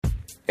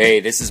Hey,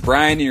 this is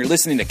Brian, and you're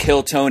listening to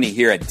Kill Tony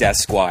here at Death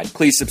Squad.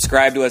 Please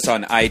subscribe to us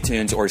on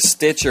iTunes or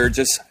Stitcher.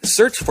 Just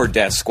search for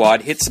Death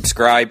Squad, hit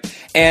subscribe,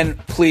 and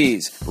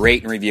please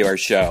rate and review our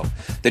show.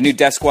 The new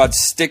Death Squad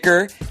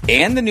sticker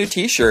and the new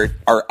t-shirt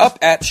are up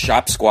at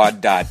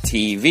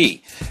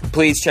shopsquad.tv.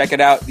 Please check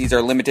it out. These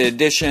are limited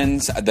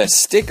editions. The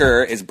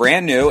sticker is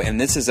brand new,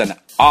 and this is an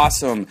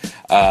awesome,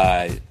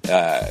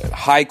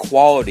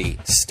 high-quality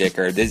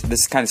sticker.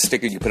 This kind of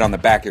sticker you put on the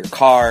back of your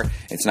car.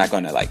 It's not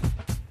going to,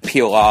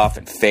 peel off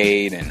and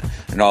fade and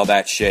all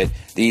that shit.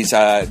 These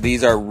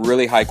are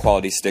really high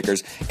quality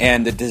stickers,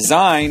 and the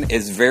design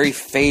is very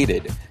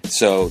faded,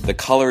 so the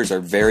colors are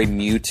very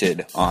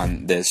muted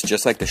on this,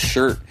 just like the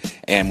shirt.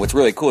 And what's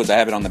really cool is I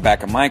have it on the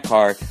back of my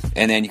car,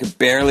 and then you can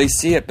barely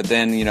see it, but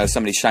then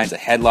somebody shines a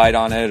headlight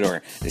on it,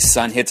 or the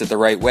sun hits it the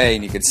right way,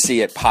 and you can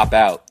see it pop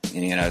out,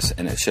 and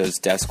it shows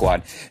Death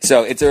Squad.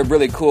 So it's a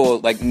really cool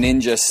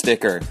ninja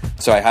sticker.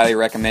 So I highly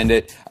recommend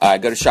it. Go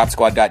to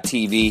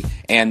shopsquad.tv,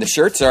 and the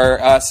shirts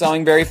are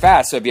selling very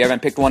fast. So if you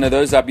haven't picked one of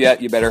those up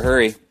yet, you better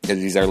hurry, because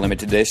these are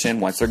limited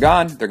edition. Once they're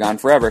gone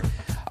forever.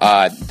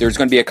 There's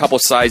going to be a couple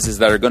sizes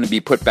that are going to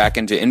be put back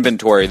into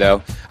inventory,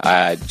 though.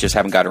 Just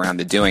haven't got around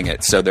to doing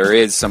it. So there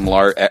is some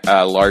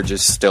larges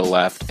still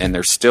left, and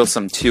there's still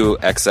some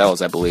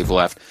 2XLs, I believe,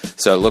 left.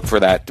 So look for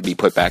that to be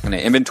put back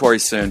into inventory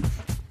soon.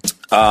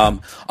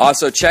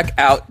 Also, check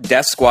out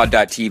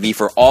deathsquad.tv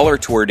for all our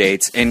tour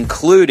dates,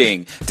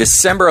 including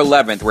December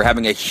 11th. We're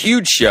having a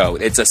huge show.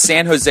 It's a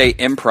San Jose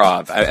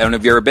Improv. I don't know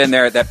if you've ever been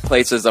there. That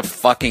place is a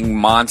fucking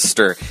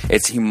monster.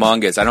 It's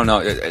humongous. I don't know.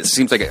 It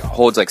seems like it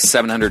holds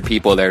 700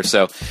 people there.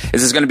 So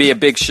this is going to be a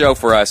big show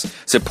for us.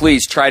 So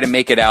please try to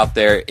make it out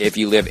there if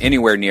you live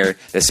anywhere near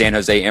the San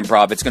Jose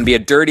Improv. It's going to be a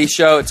dirty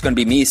show. It's going to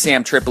be me,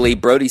 Sam Tripoli,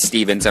 Brody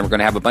Stevens, and we're going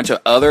to have a bunch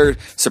of other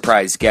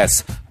surprise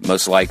guests,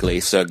 most likely.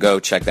 So go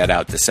check that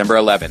out.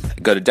 December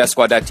 11th. Go to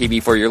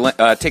deathsquad.tv for your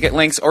ticket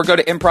links, or go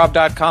to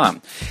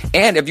improv.com.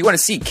 And if you want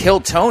to see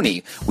Kill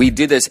Tony, we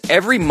do this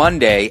every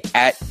Monday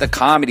at the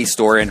Comedy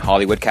Store in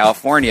Hollywood,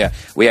 California.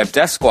 We have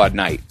Death Squad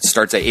night.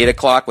 Starts at 8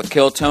 o'clock with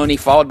Kill Tony,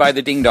 followed by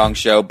the Ding Dong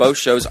Show. Both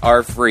shows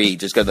are free.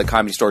 Just go to the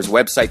Comedy Store's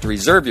website to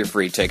reserve your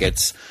free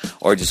tickets,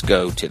 or just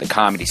go to the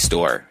Comedy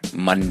Store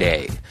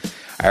Monday.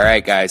 All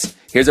right, guys.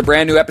 Here's a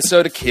brand new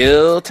episode of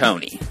Kill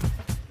Tony.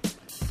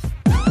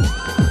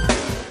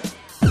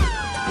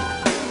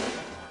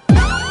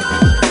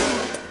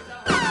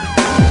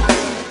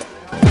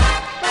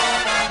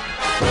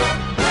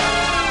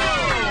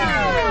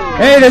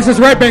 Hey, this is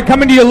Redman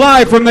coming to you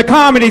live from the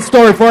Comedy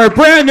Store for a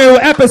brand new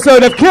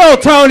episode of Kill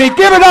Tony.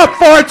 Give it up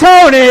for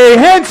Tony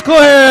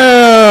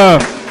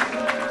Hinchcliffe!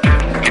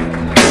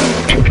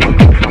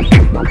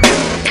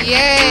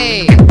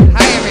 Yay!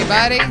 Hi,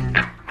 everybody.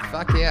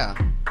 Fuck yeah.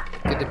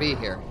 Good to be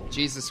here.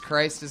 Jesus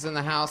Christ is in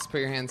the house. Put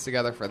your hands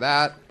together for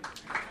that.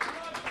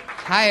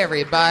 Hi,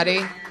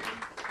 everybody.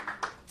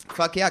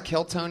 Fuck yeah,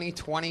 Kill Tony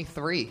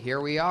 23. Here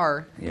we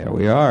are. Yeah,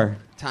 we are.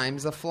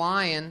 Time's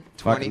a-flying.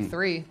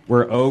 23.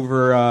 We're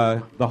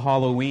over the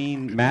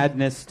Halloween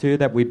madness, too,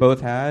 that we both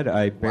had.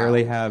 I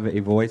barely have a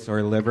voice or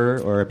a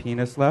liver or a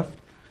penis left.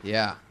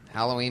 Yeah,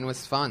 Halloween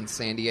was fun.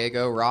 San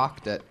Diego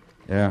rocked it.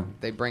 Yeah.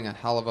 They bring a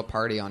hell of a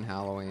party on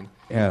Halloween.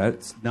 Yeah,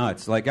 that's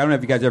nuts. I don't know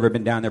if you guys ever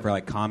been down there for,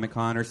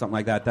 Comic-Con or something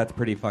like that. That's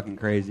pretty fucking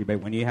crazy.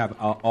 But when you have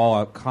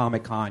all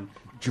Comic-Con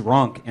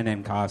drunk and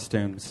in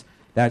costumes,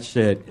 that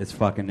shit is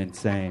fucking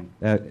insane.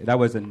 That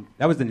was an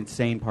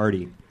insane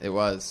party. It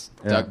was.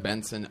 Yeah. Doug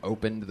Benson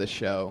opened the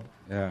show.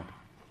 Yeah,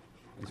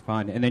 it was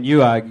fun. And then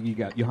you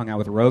hung out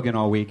with Rogan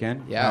all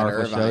weekend. Yeah,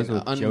 powerful shows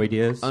with Joey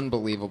Diaz.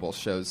 Unbelievable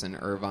shows in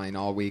Irvine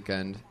all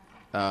weekend.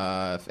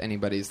 If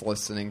anybody's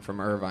listening from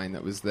Irvine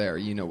that was there,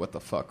 you know what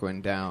the fuck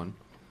went down.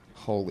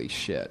 Holy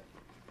shit,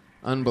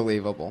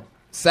 unbelievable.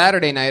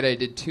 Saturday night, I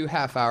did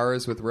 2.5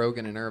 hours with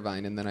Rogan in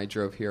Irvine, and then I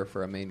drove here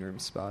for a main room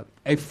spot.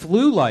 I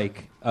flew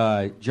like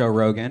Joe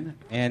Rogan,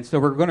 and so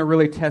we're going to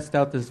really test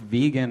out this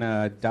vegan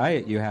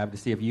diet you have to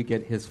see if you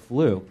get his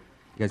flu,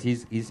 because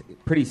he's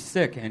pretty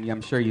sick, and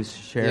I'm sure you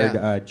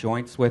shared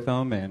joints with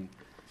him. And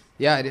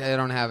yeah, I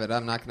don't have it.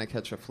 I'm not going to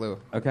catch a flu.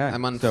 Okay,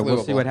 I'm unfluable. So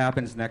we'll see what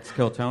happens next.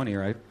 Kill Tony,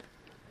 right?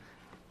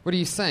 What are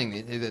you saying?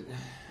 You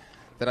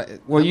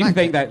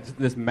think that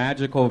this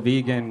magical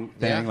vegan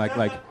thing, like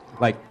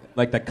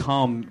the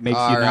cum makes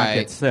you not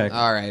get sick.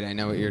 All right, I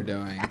know what you're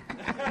doing.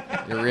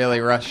 You're really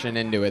rushing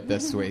into it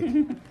this week.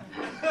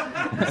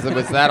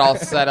 Was that all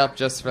set up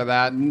just for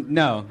that?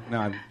 No.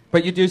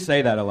 But you do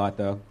say that a lot,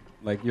 though.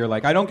 You're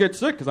like, I don't get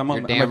sick because I'm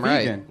a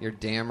vegan. You're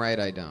damn right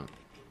I don't.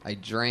 I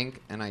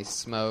drink and I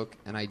smoke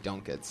and I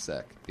don't get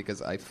sick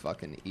because I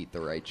fucking eat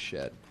the right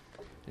shit.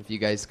 If you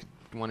guys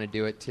want to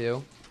do it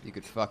too, you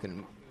could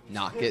fucking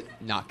not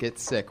get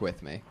sick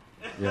with me.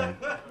 Yeah.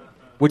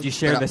 Would you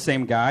share the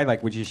same guy?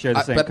 Would you share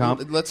the same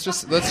comp? Let's.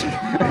 All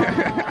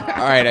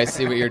right, I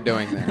see what you're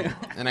doing there.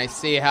 And I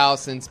see how,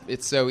 since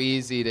it's so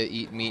easy to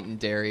eat meat and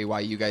dairy, why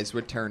you guys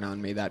would turn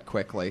on me that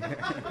quickly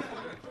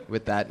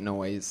with that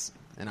noise.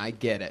 And I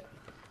get it.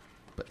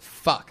 But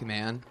fuck,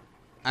 man.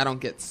 I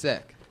don't get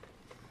sick.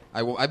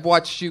 I've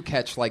watched you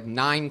catch like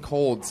 9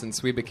 colds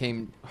since we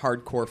became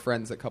hardcore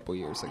friends a couple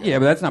years ago. Yeah,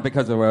 but that's not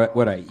because of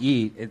what I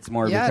eat. It's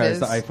more Yeah, it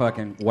because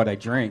is. what I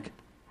drink.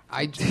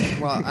 I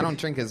don't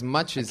drink as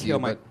much as you, Kill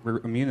my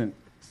but immune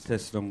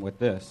system with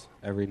this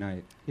every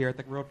night here at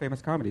the world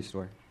famous comedy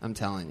store. I'm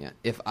telling you,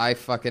 if I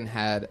fucking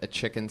had a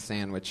chicken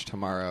sandwich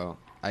tomorrow,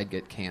 I'd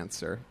get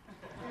cancer.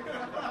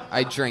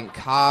 I drink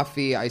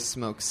coffee, I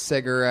smoke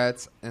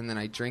cigarettes, and then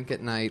I drink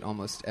at night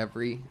almost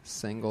every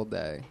single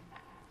day.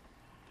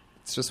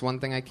 It's just one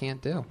thing I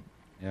can't do.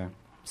 Yeah.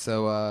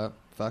 So,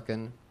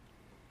 fucking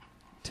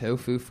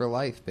tofu for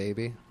life,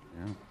 baby.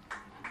 Yeah.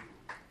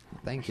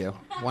 Thank you.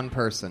 One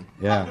person.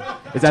 Yeah.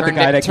 Is that the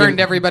guy that turned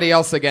everybody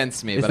else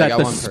against me? Is but that I got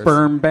the one person.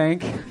 sperm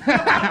bank? You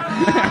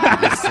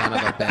son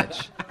of a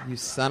bitch. You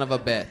son of a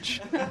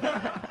bitch.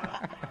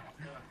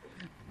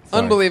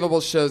 Sorry.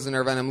 Unbelievable shows in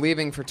Irvine. I'm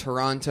leaving for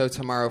Toronto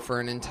tomorrow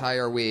for an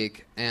entire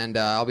week, and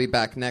I'll be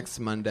back next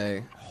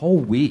Monday. Whole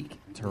week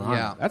in Toronto.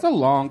 Yeah. That's a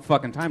long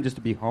fucking time just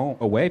to be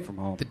away from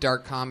home. The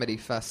Dark Comedy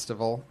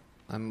Festival,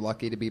 I'm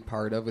lucky to be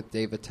part of with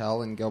Dave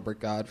Attell and Gilbert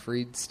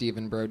Gottfried,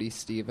 Stephen Brody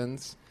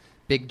Stevens,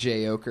 Big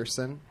J.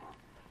 Okerson,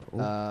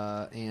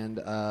 and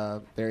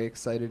very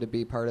excited to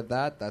be part of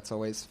that. That's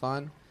always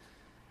fun.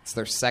 It's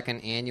their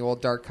 2nd annual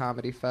Dark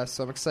Comedy Fest,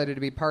 so I'm excited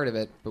to be part of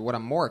it. But what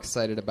I'm more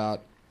excited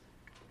about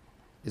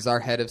is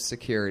our head of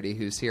security,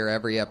 who's here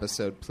every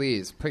episode.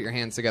 Please put your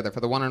hands together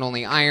for the one and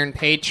only Iron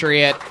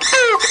Patriot.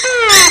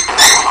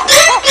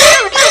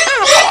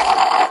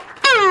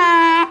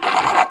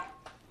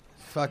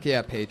 Fuck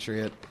yeah,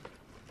 Patriot.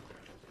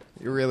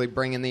 You're really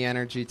bringing the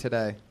energy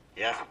today.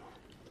 Yes.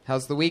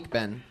 How's the week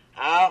been?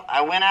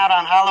 I went out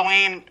on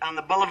Halloween on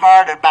the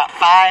boulevard at about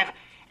 5,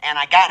 and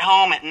I got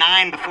home at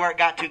 9 before it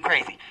got too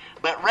crazy.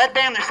 But Red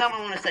Band, there's something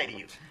I want to say to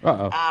you.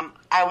 Uh-oh.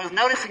 I was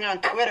noticing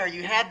on Twitter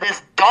you had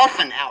this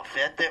dolphin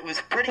outfit that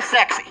was pretty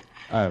sexy.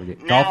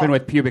 Dolphin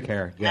with pubic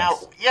hair.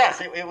 Yes. Now,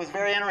 yes, it was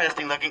very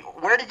interesting looking.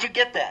 Where did you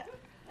get that?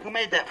 Who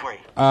made that for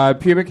you?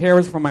 Pubic hair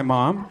was from my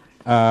mom.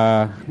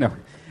 No.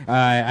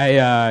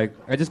 I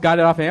just got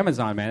it off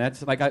Amazon, man.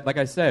 That's like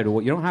I said.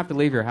 You don't have to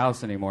leave your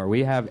house anymore.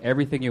 We have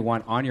everything you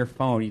want on your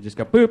phone. You just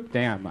go boop.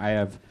 Damn, I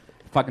have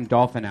fucking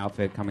dolphin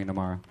outfit coming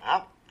tomorrow.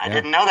 Well, I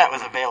didn't know that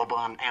was available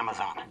on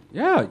Amazon.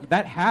 Yeah,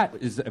 that hat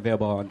is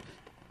available on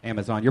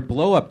Amazon. Your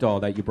blow up doll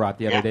that you brought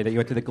the other day that you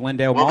went to the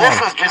Glendale Well, Mall. this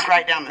was just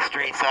right down the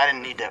street, so I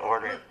didn't need to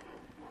order it.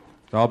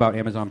 It's all about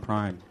Amazon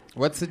Prime.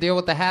 What's the deal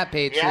with the hat,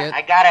 Patriot? Yeah,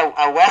 I got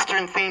a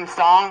Western-themed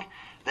song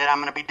that I'm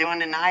going to be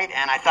doing tonight,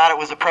 and I thought it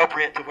was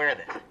appropriate to wear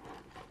this.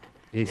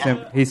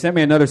 He sent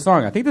me another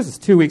song. I think this is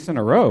 2 weeks in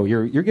a row.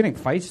 You're getting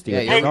feisty. Yeah,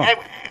 Hey,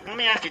 let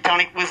me ask you,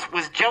 Tony,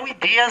 was Joey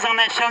Diaz on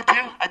that show,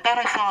 too? I thought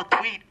I saw a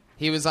tweet.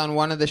 He was on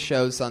one of the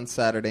shows on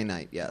Saturday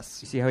night, yes.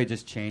 You see how he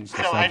just changed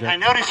the So subject? I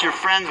noticed you're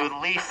friends with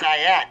Lee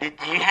Syatt. Did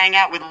you hang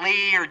out with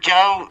Lee or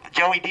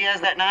Joey Diaz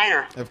that night,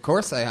 or? Of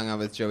course I hung out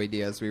with Joey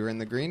Diaz. We were in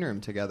the green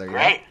room together. Yeah?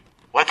 Great.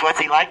 What's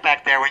he like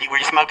back there? Were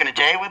you smoking a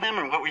J with him,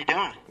 or what were you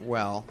doing?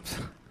 Well,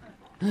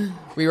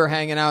 we were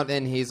hanging out,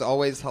 and he's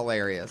always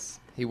hilarious.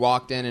 He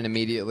walked in and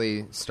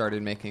immediately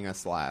started making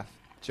us laugh.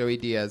 Joey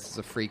Diaz is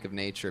a freak of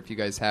nature. If you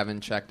guys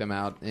haven't checked him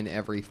out in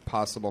every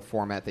possible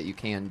format that you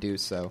can do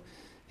so,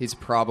 he's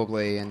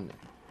probably, and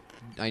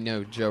I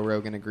know Joe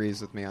Rogan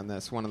agrees with me on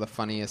this, one of the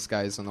funniest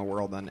guys in the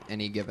world on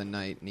any given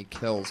night, and he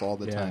kills all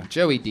the time.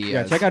 Joey Diaz.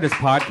 Yeah, check out his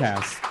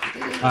podcast,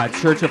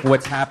 Church of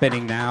What's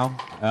Happening Now.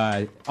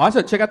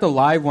 Also, check out the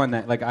live one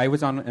that, like, I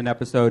was on an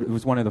episode. It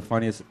was one of the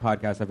funniest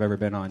podcasts I've ever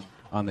been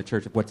on the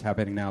Church of What's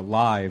Happening Now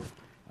live.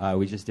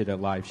 We just did a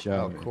live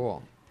show. Oh,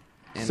 cool.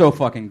 And so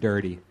fucking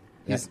dirty.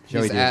 He's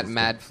Joey Diaz at is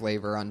Mad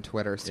Flavor on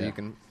Twitter, so Yeah. you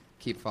can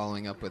keep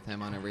following up with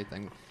him on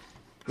everything.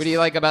 What do you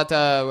like about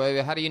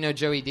how do you know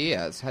Joey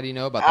Diaz? How do you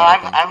know about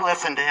that? I've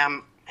listened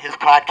to his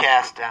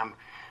podcast.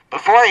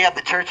 Before he had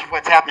the Church of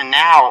What's Happening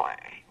Now,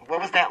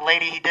 what was that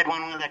lady he did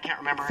one with? I can't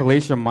remember.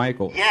 Felicia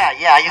Michaels. Yeah,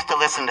 I used to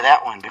listen to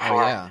that one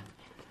before. Oh, yeah.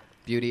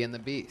 Beauty and the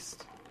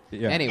Beast.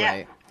 Yeah.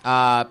 Anyway,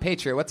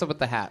 Patriot, what's up with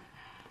the hat?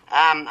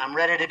 I'm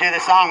ready to do the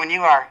song when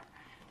you are.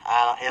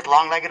 It's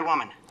Long-Legged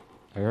Woman.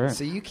 All right.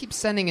 So you keep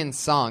sending in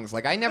songs.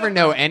 Like, I never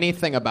know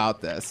anything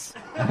about this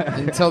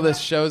until this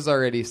show's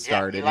already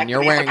started, you like and you're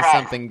to be wearing surprised.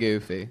 something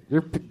goofy.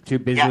 You're too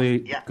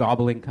busy Yeah.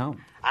 gobbling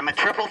cum. I'm a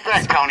triple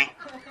threat, Tony.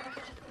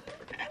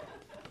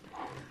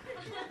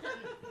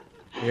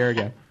 Here we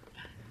go.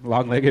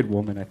 Long-legged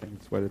woman, I think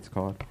is what it's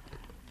called.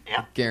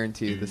 Yeah.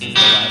 Guarantee you this is the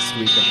last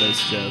week of those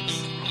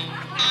jokes.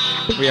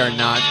 We are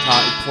not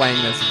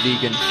playing this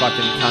vegan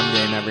fucking cum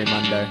game every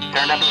Monday.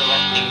 Turn up a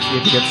little. See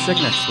if you get sick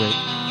next week.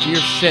 Do your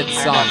shit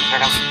Turn song. up,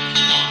 turn up.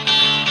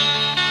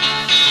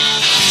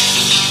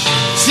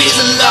 She's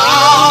a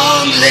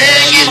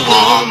long-legged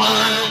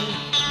woman,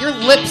 You're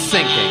lip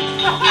syncing.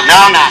 No,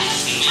 I'm not.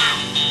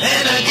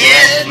 and I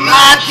get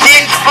my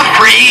tickets for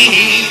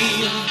free.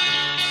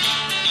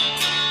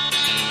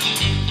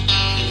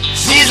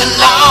 She's a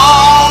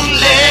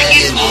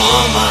long-legged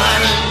woman,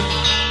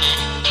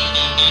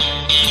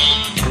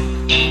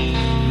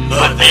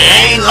 but they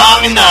ain't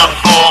long enough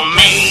for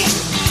me.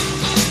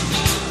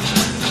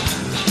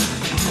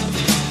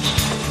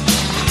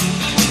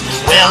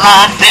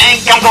 I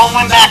think I'm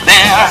going back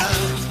there.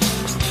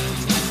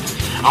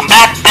 I'm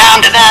back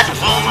down to that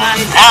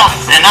woman's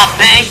house, and I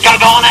think I'm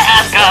gonna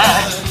ask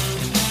her.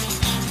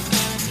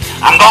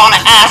 I'm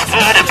gonna ask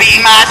her to be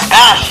my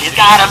spouse. She's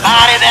got a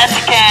body that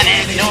you can't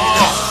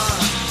ignore.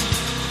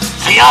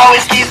 She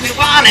always keeps me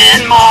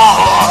wanting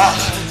more.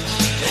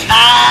 And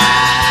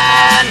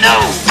I know.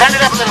 Turn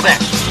it up a little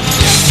bit.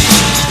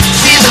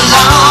 She's a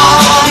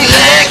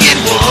long-legged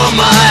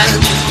woman,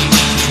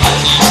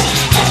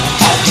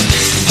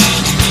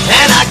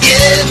 and I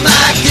get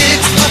my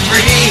kicks for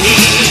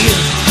free.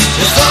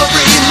 It's so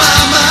free,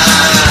 mama.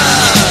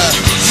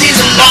 She's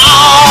a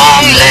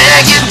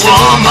long-legged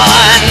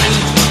woman,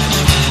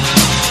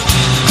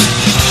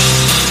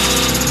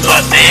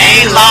 but they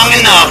ain't long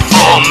enough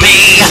for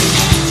me.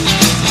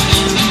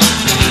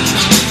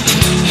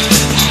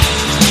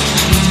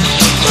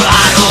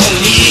 I don't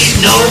need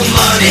no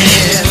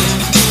money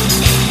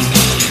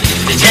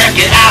to check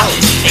it out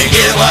and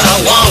get what I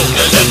want.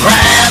 'Cause the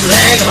crab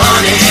leg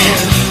honey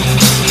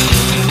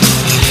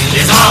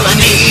is all I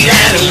need,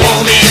 and it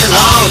won't be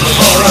long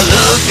before I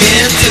look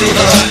into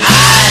her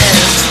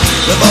eyes,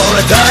 before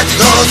I touch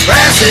those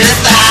precious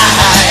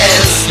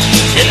thighs.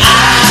 And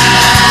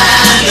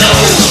I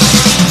know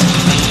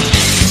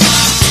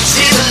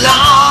she's a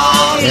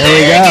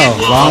long-legged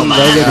woman.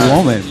 Long-legged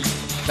woman.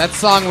 That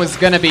song was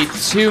going to be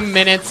 2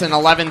 minutes and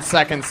 11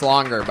 seconds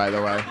longer, by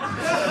the way.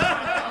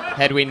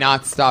 Had we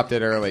not stopped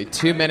it early.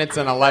 2 minutes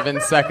and 11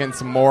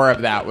 seconds more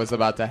of that was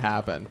about to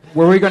happen.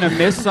 Were we going to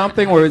miss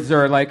something, or is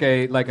there like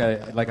a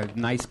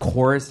nice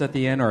chorus at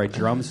the end, or a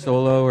drum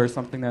solo, or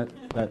something that?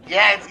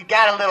 Yeah, it's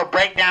got a little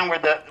breakdown where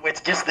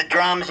it's just the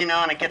drums, and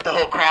it get the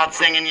whole crowd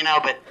singing,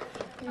 but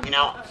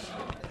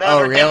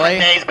those were really?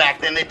 different days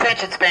back then. The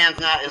attention span's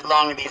not as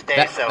long these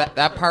days,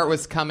 That part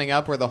was coming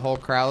up where the whole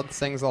crowd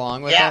sings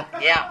along with it?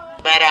 Yeah.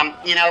 But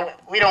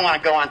we don't want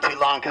to go on too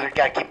long because we've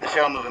got to keep the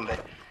show moving. But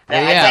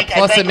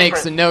Plus it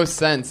makes no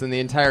sense in the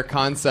entire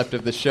concept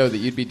of the show that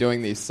you'd be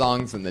doing these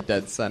songs in the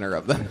dead center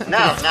of them. No.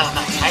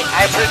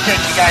 I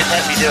appreciate you guys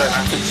letting me do it.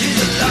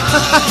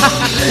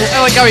 I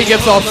like how he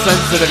gets all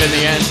sensitive in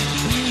the end.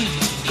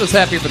 Just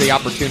happy for the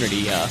opportunity.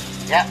 Yeah.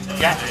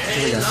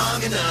 Here we go.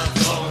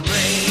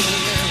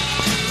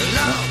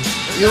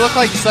 You look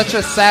like such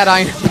a sad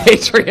Iron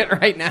Patriot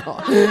right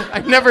now.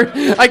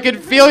 I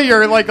could feel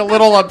you're like a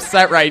little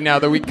upset right now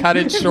that we cut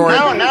it short.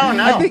 No.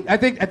 I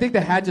think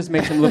the hat just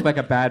makes him look like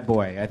a bad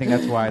boy. I think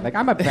that's why. Like,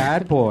 I'm a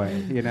bad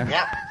boy,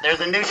 Yeah, there's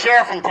a new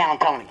sheriff in town,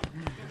 Tony.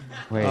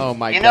 Wait. Oh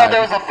my God.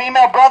 There was a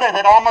female brother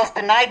that almost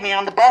denied me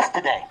on the bus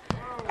today.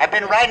 I've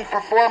been riding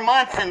for 4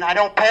 months and I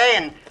don't pay,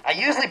 and I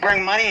usually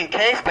bring money in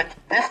case, but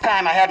this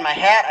time I had my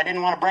hat. I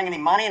didn't want to bring any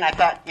money, and I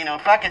thought,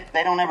 fuck it,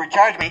 they don't ever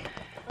charge me.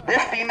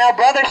 This female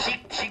brother,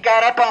 she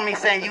got up on me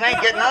saying, "You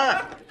ain't getting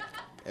on."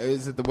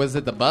 Was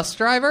it the bus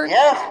driver?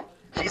 Yes.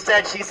 She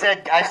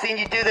said, "I've seen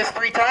you do this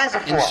 3 times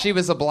before." And she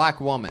was a black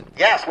woman.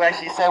 Yes. Well,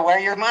 she said,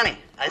 "Where's your money?"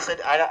 I said,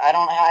 "I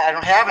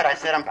don't have it." I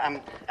said,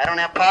 I don't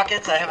have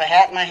pockets. I have a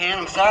hat in my hand.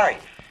 I'm sorry."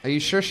 Are you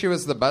sure she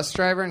was the bus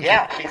driver? And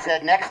yeah. She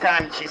said next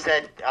time. She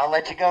said, "I'll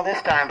let you go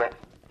this time," but.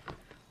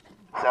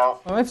 So.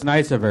 Well, that's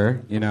nice of her.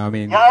 I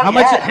mean, how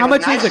much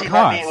does it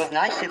cost? It was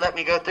nice. She let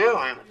me go through.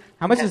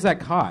 How much does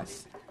that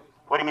cost?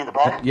 What do you mean, the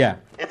bus? Yeah.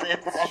 I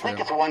think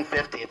it's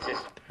 $1.50. It's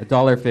just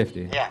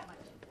 $1.50. Yeah.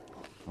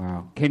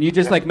 Wow. Can you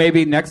just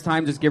maybe next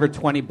time just give her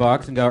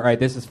 $20 and go, all right,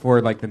 this is for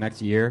the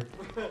next year?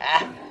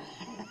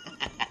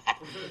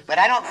 But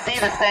I don't see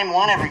the same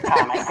one every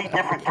time. I see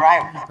different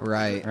drivers.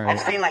 Right.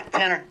 I've seen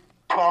 10 or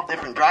 12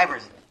 different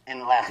drivers in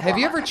the last. Have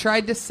you ever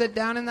tried to sit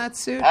down in that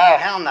suit? Oh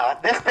hell no!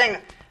 This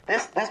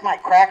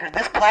might crack her.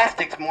 This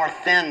plastic's more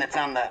thin. That's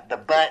on the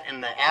butt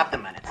and the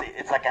abdomen.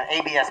 It's like an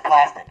ABS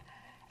plastic.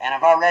 And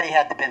I've already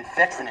had to been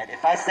fixing it.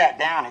 If I sat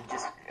down, it'd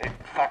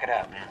fuck it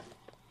up, man.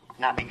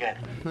 Not be good.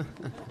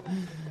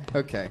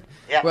 Okay.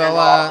 Yeah,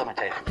 well,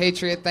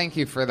 Patriot, thank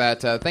you for that.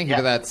 Thank you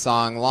for that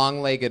song,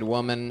 "Long-Legged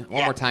Woman."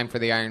 One more time for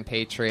the Iron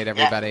Patriot,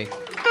 everybody.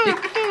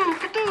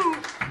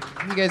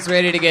 You guys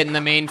ready to get in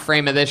the main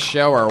frame of this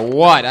show or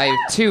what? I have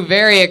 2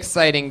 very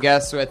exciting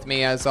guests with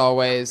me, as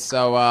always.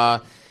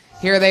 So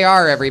here they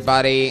are,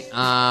 everybody.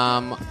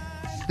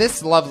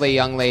 This lovely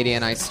young lady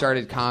and I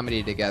started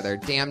comedy together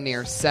damn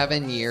near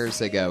 7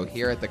 years ago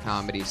here at the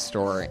Comedy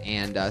Store.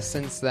 And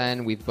since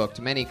then, we've booked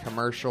many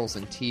commercials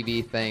and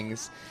TV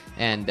things.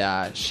 And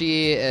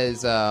she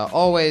is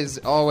always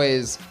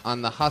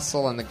on the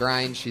hustle and the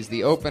grind. She's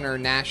the opener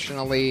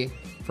nationally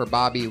for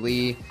Bobby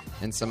Lee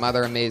and some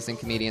other amazing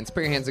comedians.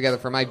 Put your hands together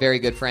for my very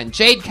good friend,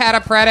 Jade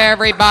Catapretta,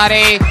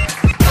 everybody.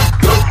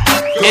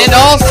 And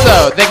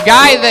also, the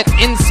guy that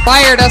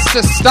inspired us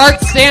to start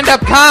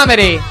stand-up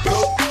comedy,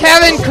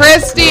 Kevin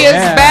Christie, is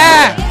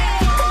back.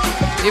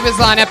 He was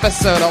on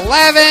episode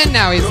 11,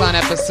 now he's on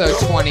episode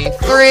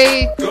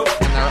 23, and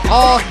they're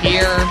all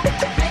here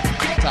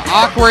to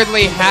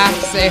awkwardly half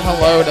say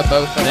hello to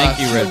both of us. Thank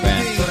you, Red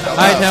Band. Hello.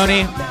 Hi,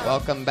 Tony.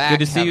 Welcome back, Good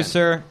to see Kevin. you,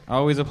 sir.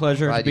 Always a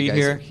pleasure Glad to be you guys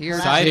here. are here.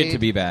 Excited Jade. to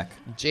be back.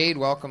 Jade,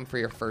 welcome for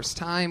your first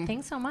time.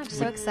 Thanks so much.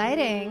 So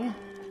exciting.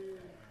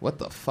 What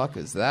the fuck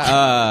is that?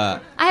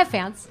 I have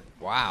fans.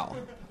 Wow.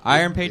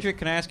 Iron Patriot,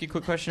 can I ask you a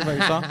quick question about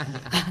your song?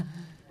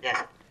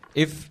 Yes.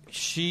 If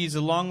she's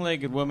a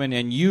long-legged woman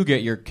and you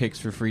get your kicks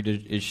for free,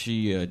 is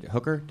she a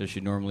hooker? Does she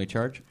normally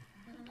charge?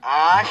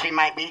 She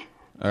might be.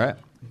 All right.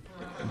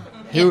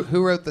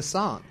 Who wrote the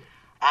song?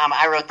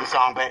 I wrote the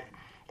song, but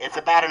it's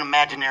about an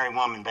imaginary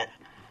woman. But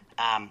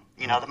some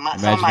of my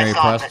Imaginary songs.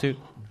 prostitute?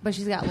 But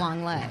she's got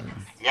long legs.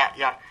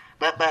 Yeah.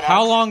 But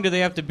How long do they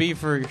have to be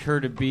for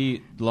her to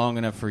be long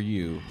enough for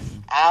you?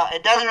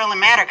 It doesn't really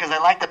matter because I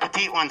like the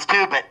petite ones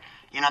too. But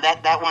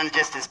that one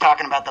just is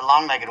talking about the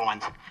long-legged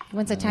ones. He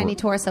wants a tiny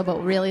torso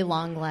but really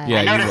long legs. Yeah,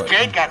 I you noticed would.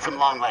 Jade got some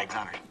long legs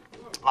on her.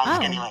 Long,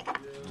 skinny legs.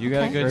 You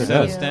got a good Okay.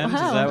 set of Thank you. stems? Is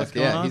Wow. that what's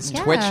going Yeah, on? he's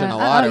twitching a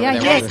lot over yeah,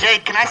 there. yes.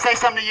 Jade, can I say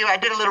something to you? I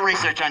did a little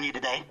research on you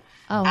today.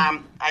 Oh.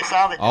 I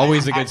saw that.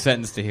 Always a I- good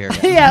sentence to hear.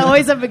 Yeah,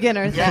 always a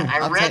beginner. Yeah, I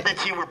I'll read take-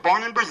 that you were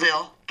born in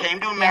Brazil, came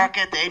to America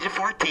at the age of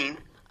 14,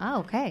 Oh,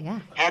 okay, yeah.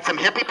 had some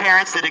hippie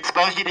parents that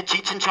exposed you to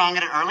Cheech and Chong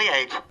at an early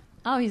age,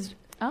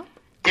 Oh.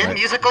 did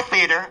musical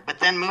theater, but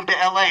then moved to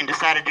LA and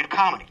decided to do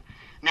comedy.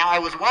 Now, I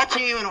was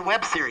watching you in a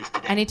web series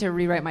today. I need to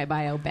rewrite my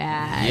bio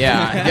bad.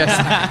 Yeah, I guess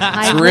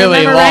I it's really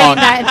remember long. writing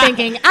that and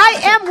thinking, I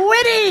am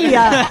witty!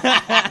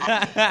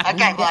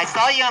 Okay, well, I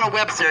saw you on a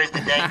web series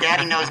today,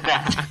 Daddy Knows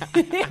Best.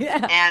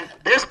 And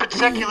this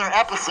particular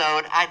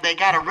episode, they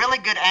got a really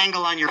good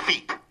angle on your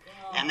feet,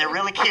 and they're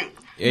really cute.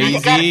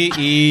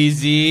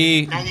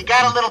 Easy. Now, you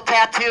got a little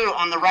tattoo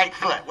on the right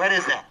foot. What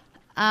is that?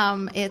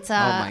 It's Oh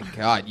my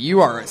god,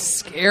 you are a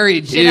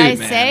scary dude, Should I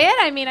man. say it?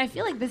 I mean, I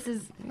feel like this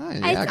is. Oh,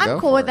 yeah, go I'm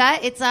cool for with it.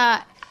 that. It's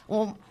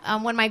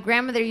when my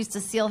grandmother used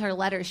to seal her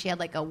letters, she had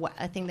like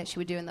a thing that she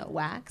would do in the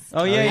wax.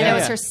 Oh, yeah, and yeah. it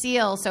was her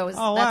seal, so that's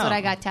wow. what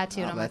I got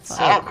tattooed on my That's foot.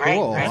 so Oh, great,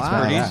 cool. great.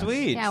 Wow. Pretty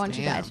sweet. Yeah, wasn't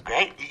too Damn. bad.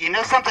 Great. You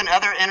know something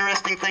other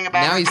interesting thing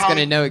about Now her, he's Tony? going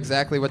to know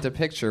exactly what to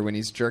picture when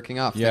he's jerking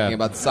off, Yeah. thinking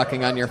about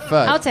sucking on your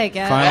foot. I'll take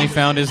it. Finally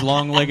found his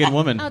long-legged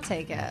woman. I'll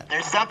take it.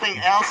 There's something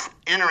else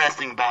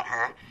interesting about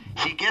her.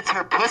 She gets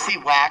her pussy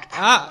whacked.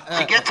 Ah,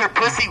 She gets her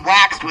pussy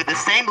waxed with the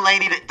same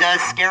lady that does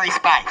Scary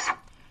Spice.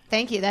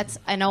 Thank you. That's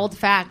an old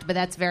fact, but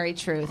that's very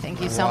true. Thank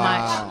you so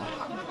Wow.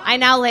 much. I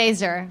now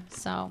laser,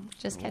 so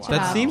just catch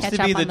That up. seems catch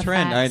to be up the on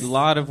trend. A facts.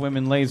 lot of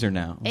women laser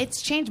now.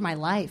 It's changed my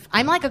life.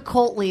 I'm like a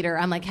cult leader.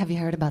 I'm like, have you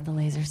heard about the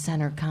Laser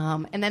Center?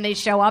 Come. And then they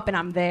show up and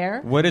I'm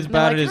there. What is And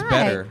they're about like, it is "Hi."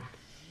 better?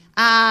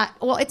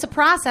 Well, it's a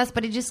process,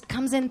 but it just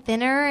comes in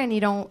thinner and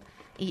you don't.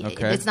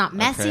 Okay. It's not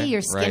messy. Okay.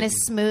 Your skin Right.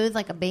 is smooth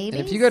like a baby.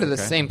 And if you go to the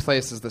Okay. same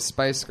place as the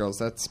Spice Girls,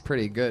 that's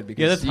pretty good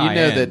because Yeah, that's you know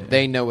high-end. that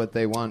they know what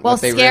they want, well,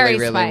 what they Scary really,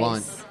 really Spice.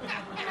 want.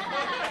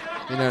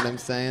 You know what I'm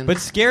saying? But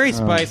Scary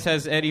Spice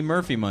has Eddie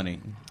Murphy money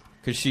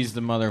because she's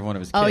the mother of one of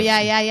his kids. Oh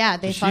yeah.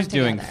 They So she's fuck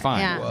doing together. fine.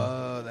 Yeah.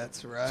 Whoa,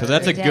 that's right. So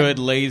that's a They did. good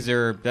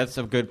laser. That's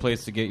a good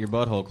place to get your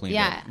butthole cleaned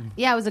Yeah, up.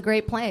 yeah. It was a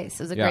great place.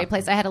 It was a Yeah. great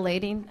place. I had a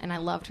lady and I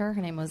loved her.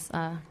 Her name was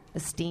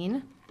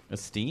Estine.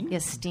 Estine?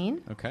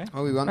 Estine. Okay.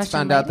 Well, we once Russian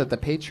found out lady? that the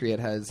Patriot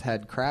has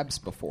had crabs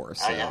before.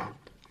 So, Oh, yeah.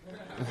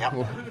 Yep.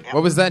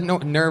 what was that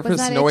nervous Was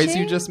that noise itchy?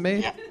 you just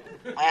made? Yep.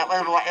 Well,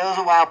 it was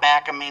a while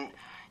back. I mean,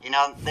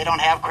 they don't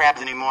have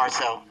crabs anymore.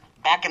 So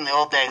back in the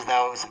old days,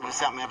 though, it was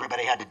something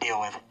everybody had to deal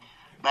with.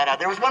 But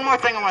there was one more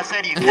thing I want to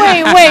say to you.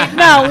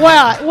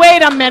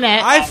 Wait a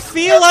minute. I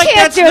feel like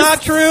can't that's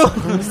not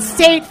true.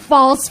 State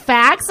false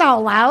facts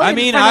out loud. I in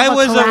mean, front I of a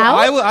was crowd?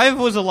 I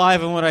was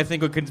alive in what I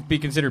think would be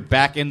considered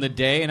back in the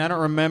day, and I don't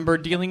remember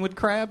dealing with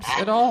crabs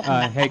at all.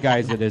 Hey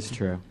guys, it is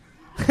true.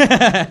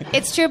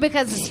 It's true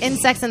because in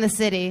Sex and the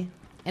City,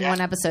 in Yeah.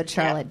 one episode,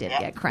 Charlotte did Yeah.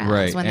 get crabs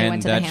Right, when they and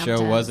went to that the show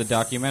Hamptons. was a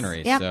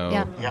documentary, Yep, so-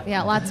 yeah,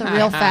 yeah, lots of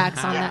real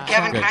facts on Yeah. that.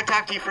 Kevin, show. can I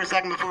talk to you for a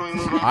second before we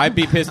move on? I'd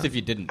be pissed if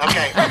you didn't.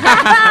 Okay.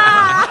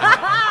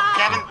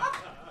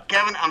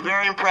 Kevin, I'm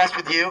very impressed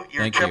with you.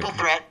 You're Thank a triple you.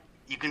 threat.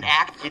 You can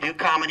act, you do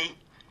comedy.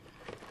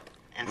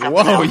 And something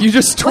Whoa, else. you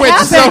just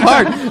twitched so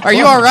hard. Are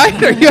you all right?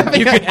 Are you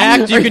having You a- can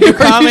act, you are can do are you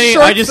comedy.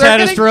 I just had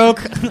a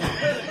short-circuiting?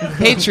 stroke.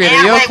 Patriot, Yeah,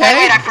 are you wait,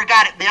 okay? I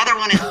forgot it. The other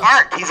one is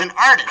art. He's an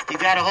artist. He's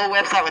got a whole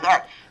website with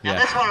art. Now, Yeah.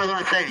 this one I was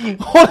going to say to you.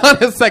 Hold on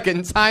a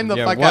second. Time the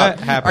Yeah, fuck what out.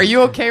 happened? Are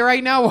you okay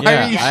right now? Why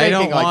Yeah, are you I shaking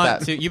don't like want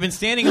that? to. You've been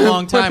standing a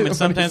long time, and What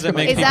sometimes is that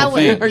makes Is people that what?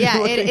 faint. Are you Yeah,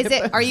 looking is at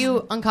it? that? Are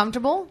you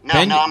uncomfortable?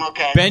 No, no, I'm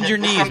okay. Bend your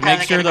Just knees. sometimes Make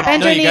I sure get the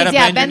Bend no, your you gotta knees,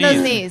 yeah, bend bend your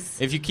those knees. knees.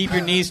 If you keep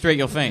your knees straight,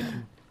 you'll faint. All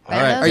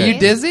Bend right. those Are you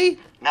knees. dizzy?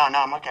 No,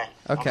 I'm okay.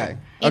 Okay.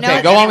 You know Okay,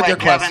 what? go on with Anyway, your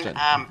Kevin, question.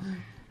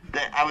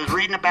 I was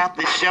reading about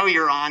this show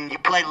you're on. You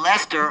play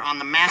Lester on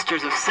The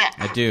Masters of Sex.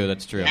 I do.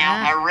 That's true. Now,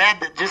 I read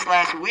that just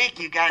last week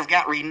you guys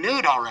got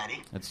renewed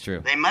already. That's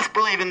true. They must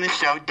believe in this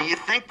show. Do you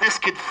think this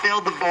could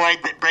fill the void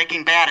that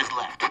Breaking Bad has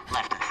left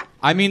us?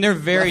 I mean, they're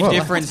very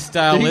different Did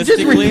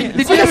stylistically.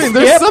 you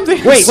there's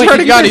something Wait, starting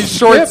did you on. just He's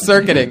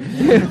short-circuiting.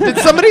 Did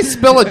somebody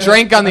spill a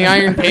drink on the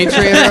Iron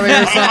Patriot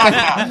earlier or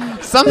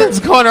something? Something's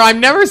going on. I've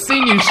never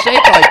seen you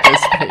shake like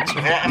this,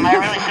 Patriot. Am I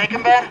really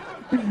shaking bad?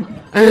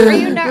 Are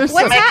you nervous?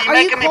 What's You're that? Are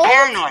you making me cold?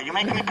 paranoid. You're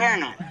making me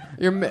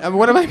paranoid.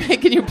 What am I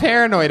making you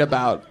paranoid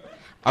about?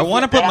 I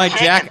want to put I'm my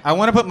shaking. jacket. I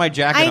want to put my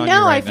jacket I on know.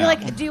 you right I feel now.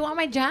 like. Do you want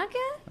my jacket?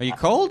 Are you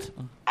cold?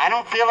 I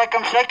don't feel like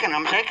I'm shaking.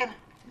 I'm shaking.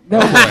 No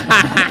more.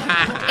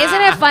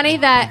 Isn't it funny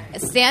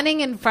that standing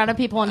in front of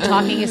people and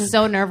talking is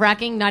so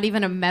nerve-wracking? Not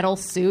even a metal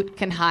suit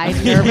can hide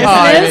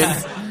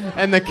nervousness.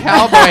 And the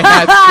cowboy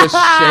hat's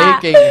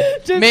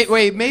just shaking.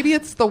 Wait, maybe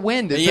it's the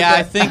wind. Is Yeah,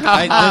 I think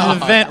there's a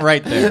vent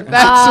right there.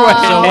 That's what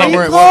it So is. what Are you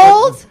we're-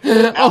 cold?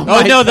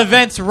 Oh no, the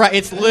vent's right.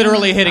 It's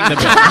literally hitting the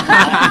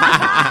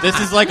vent. This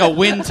is like a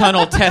wind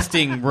tunnel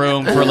testing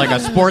room for like a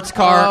sports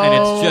car, and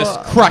it's just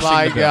crushing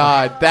My the vent.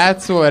 God,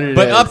 that's what it is.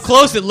 But up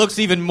close, it looks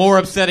even more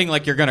upsetting,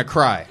 like you're gonna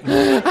cry.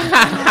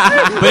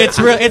 But it's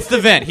real. It's the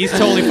vent. He's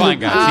totally fine,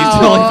 guys. He's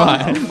totally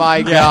fine. My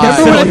He's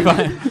God. totally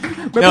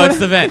fine. No, it's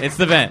the vent. It's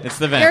the vent. It's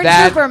the vent. You're a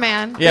That trooper,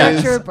 man. Yeah. You're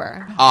a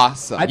trooper.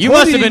 Awesome. I You told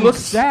must have he been- looked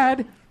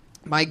sad.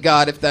 My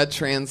God, if that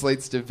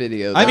translates to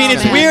video. I mean, that's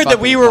it's man. weird that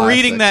we were fucking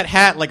reading that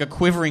classic. hat like a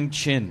quivering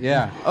chin.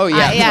 Yeah. Oh,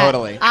 yeah,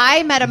 totally.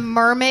 I met a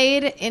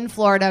mermaid in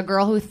Florida, a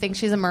girl who thinks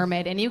she's a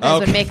mermaid, and you guys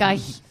would Okay. make a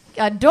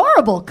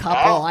adorable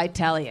couple, I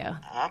tell you.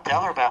 I'll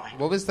tell her about me.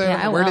 What was the?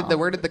 Yeah, I where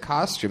will. did the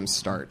costume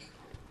start?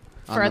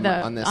 For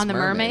on this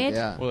mermaid?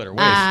 Yeah. Well, at her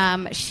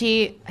waist.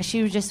 She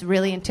was just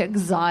really into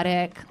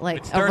exotic,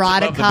 like It starts erotica.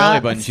 above the belly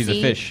button. She's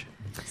a fish.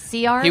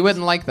 Sea art. He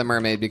wouldn't like the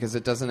mermaid because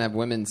it doesn't have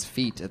women's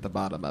feet at the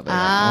bottom of it.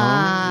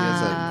 Ah. He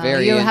has a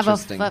very You have a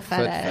interesting foot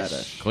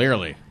fetish.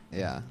 Clearly.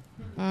 Yeah.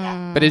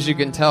 But as you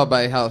can tell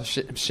by how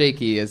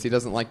shaky he is, he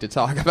doesn't like to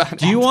talk about it.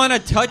 Do you want to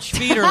touch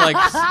feet or like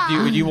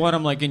do you want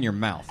them like in your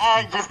mouth?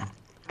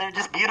 They're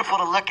just beautiful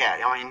to look at.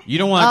 I mean, You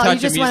don't want Oh, to you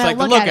touch them. just You just wanna like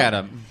to look look at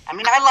at it. them.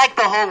 I like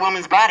the whole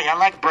woman's body. I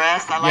like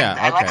breasts. I like Yeah,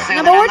 I like okay. soothing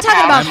No, but we're on the talking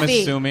pouch. about I'm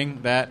feet. assuming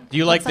that. Do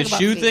you like Let's the talk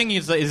shoe about feet. thing?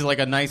 Is it like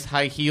a nice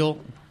high heel?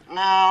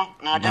 No,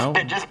 No?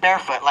 just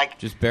barefoot.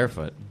 Just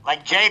barefoot.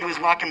 Like Jade was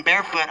walking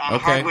barefoot on a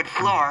Okay. hardwood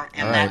floor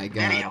in All that right,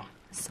 God. video.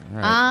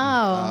 Oh.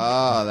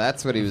 Oh,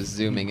 that's what he was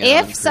zooming in on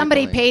If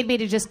somebody frequently. paid me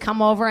to just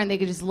come over and they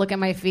could just look at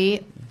my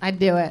feet, I'd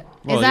do it.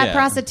 Well, Is that yeah.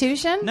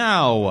 prostitution?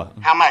 No.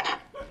 How much?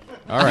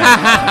 All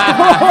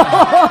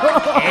right.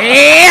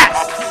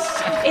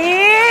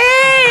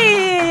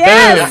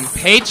 Boom,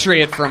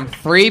 Patriot from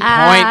 3-point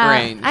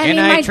range. I And mean,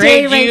 I my trade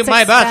day you rate's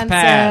my bus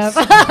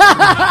expensive.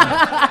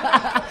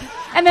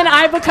 And then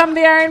I become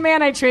the Iron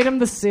Man. I trade him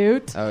the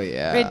suit. Oh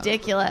yeah.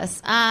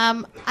 Ridiculous.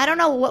 I don't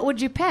know. What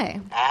would you pay?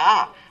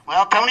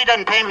 Well, Tony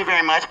doesn't pay me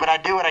very much, but I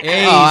do what I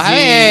can. Oh,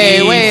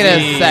 hey, wait a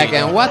Easy.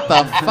 second. What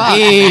the fuck,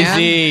 man?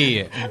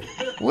 Easy.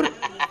 What?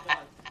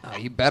 Oh,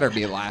 you better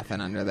be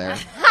laughing under there.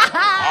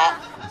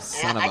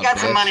 Son of I a got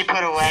some bitch. money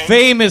put away.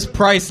 Fame is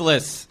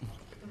priceless.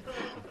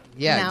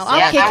 Yeah, No,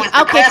 exactly.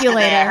 I'll kick you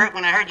today. later.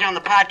 When I heard you on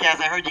the podcast,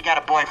 I heard you got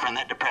a boyfriend.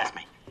 That depressed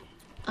me.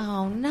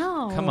 Oh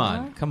no! Come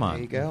on. Come There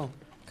you on. go.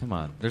 Come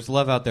on. There's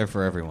love out there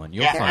for everyone.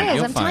 You'll Yeah. find. Guys,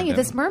 You'll I'm find telling you,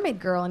 them. this mermaid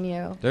girl in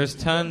you. There's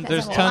tons.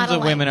 There's There's a lot tons of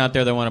of women out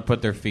there that want to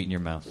put their feet in your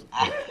mouth.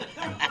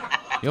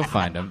 You'll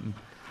find them.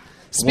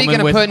 Speaking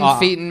Woman of with putting aw-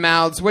 feet in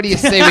mouths, what do you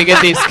say we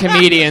get these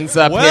comedians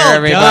up Well here,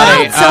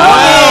 everybody? done.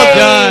 Well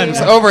done.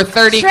 There's over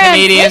 30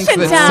 comedians that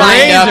Transition time.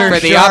 signed up Razor for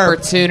the sharp.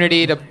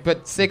 opportunity to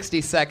put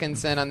 60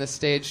 seconds in on the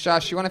stage.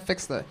 Josh, you want to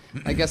fix the...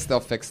 I guess they'll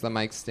fix the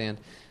mic stand.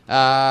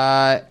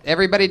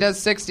 Everybody does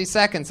 60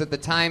 seconds. At the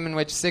time in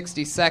which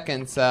 60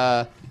 seconds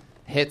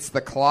hits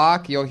the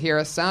clock, you'll hear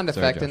a sound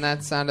Sorry, effect, Josh. and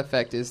that sound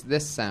effect is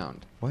this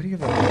sound. Why do you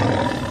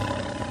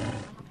have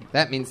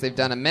That means they've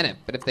done a minute.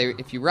 But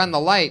if you run the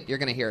light, you're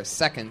going to hear a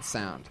second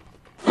sound.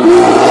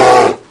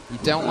 You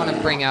don't want to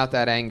bring out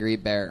that angry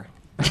bear.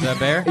 Is that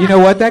bear? You know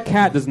what? That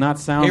cat does not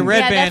sound. Hey, Red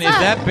Yeah, Band, is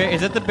that's that bear,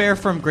 is that the bear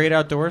from Great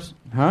Outdoors?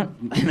 Huh?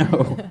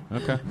 No.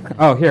 Okay.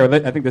 Oh, here.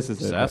 I think this is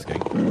Just it.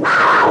 asking. All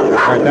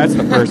right, that's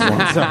the first one.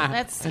 So,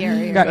 That's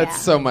scary.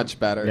 That's so much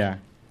better. yeah.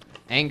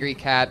 Angry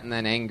cat and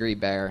then angry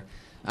bear.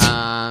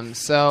 So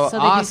So they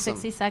do awesome.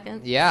 60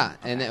 seconds. Yeah,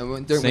 and then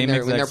when they're, Same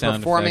when they're exact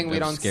sound performing, effect we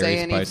of don't Scary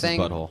say Spice's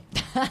anything. butthole.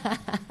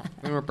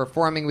 When we're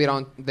performing, we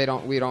don't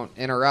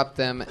interrupt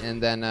them,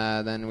 and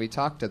then we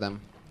talk to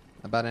them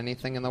about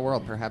anything in the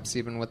world, perhaps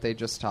even what they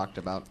just talked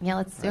about. Yeah,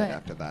 let's do right it.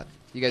 after that.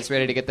 You guys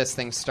ready to get this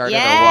thing started or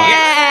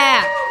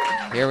Yeah.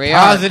 what? Here we are.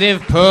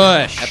 Positive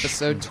push.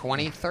 Episode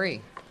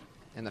 23.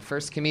 And the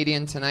first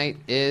comedian tonight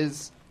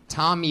is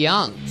Tom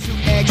Young. Tom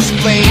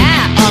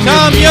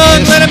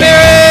Young, let him hear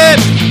it.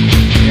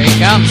 Here he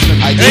comes. Deep in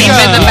the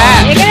Taking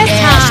back. his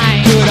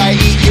time. Could I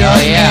eat your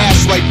Oh, yeah.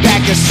 ass right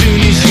back as soon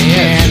as you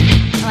There he can?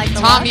 I like the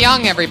Tom look.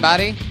 Young,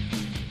 everybody.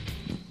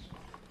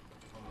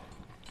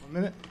 1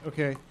 minute?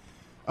 Okay.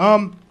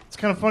 It's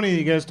kind of funny that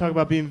you guys talk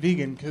about being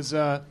vegan because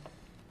I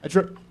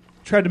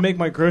tried to make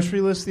my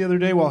grocery list the other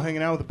day while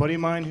hanging out with a buddy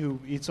of mine who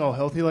eats all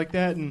healthy like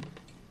that, and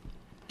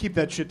keep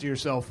that shit to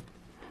yourself.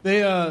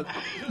 They,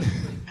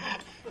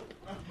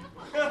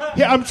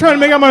 yeah, I'm trying to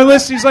make out my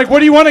list. He's like, what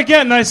do you want to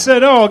get? And I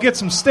said, oh, I'll get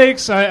some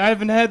steaks. I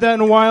haven't had that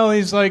in a while. And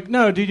he's like,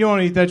 no, dude, you don't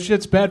want to eat that shit.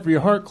 It's bad for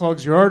your heart,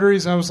 clogs your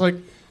arteries. And I was like,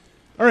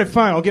 all right,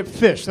 fine, I'll get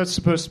fish. That's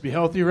supposed to be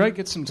healthy, right?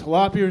 Get some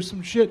tilapia or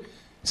some shit.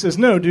 He says,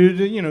 no,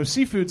 dude,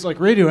 seafood's like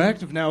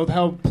radioactive now with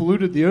how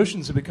polluted the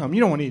oceans have become.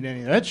 You don't want to eat any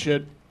of that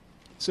shit. I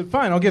said,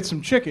 fine, I'll get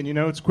some chicken.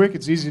 It's quick,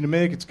 it's easy to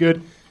make, it's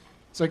good.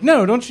 It's like,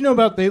 no, don't you know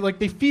about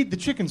they feed the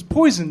chickens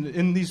poison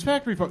in these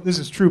factory farms. This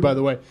is true, by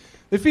the way.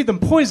 They feed them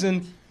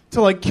poison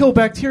to like kill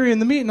bacteria in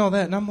the meat and all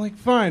that. And I'm like,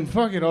 fine,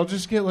 fuck it. I'll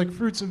just get like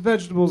fruits and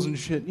vegetables and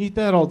shit and eat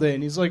that all day.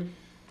 And he's like,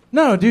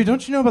 no, dude,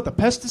 don't you know about the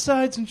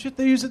pesticides and shit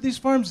they use at these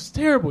farms? It's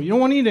terrible. You don't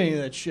want to eat any of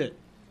that shit.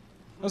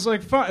 I was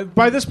like, fine.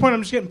 By this point,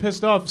 I'm just getting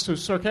pissed off. So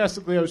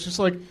sarcastically, I was just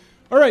like,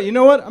 all right, you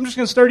know what? I'm just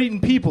going to start eating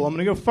people. I'm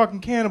going to go fucking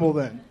cannibal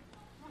then.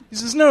 He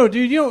says, no,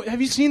 dude,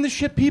 have you seen the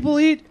shit people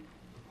eat?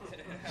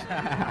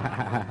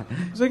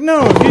 He's like,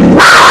 no, dude.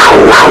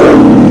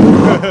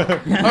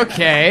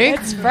 Okay.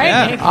 It's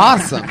frightening. Yeah.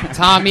 Awesome.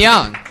 Tom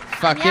Young.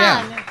 Fuck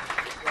yeah.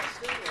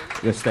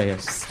 Just stay here.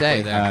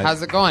 Stay there.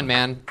 How's it going,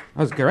 man?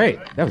 That was great.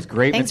 That was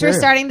great. Thanks for material.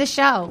 starting the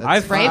show.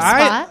 I've- Brave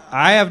I- spot.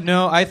 I have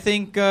no. I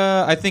think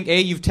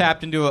you've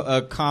tapped into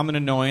a common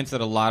annoyance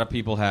that a lot of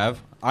people have.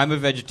 I'm a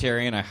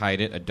vegetarian. I hide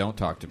it. I don't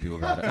talk to people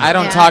about it. I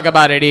don't Yeah. talk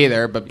about it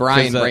either, but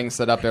Brian Because, brings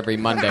it up every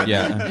Monday.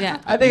 Yeah.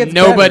 Yeah. I think it's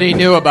Nobody better.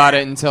 knew about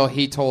it until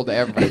he told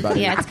everybody.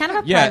 Yeah, it's kind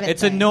of a Yeah, private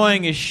it's thing.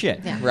 annoying as shit.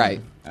 Yeah.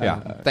 Right. Yeah.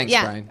 Thanks,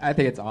 Yeah. Brian. I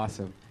think it's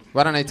awesome.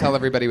 Why don't I tell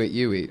everybody what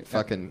you eat?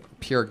 Fucking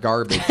pure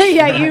garbage.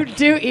 Yeah, you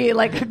do eat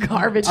like a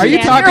garbage Are you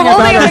can. talking You're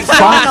holding about a our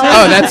sponsor? McDonald's.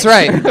 Oh, that's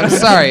right. I'm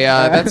sorry.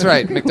 That's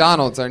right.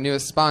 McDonald's, our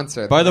newest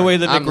sponsor. By the way,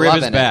 the I'm McRib is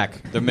loving it.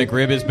 back. The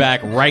McRib is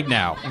back right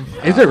now.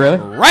 Is it really?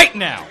 Right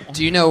now.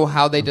 Do you know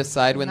how they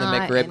decide when the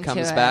Not McRib into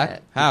comes it.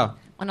 back? How?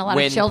 When a lot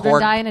When of children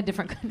pork- die in a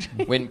different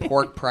country. When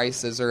pork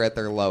prices are at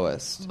their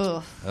lowest.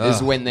 Ugh.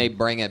 Is when they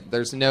bring it.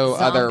 There's no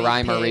Zombie other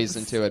rhyme or pigs.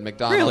 reason to it.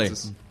 McDonald's Really?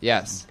 is...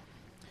 Yes.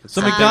 So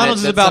Something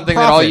McDonald's is that's about something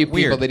that all you profit.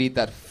 people Weird. that eat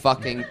that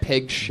fucking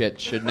pig shit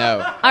should know.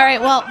 All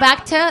right, well,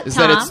 back to Is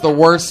Tom. that it's the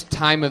worst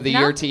time of the No.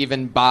 year to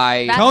even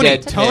buy Back Tony,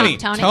 dead to pig.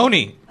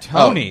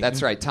 Tony. Oh,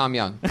 that's right, Tom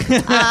Young.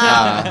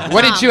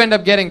 What did Tom. you end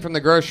up getting from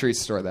the grocery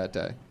store that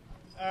day?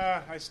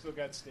 I still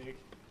got steak.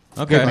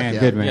 Okay. Good man. Yeah.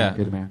 Good man. Yeah.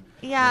 Good man.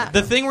 Yeah.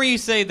 The thing where you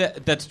say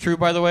that's true,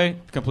 by the way,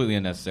 completely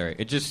unnecessary.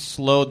 It just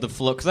slowed the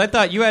flow. Because I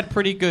thought you had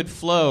pretty good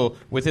flow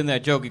within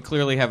that joke. You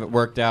clearly have it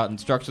worked out, and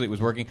structurally it was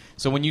working.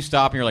 So when you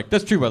stop and you're like,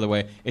 that's true, by the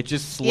way, it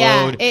just slowed.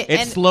 Yeah, it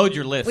and slowed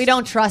your list. We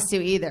don't trust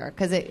you either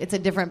because it's a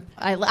different.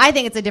 I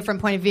think it's a different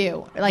point of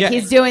view. Like Yeah.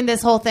 he's doing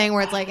this whole thing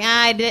where it's like,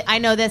 I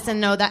know this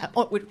and know that.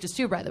 Oh, which is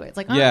true, by the way. It's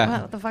like,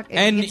 Yeah. what the fuck? It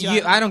And gets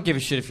you I don't give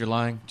a shit if you're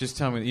lying. Just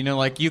tell me. You know,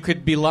 like you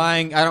could be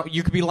lying.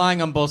 You could be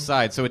lying on both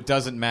sides, so it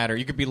doesn't matter.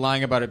 You could be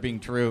lying about it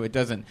being true. It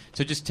doesn't.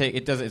 So just take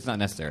it. Doesn't. It's not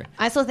necessary.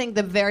 I still think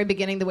the very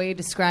beginning, the way you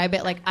describe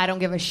it, like I don't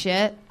give a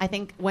shit. I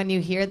think when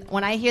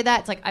I hear that,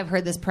 it's like I've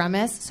heard this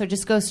premise, so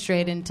just go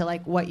straight into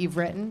like what you've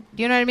written.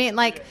 Do you know what I mean?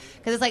 Like,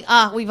 because it's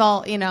like, we've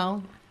all,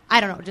 I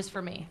don't know, just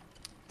for me.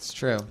 It's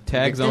true.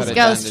 Tags You only. could Just cut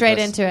go it down to straight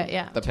just into it.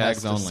 Yeah. The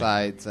Tags only.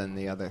 pesticides and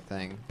the other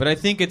thing. But I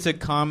think it's a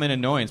common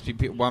annoyance.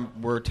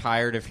 We're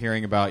tired of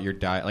hearing about your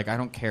diet. Like I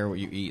don't care what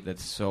you eat.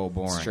 That's so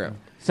boring. It's true.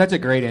 Such a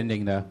great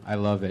ending, though. I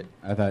love it.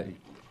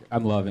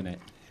 I'm loving it.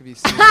 Have you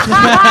seen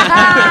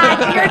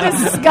You're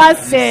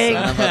disgusting.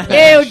 Son of a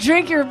bitch. Ew,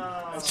 drink your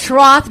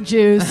troth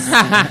juice.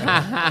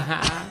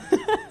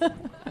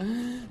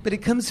 But it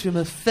comes from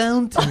a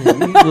fountain.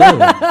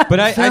 But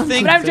I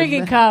think But I'm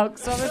drinking Coke,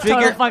 so I'm a total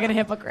Figure- fucking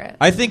hypocrite.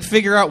 I think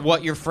figure out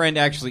what your friend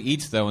actually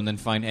eats though, and then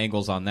find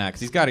angles on that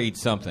because he's got to eat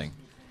something.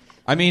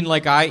 I mean,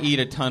 like I eat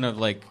a ton of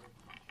like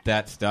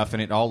that stuff,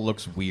 and it all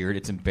looks weird.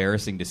 It's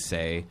embarrassing to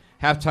say.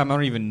 Half the time, I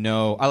don't even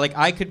know.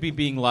 I could be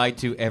being lied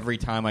to every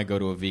time I go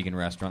to a vegan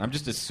restaurant. I'm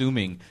just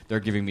assuming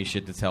they're giving me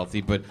shit that's healthy,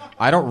 but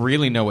I don't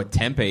really know what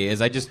tempeh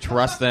is. I just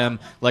trust them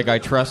like I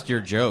trust your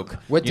joke.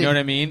 You know what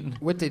I mean?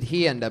 What did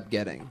he end up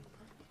getting?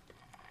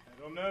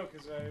 I don't know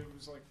because I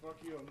was like, fuck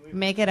you, I'm leaving.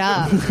 Make it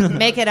up.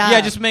 Make it up.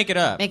 Yeah, just make it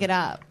up. Make it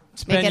up.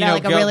 Spend, Make it out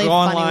like go, a really go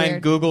funny online,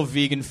 weird Google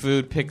vegan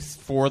food, pick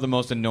 4 of the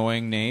most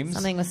annoying names.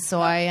 something with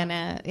soy in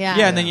it. Yeah.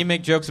 Yeah, and then you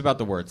make jokes about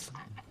the words.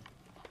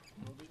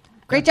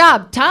 Great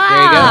job, Tom.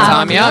 There you go,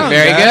 Tom Young.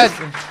 Very guys.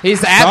 good.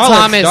 He's at Solid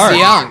Thomas start.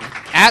 Young.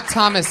 At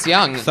Thomas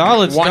Young.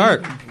 Solid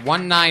start.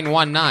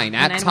 1919.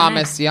 At 1919.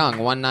 Thomas Young.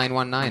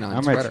 1919 on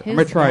I'm Twitter.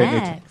 gonna try a new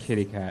that?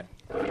 kitty cat.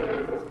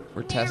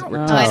 We're testing.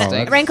 Oh, Oh, I know.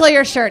 that's- Wrinkle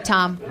your shirt,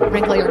 Tom.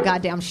 Wrinkle your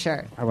goddamn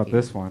shirt. How about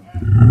this one?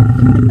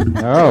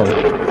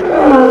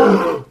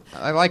 Oh,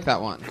 I like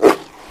that one.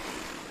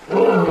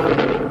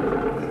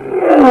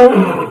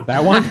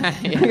 that one?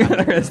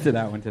 Let's do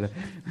that one today.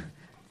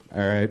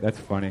 All right, that's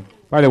funny.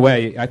 By the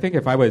way, I think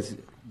if I was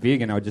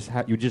vegan, I would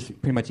you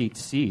just pretty much eat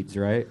seeds,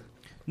 right?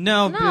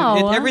 No,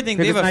 No. everything.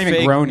 'Cause They have it's a not even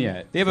fake, grown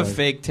yet. They have a So-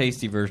 fake,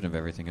 tasty version of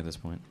everything at this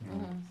point.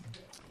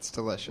 It's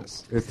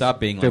delicious. It's Stop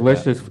being like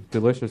delicious.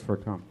 Delicious for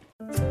Tom.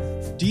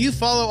 Do you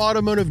follow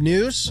automotive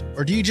news?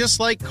 Or do you just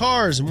like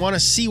cars and want to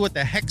see what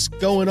the heck's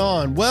going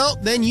on? Well,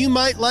 then you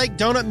might like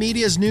Donut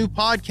Media's new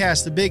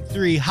podcast, The Big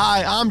Three.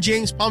 Hi, I'm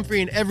James Pumphrey,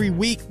 and every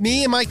week,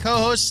 me and my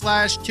co-host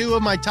 / 2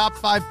 of my top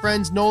 5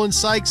 friends, Nolan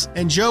Sykes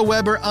and Joe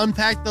Weber,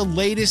 unpack the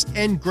latest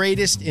and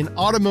greatest in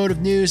automotive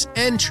news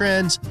and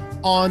trends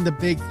on The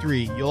Big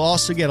Three. You'll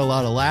also get a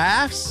lot of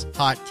laughs,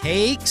 hot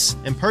takes,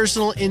 and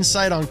personal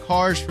insight on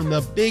cars from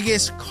the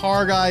biggest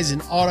car guys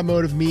in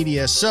automotive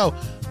media. So,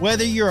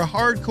 whether you're a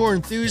hardcore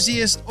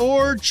enthusiast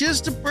or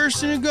just a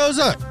person who goes,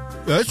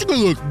 that's a good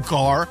looking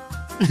car,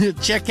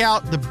 Check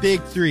out The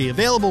Big Three,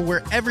 available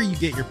wherever you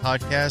get your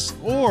podcasts,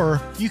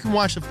 or you can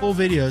watch the full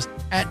videos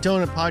at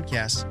Donut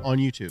Podcasts on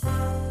YouTube.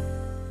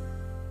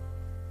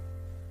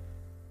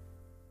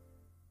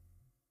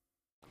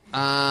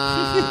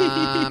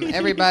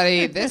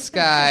 Everybody, this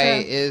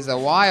guy is a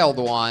wild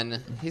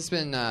one. He's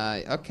been,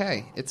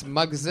 okay, it's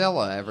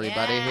Mugzilla,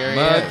 everybody. Here he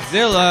is.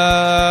 Mugzilla!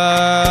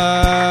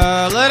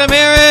 Let him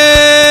hear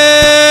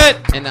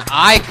it! An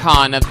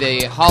icon of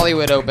the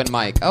Hollywood open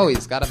mic. Oh,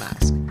 he's got a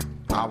mask.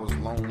 I was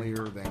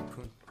lonelier than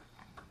could.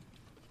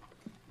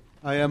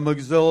 I am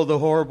Mugzilla the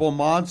Horrible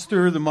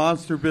Monster. The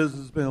monster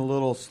business has been a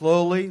little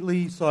slow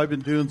lately, so I've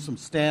been doing some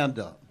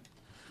stand-up.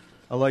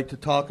 I like to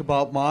talk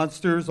about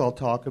monsters. I'll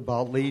talk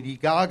about Lady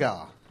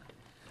Gaga.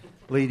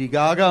 Lady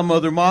Gaga,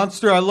 Mother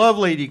Monster. I love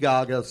Lady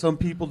Gaga. Some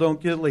people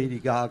don't get Lady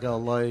Gaga,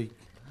 like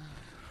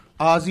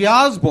Ozzy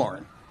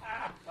Osbourne.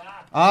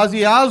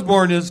 Ozzy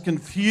Osbourne is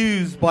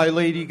confused by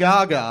Lady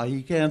Gaga.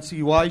 He can't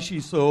see why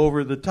she's so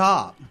over the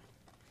top.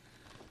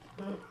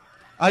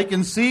 I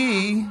can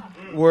see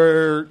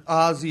where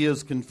Ozzy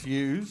is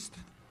confused.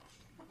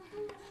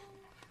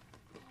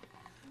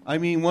 I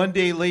mean, one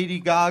day Lady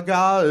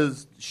Gaga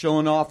is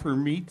showing off her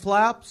meat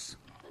flaps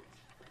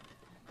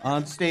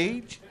on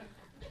stage.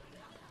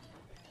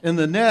 And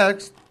the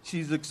next,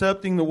 she's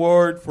accepting the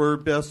award for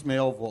Best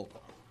Male Vocal.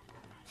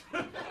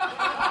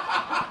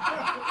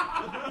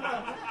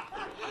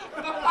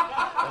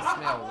 Best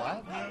male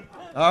what?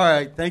 All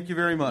right, thank you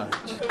very much.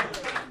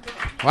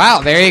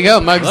 Wow, there you go,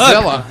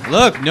 Mugzilla.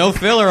 Look, no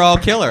filler, all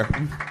killer.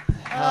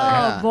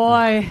 Oh,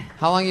 boy.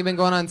 How long you been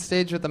going on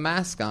stage with the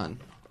mask on?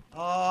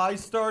 I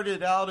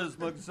started out as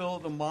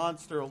Mugzilla the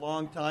Monster a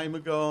long time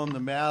ago, and the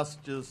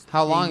mask just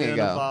How long came in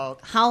ago? About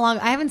How long?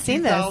 I haven't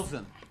seen 2000.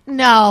 this.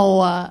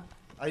 No.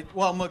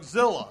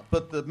 Mugzilla,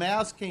 but the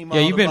mask came out.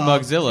 Yeah, you've been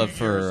about Mugzilla 2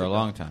 for years a ago.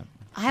 long time.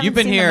 I haven't You've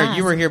been seen the here. mask.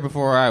 You were here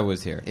before I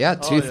was here. Yeah,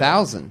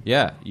 2000.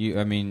 Yeah,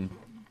 I mean,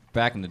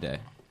 back in the day.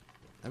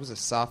 I was a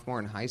sophomore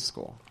in high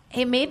school.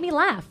 It made me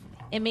laugh.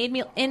 It made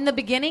me, in the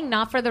beginning,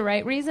 not for the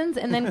right reasons,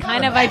 and then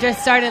kind of I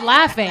just started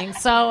laughing.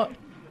 So,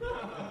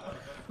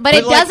 But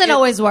it doesn't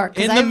always work.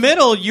 'cause In the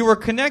middle, you were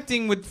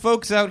connecting with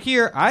folks out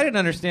here. I didn't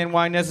understand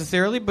why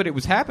necessarily, but it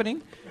was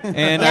happening.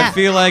 And Yeah. I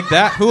feel like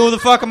that. Who the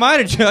fuck am I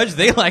to judge?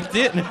 They liked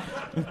it.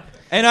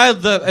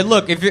 And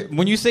look,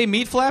 when you say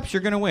meat flaps,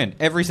 you're going to win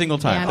every single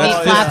time. Yeah,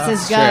 meat flaps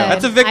is good.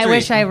 That's a victory. I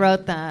wish I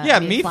wrote that. Yeah,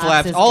 meat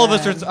flaps. is All good.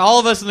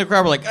 of us in the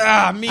crowd were like,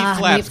 meat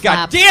flaps. meat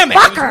God flaps. damn it! It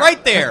was Fucker.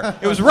 right there.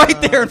 It was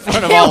right there in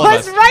front of it all of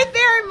was us. right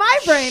there in my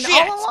brain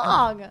Shit. all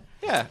along.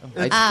 Yeah.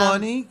 It's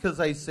funny because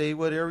I say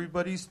what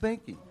everybody's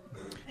thinking.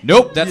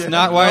 Nope, that's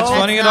not why it's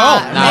That's funny at not.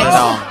 all. Not at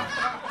all.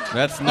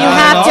 That's not You at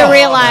have all. to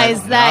realize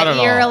Not that at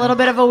you're all. a little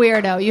bit of a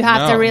weirdo. You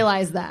have No. to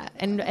realize that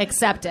and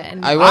accept it.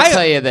 And I will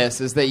tell you this,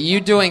 is that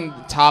you doing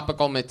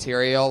topical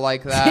material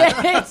like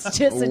that It's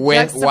just a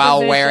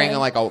while wearing juxtaposition.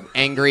 like a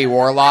angry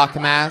warlock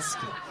mask,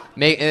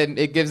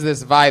 it gives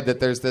this vibe that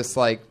there's this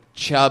like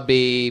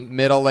chubby,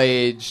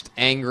 middle-aged,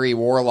 angry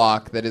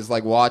warlock that is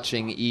like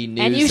watching E!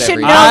 News And you should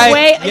every know.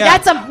 day.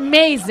 That's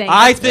amazing.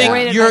 I That's great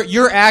think advice.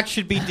 your act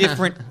should be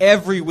different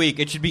every week.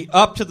 It should be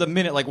up to the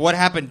minute, like what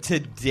happened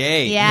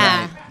today.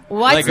 yeah.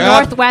 What's Like,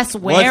 Northwest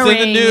wearing?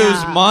 What's in the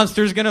news?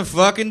 Monster's gonna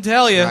fucking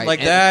tell you. Right. Like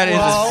And- that is a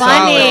solid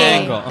Funny.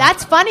 angle.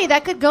 That's funny.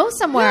 That could go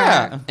somewhere.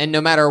 Yeah. And no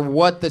matter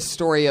what the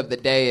story of the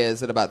day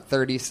is, at about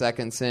 30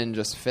 seconds in,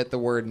 just fit the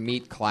word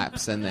meat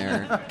claps in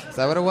there. Is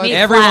that what it was? Meat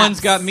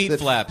Everyone's flaps. got meat The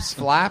flaps.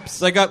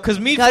 Flaps? Like, because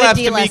meat Go to flaps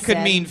to me D-List could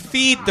it. mean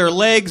feet, their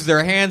legs,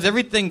 their hands,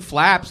 everything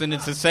flaps, and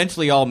it's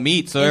essentially all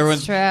meat. So It's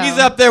everyone's true. he's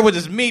up there with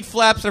his meat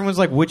flaps. Everyone's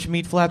like, "Which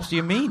meat flaps do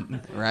you mean?"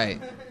 Right.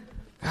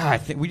 God, I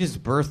think we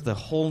just birthed a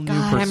whole new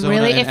God, persona. I'm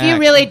really. and If you act.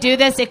 really do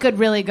this, it could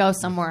really go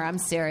somewhere. I'm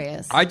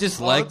serious. I just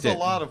liked It's it. a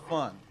lot of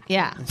fun.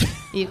 Yeah.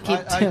 You keep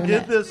I doing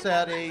did it. this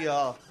at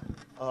a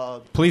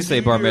Please say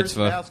New bar Year's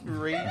mitzvah.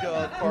 masquerade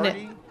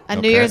party. A New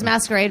Okay. Year's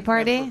masquerade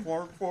party.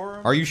 Performed for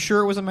 'em. Are you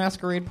sure it was a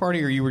masquerade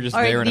party, or you were just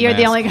Or there in a you're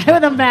mask? the only guy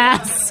with a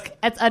mask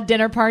at a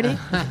dinner party.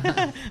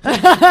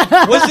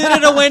 Was it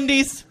at a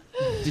Wendy's?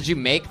 Did you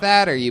make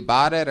that, or you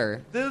bought it,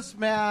 or? This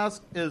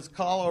mask is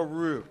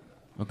Kalaru.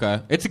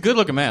 Okay, it's a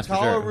good-looking mask for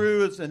sure.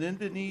 Kalaru is an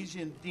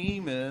Indonesian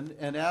demon,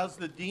 and as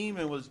the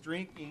demon was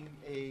drinking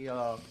a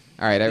All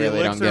right, I the really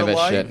don't elixir give of a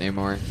life- shit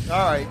anymore. All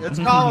right, it's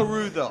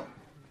Kalaru though.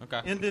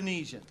 Okay.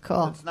 Indonesian.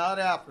 Cool. It's not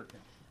African.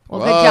 Well,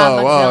 good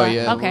job, Whoa, Mozilla.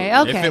 yeah. Okay,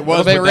 If okay. it was,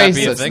 A little would bit that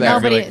be a racist thing? there. I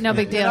feel Nobody, like- no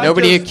big deal. I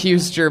Nobody just-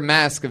 accused your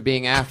mask of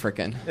being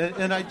African.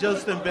 And I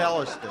just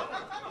embellished it.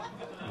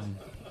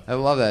 I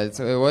love that.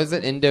 So, was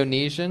it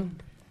Indonesian?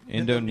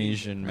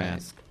 Indonesian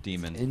mask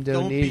demon.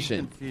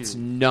 Indonesian. confused. It's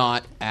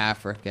not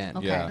African.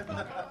 Okay.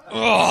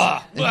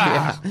 Yeah.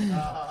 Yeah.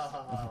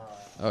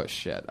 Oh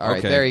shit! All right,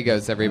 Okay. there he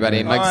goes,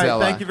 everybody. All right, Mugzilla.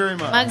 thank you very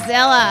much.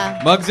 Mugzilla.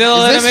 Mugzilla,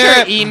 let Is him this hear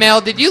your it. email?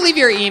 Did you leave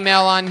your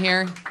email on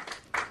here?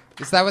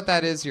 Is that what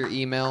that is? Your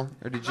email,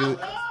 or did you? That's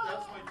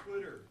my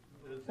Twitter.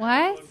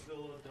 What?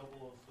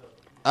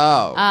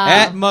 Oh,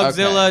 At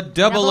Mugzilla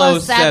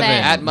 007.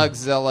 at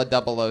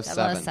Mugzilla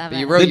 007. But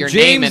you wrote The your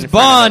name James in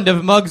front Bond of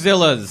of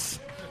Mugzillas.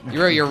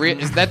 You wrote your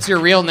that's your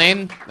real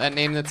name? That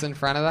name that's in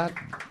front of that?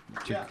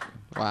 Yeah.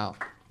 Wow.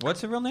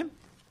 What's the real name?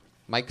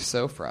 Mike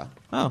Sofra.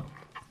 Oh.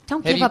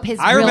 Don't give up his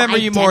I real remember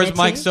you more as identity.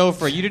 Mike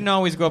Sofra. You didn't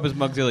always go up as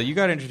Mugzilla. You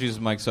got introduced as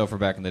Mike Sofra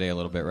back in the day a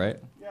little bit, right?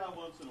 Yeah,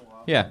 once in a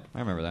while. Yeah, I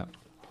remember that.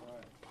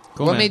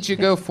 Cool, What man. made you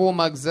go full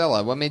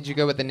Mugzilla? What made you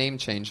go with the name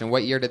change? And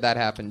what year did that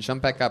happen?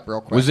 Jump back up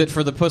real quick. Was it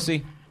for the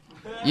pussy?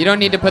 You don't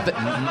need to put the...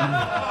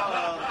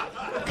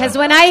 Because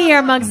when I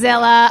hear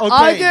Mugzilla, Okay.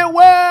 I get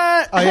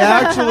wet. I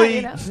actually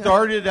You know?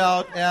 started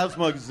out as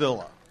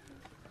Mugzilla.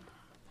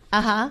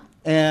 Uh-huh.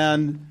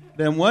 And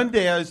then one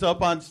day I was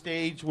up on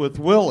stage with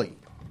Willie.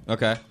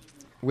 Okay.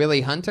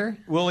 Willie Hunter?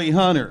 Willie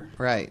Hunter.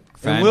 Right.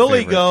 And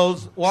Willie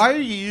goes, "Why are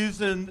you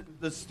using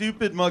the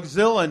stupid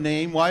Mugzilla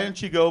name? Why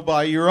don't you go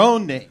by your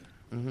own name?"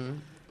 Mm-hmm.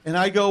 And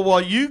I go,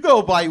 "Well, you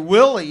go by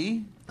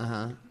Willie."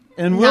 Uh-huh.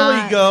 And Not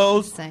Willie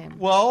goes, the same.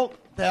 "Well,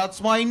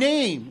 that's my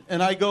name."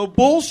 And I go,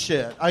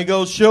 "Bullshit." I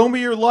go, "Show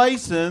me your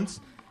license,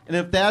 and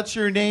if that's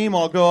your name,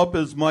 I'll go up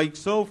as Mike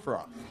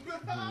Sofra."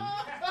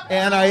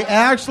 And I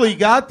actually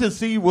got to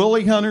see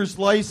Willie Hunter's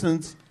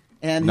license,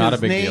 and Not his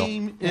a big deal.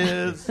 name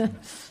is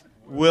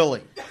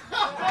Willie.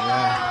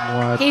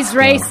 He's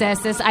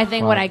racist. Is I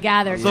think what I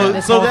gathered from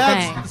this whole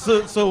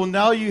thing. So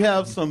now you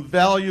have some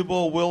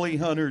valuable Willie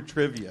Hunter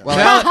trivia.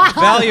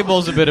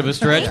 Valuable's a bit of a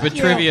stretch, but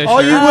trivia. All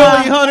sure. you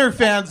Willie Hunter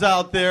fans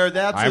out there,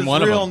 that's I'm his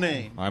one real of them.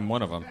 name. I'm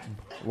one of them.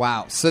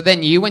 Wow. So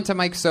then you went to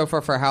Mike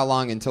Sofra for how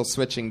long until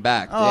switching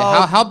back?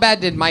 Oh. How bad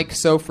did Mike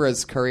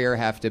Sofra's career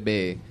have to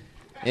be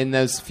in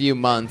those few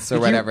months or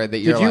whatever that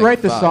you're Did you like,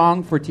 write the fuck?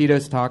 song for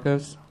Tito's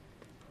Tacos?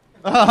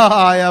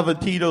 I have a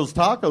Tito's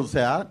Tacos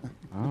hat.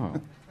 Oh.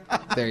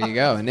 There you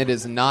go. And it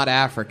is not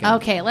African.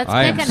 Okay, let's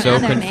I pick am so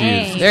another confused.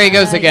 name. There he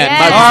goes again.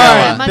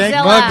 Yeah. Mugzilla. Thank-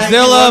 Mugzilla.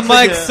 Mugzilla, once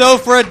Mike again.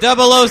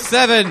 Sofra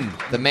 007.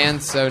 The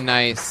man's so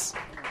nice.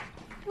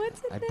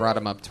 What's it I brought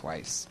him up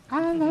twice.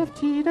 I love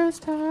Tito's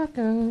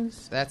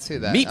Tacos. That's who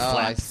that Meat Oh,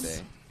 flaps. I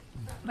see.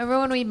 Remember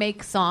when we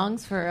make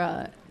songs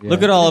for?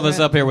 Look at all of us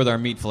up here with our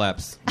meat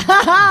flaps.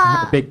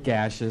 The big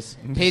gashes.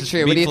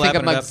 Patriot, what do you think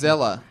of flapping it up.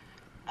 Mugzilla?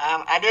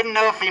 I didn't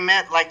know if he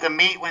meant like the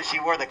meat when she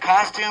wore the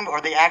costume or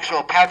the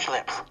actual pouch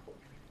lips.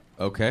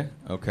 Okay.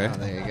 Okay. Oh,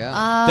 there you go.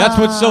 That's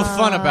what's so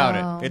fun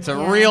about it. It's a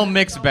yeah. real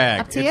mixed bag.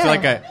 Up to It's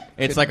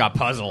you. like a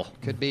puzzle.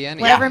 Could be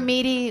any. Whatever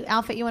meaty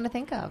outfit you want to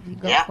think of, you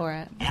go Yeah. for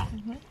it.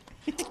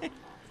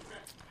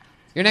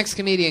 Your next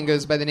comedian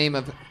goes by the name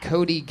of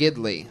Cody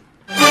Gidley.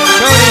 Cody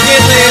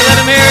Gidley, let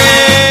him hear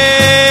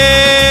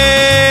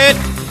it.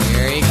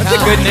 Here he That's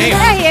comes. a good name.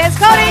 There he is,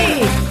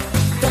 Cody.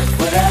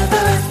 Cody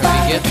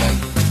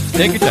Gidley.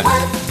 Take your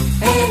time.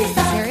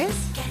 Serious?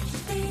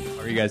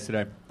 How are you guys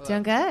today?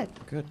 Doing good.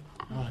 Good.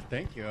 Oh,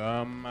 thank you.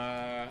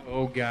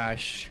 Oh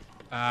gosh,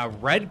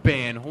 Red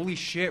Band. Holy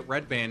shit,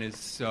 Red Band is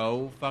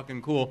so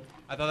fucking cool.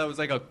 I thought that was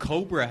like a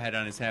cobra head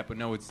on his hat, but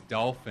no, it's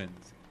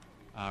dolphins.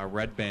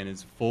 Red Band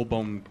is full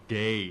blown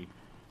gay.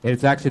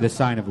 It's actually the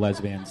sign of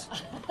lesbians.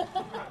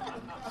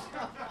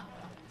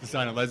 The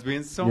sign of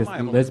lesbians. So Yes, am I.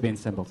 the lesbian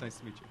symbol. It's nice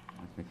to meet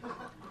you.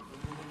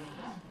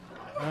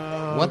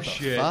 Oh, What the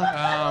shit.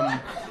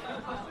 fuck?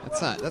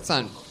 That's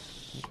not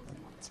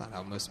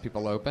how most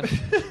people open.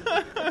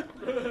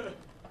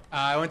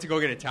 I went to go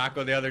get a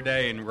taco the other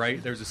day, and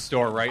there's a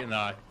store right in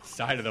the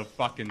side of the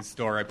fucking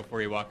store right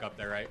before you walk up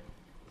there, right?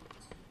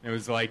 It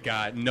was like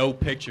no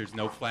pictures,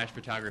 no flash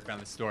photography on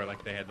the store.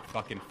 Like they had the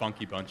fucking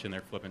Funky Bunch in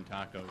there flipping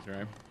tacos,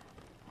 right?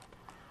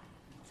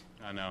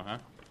 I know, huh?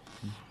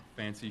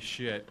 Fancy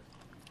shit.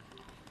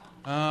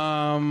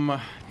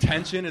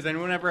 Tension. Has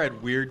anyone ever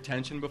had weird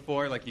tension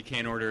before? Like you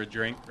can't order a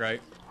drink, right?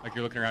 Like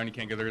you're looking around, you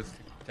can't get there's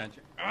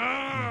tension.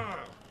 Ah!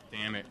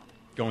 Damn it.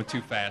 Going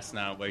too fast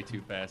now, way too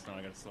fast. Now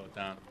I gotta slow it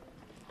down.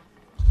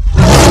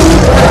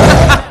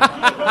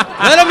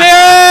 Let him hear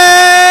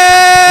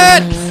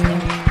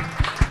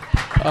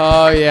it.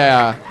 Oh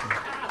yeah.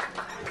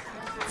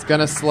 It's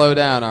gonna slow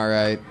down, all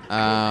right.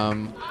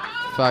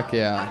 Fuck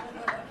yeah.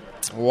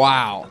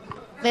 Wow.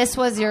 This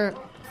was your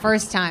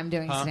first time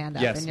doing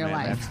stand-up Yes, in your ma'am,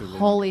 life. absolutely.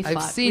 Holy fuck.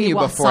 I've seen We you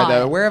all before saw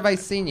though. it. Where have I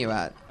seen you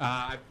at?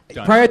 I've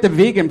done Probably at the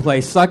vegan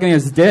place, sucking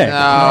his dick.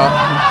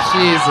 Oh,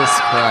 Jesus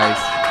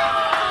Christ.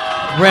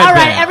 Red All right,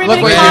 Band.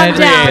 everybody Look what calm you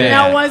down. created.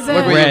 That wasn't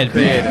Look what Red you've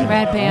created. Band.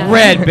 Red Band.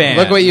 Red Band.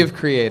 Look what you've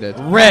created.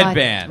 Red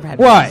Band.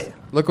 What?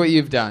 Look what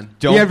you've done.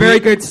 You have very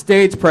good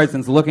stage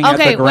presence looking at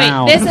Okay, the wait.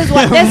 ground. This is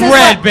what. This is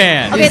Red what,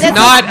 Band. Okay, He's this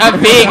not a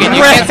vegan.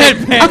 You can't say, Okay,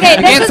 you this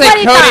can't is say what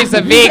he Cody's thought.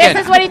 a vegan.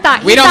 This is what he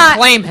thought. We He don't thought-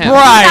 claim him.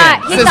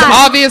 Brian. He This is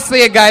thought-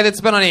 obviously a guy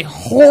that's been on a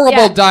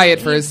horrible Yeah.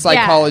 diet for his Yeah.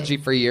 psychology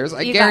for years.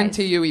 I You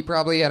guarantee you he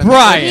probably had a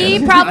Brian.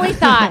 He probably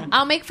thought,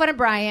 I'll make fun of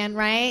Brian,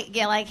 right?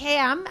 Get like, hey,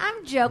 I'm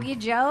joking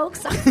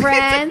jokes, I'm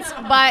friends,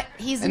 but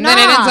he's And not.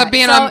 then it ends up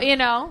being so, on- you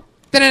know.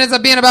 Then it ends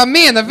up being about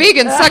me and the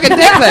vegan sucking dick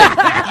thing.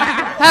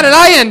 How did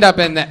I end up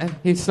in that?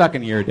 He's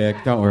sucking your dick.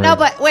 Don't worry. No,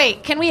 but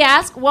wait, can we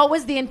ask what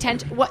was the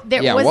intention? Was what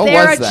there was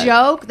a that?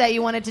 joke that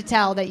you wanted to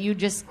tell that you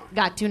just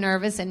got too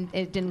nervous and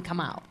it didn't come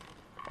out?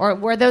 Or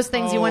were those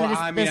things you wanted to?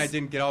 I mean, I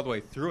didn't get all the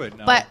way through it.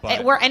 No,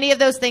 But were any of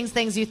those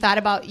things you thought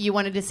about you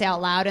wanted to say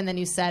out loud and then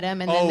you said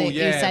them and then you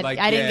said like,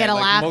 I didn't get a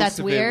laugh. most That's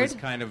of weird. It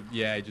was kind of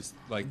just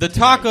like The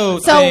taco.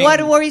 So thing,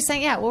 what were you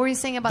saying? Yeah, what were you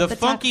saying about the the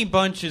Funky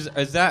Bunch? Is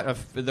that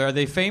are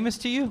they famous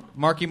to you?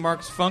 Marky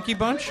Mark's Funky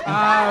Bunch?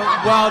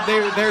 Well,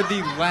 they're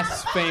the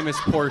less famous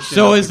portion.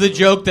 So is the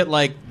joke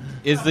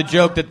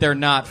that they're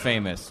not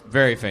famous?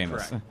 Very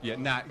famous. Correct. Yeah,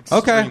 not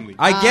Okay, extremely.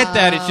 I get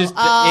that. It's just it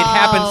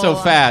happens so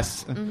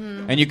fast,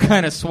 Mm-hmm. and you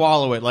kind of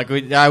swallow it. Like I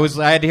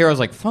had to hear, I was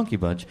like Funky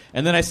Bunch,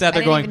 and then I sat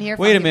there didn't going, even hear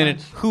 "Wait a Funky minute,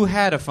 Bunch. who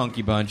had a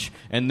Funky Bunch?"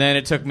 And then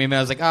it took me a minute.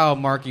 I was like, "Oh,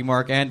 Marky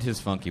Mark and his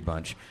Funky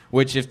Bunch."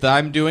 Which, if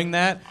I'm doing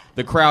that,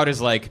 the crowd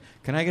is like,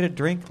 "Can I get a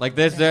drink?" Like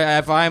this.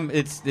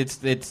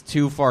 If it's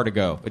too far to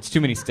go. It's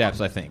too many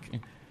steps, I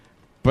think.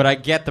 But I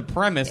get the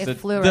premise It that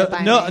flew right by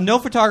me. no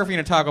photography in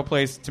a taco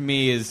place to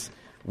me is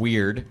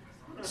weird.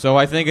 So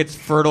I think it's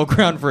fertile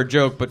ground for a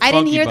joke. But I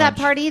didn't Funky hear that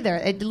Bunch. part either.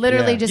 It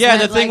literally just Yeah,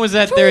 went the thing like, was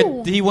that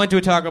 "Choo." he went to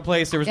a taco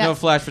place. There was Yeah. no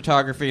flash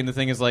photography, and the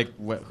thing is like,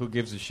 who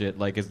gives a shit?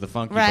 Like, is the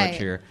Funky Right. Bunch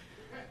here?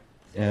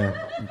 Yeah.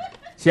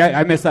 See,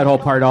 I missed that whole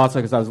part also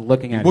because I was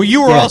looking at. Well, his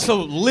you were dick. also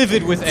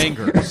livid with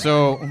anger,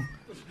 so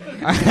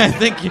I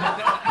think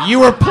you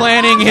were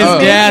planning his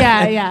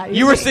death. Yeah.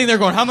 You were sitting there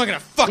going, "How am I gonna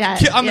fucking? Yeah,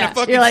 I'm yeah. gonna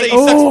fucking You're like, say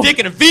he sucks "Ooh." dick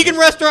in a vegan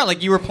restaurant."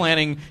 Like you were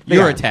planning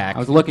your attack. I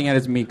was looking at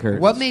his meat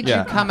curtains. What made Yeah.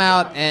 you come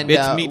out and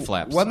It's meat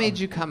flaps. What made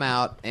you come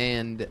out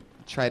and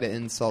try to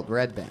insult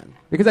Red Band?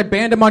 Because I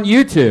banned him on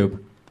YouTube.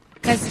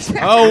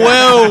 Oh,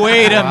 well,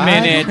 wait a What?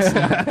 minute. So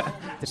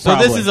this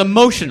Probably. is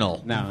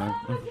emotional. No.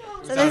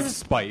 So this is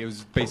spite. It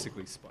was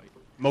basically spite.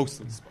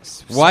 Mostly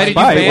spite. Why did you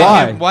Why?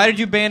 ban him? Why did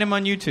you ban him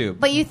on YouTube?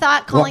 But you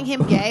thought calling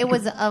him gay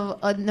was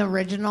an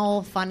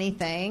original funny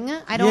thing?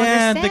 I don't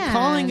yeah, understand. the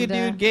calling a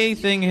dude gay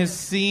thing has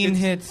seen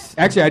hits.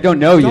 Actually, I don't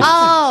know you.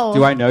 Oh.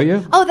 Do I know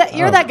you? Oh,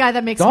 you're Oh. that guy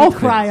that makes Dolphins. me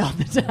cry all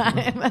the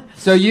time.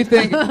 So you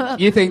think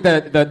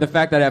that the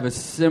fact that I have a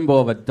symbol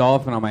of a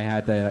dolphin on my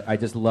hat that I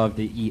just love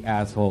to eat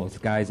assholes,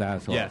 guys'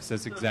 assholes? Yes,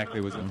 that's exactly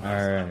what it was. All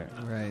right.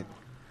 Right.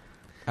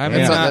 I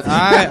mean,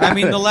 That's- I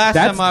mean, the last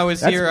That's- time I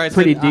was that's here, I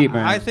pretty said, deep,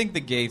 man. I think the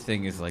gay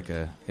thing is like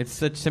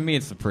to me,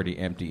 it's a pretty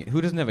empty.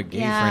 Who doesn't have a gay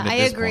Yeah, friend at I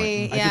this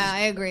agree. point? I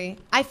agree.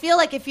 I feel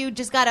like if you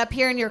just got up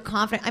here and you're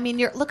confident, I mean,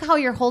 look how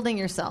you're holding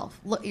yourself.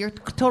 Look, you're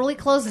totally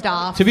closed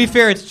off. To be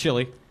fair, it's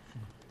chilly.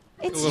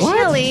 It's What?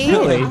 chilly.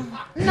 Chilly?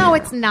 No,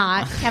 it's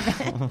not,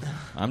 Kevin.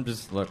 I'm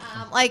just look.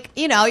 Like,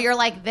 you're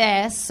like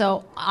this,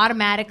 so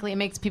automatically it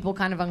makes people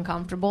kind of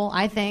uncomfortable,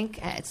 I think.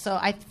 So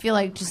I feel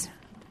like just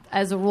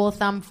as a rule of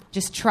thumb,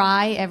 just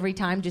try every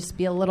time, just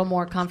be a little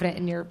more confident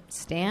in your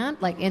stand,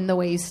 like in the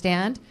way you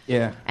stand.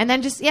 Yeah. And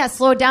then just,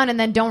 slow it down, and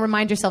then don't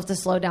remind yourself to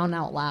slow down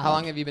out loud. How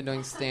long have you been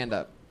doing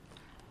stand-up?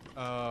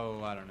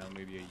 Oh, I don't know,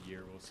 maybe a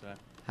year, we'll say.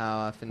 How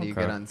often do you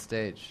Okay. get on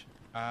stage?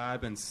 I've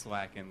been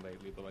slacking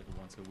lately, but like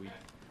once a week.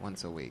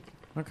 Once a week.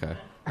 Okay.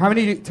 How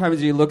many times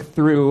do you look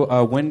through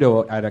a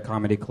window at a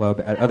comedy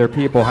club at other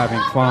people having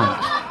fun?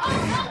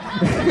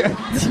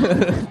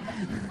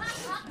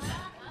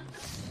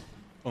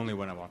 Only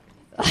when I walk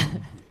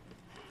in.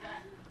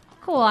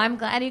 Cool. I'm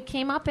glad you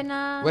came up and.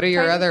 What are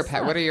your tried other this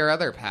stuff. What are your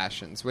other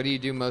passions? What do you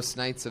do most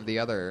nights of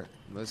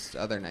most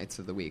other nights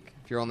of the week?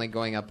 If you're only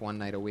going up one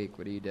night a week,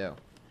 what do you do?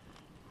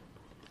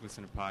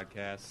 Listen to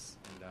podcasts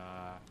and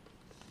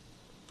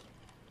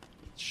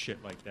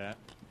shit like that.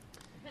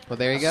 Well,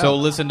 there you go. So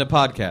listen to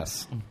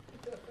podcasts.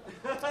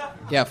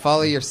 Yeah,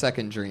 follow your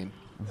second dream.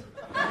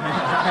 Listen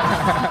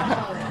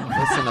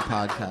to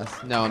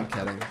podcasts. No, I'm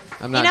kidding.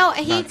 I'm not.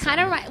 he not kind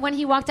of when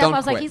he walked up, Don't I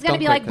was like, quit. he's gonna Don't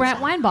be quit, like Brent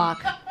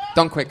Weinbach.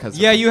 Don't quit, cause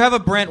Yeah, you have a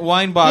Brent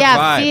Weinbach yeah,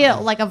 vibe.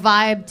 feel like a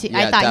vibe. I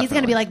Yeah, thought he's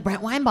going to be definitely. like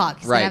Brent Weinbach.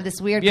 He's going Right. to have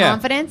this weird Yeah.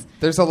 confidence.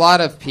 There's a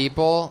lot of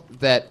people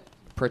that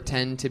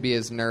pretend to be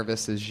as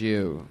nervous as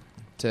you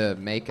to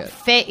make it.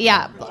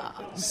 Yeah.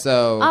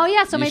 So Oh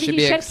yeah, so you maybe should he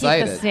be should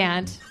excited. keep the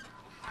stand.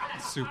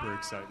 Super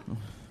excited.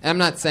 I'm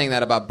not saying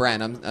that about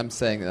Brent. I'm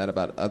saying that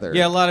about other.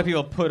 Yeah, a lot of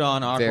people put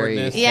on Very-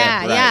 awkwardness. Yeah,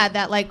 right. yeah,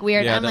 that like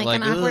weird. Yeah, I'm that,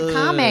 like an like, awkward ugh.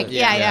 comic.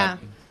 Yeah. Yeah.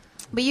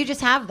 But you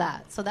just have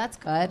that, so that's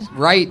good.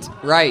 Write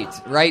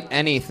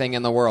anything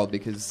in the world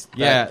because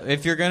Yeah,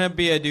 if you're gonna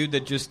be a dude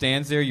that just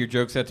stands there, your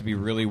jokes have to be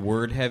really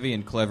word heavy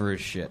and clever as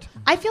shit.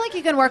 I feel like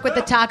you can work with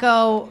the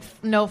taco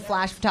no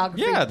flash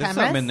photography. Yeah, there's premise.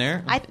 something in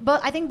there. I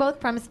think both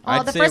premise. Oh,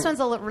 I'd the say first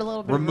one's a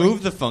little bit.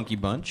 Remove the Funky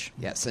Bunch.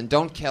 Yes, and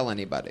don't kill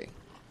anybody.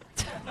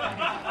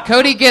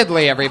 Cody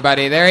Gidley,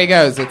 everybody. There he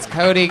goes. It's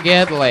Cody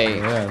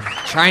Gidley.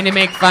 Trying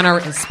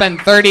to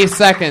spend 30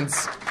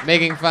 seconds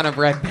making fun of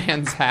Red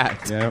Band's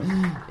hat.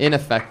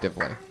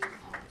 Ineffectively.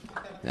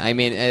 I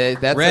mean,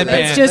 that's Red that's Band. the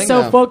It's just thing,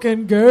 so though.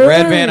 fucking good.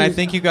 Red Band, I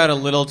think you got a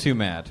little too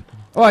mad.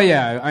 Oh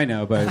yeah, I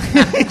know, but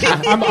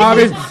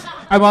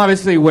I'm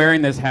obviously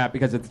wearing this hat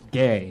because it's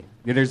gay.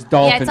 There's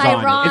dolphins on it.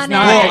 ironic. It's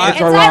not. Well, it's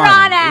it's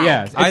ironic. ironic.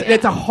 Yes,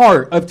 it's a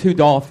heart of two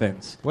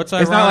dolphins. What's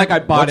It's ironic? not like I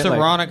bought What's it.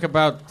 ironic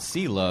about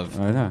sea love?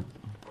 I know.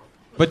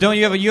 But don't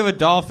you have a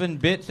dolphin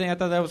bit thing? I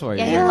thought that was why.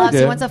 Yeah, you he were. loves. He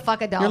did. wants to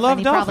fuck a dolphin. love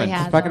he probably dolphins.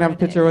 has. If I can have a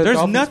already. picture with There's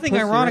dolphin's nothing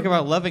pussy, ironic right?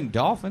 about loving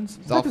dolphins.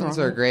 Dolphins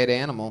are a great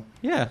animal.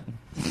 Yeah.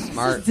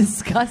 Smart.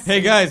 Disgusting.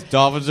 Hey guys,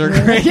 dolphins are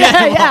great.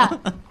 yeah.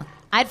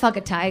 I'd fuck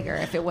a tiger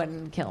if it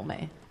wouldn't kill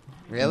me.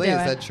 Really? Do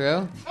Is it. that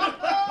true?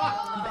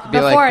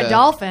 Before a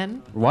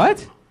dolphin.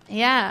 What?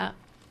 Yeah.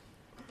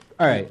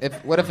 All right.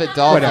 What if a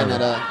dolphin Whatever.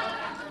 at a...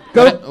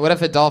 What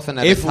if a dolphin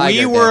at If a tiger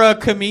we were dick? a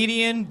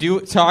comedian,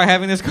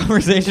 having this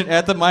conversation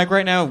at the mic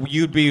right now,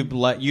 you'd be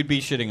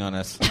shitting on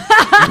us.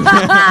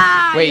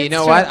 Wait, you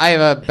know what? I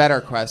have a better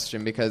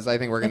question because I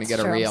think we're going to It's get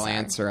a true, I'm real sorry.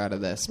 answer out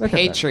of this. Look at that.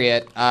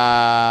 Patriot.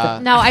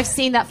 No, I've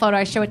seen that photo.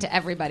 I show it to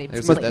everybody.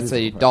 That's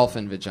a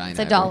dolphin vagina. It's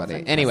a dolphin.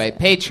 Everybody. Anyway,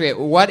 Patriot,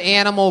 what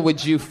animal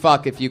would you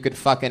fuck if you could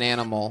fuck an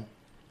animal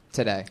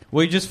today?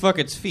 Well, you just fuck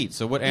its feet.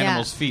 So what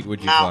animal's feet would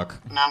you fuck?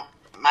 No,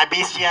 my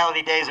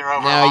bestiality days are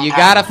over. No, you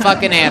gotta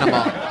fuck an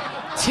animal.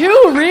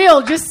 Too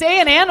real. Just say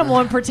an animal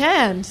and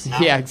pretend.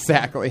 Yeah,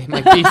 exactly.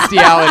 My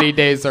bestiality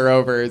days are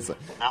over.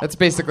 That's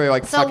basically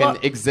like So fucking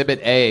what-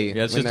 Exhibit A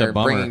Yeah, it's when just a they're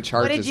bummer. bringing What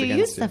charges did you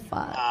against use to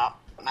fuck?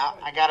 No,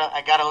 I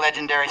got a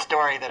legendary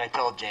story that I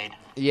told Jade.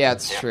 Yeah,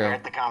 it's There true.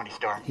 at the Comedy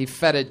Store. He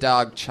fed a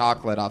dog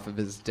chocolate off of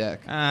his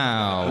dick.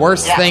 Ow.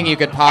 Worst Yeah. thing you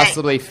could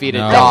possibly feed a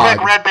No. Real dog.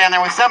 quick, Red Band,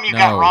 there was something you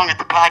got No. wrong at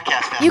the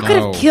podcast festival. You could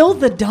have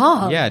killed the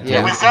dog. Yeah, Yeah.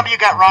 There was something you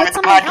got wrong Put at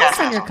the something podcast else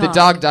on your festival. The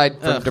dog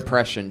died from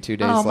depression 2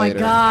 days Oh my later.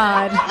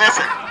 god.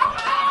 Listen,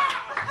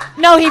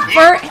 No, he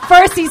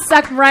first he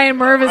sucked Ryan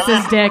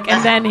Mervis's dick,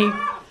 and then he.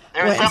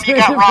 there was went something you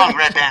to got the wrong, back.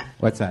 Red Band.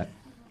 What's that?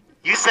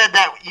 You said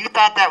that you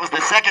thought that was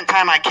the second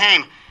time I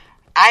came.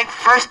 I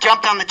first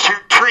jumped on the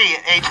tree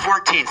at age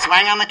 14,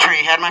 swang on the tree,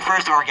 had my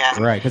first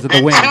orgasm. Right, 'cause of the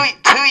Then wind.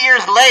 2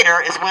 years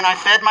later is when I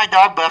fed my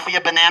dog Buffy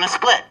a banana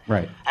split.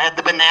 Right. I had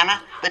the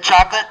banana, the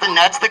chocolate, the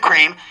nuts, the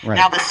cream. Right.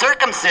 Now the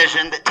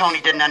circumcision that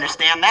Tony didn't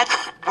understand, that's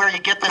where you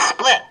get the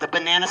split, the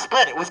banana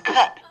split. It was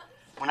cut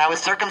when I was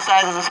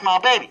circumcised as a small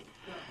baby.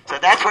 So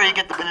that's where you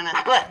get the banana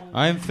split.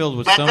 I am filled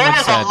with But so there much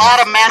was sadness. a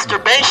lot of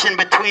masturbation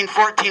between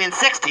 14 and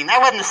 16. That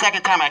wasn't the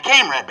second time I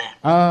came, Red Band.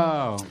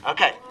 Oh.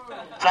 Okay.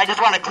 So I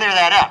just want to clear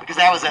that up because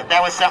that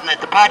was something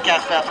at the podcast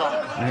festival.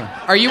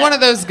 Are you one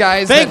of those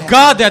guys Thank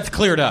God that's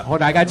cleared up.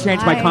 Hold on, I got to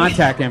change my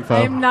contact info.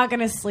 I'm not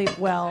gonna sleep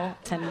well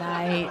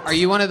tonight. Are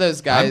you one of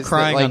those guys I'm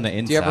crying that, like, on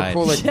the Do you ever inside.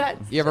 pull a Yes.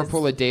 you ever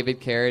pull a David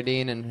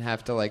Carradine and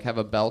have to like have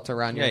a belt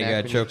around your Yeah, you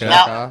neck? gotta when choke it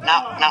jack out.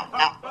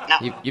 off?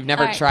 No. You've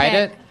never All right, tried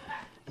pick. it?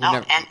 No,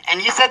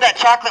 and you said that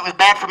chocolate was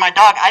bad for my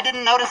dog. I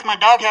didn't notice my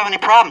dog have any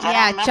problems. I don't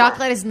Yeah, remember.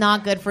 chocolate is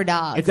not good for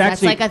dogs. It's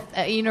That's actually- like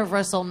a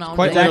universal known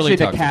It's thing. actually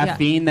the toxic.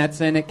 caffeine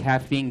that's in it.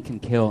 Caffeine can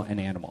kill an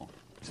animal.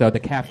 So the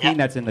caffeine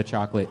that's in the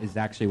chocolate is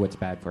actually what's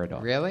bad for a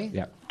dog. Really?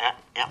 Yeah. Yeah.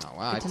 Oh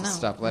wow! I to just know.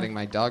 stopped letting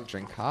my dog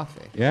drink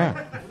coffee. Yeah.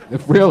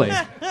 Really.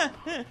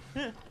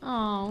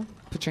 Oh.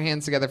 Put your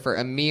hands together for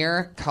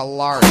Amir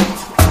Kalari.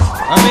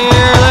 Amir,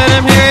 let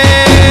him hear it.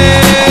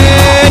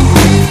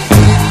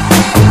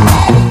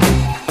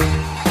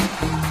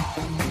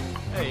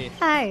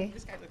 Hi.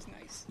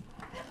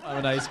 I'm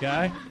a nice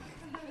guy.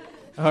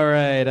 All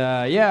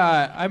right.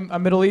 Yeah,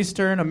 I'm Middle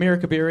Eastern. Amir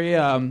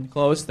Kabiri.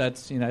 Close.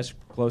 That's that's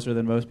closer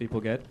than most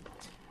people get.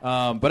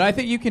 But I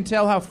think you can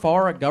tell how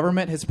far a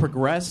government has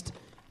progressed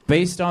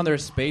based on their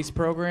space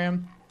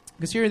program.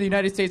 Because here in the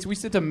United States, we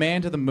sent a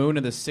man to the moon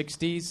in the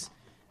 60s.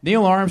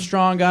 Neil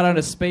Armstrong got on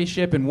a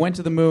spaceship and went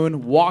to the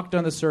moon, walked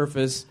on the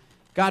surface,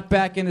 got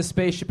back in the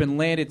spaceship and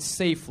landed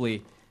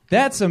safely.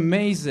 That's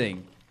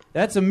amazing.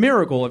 That's a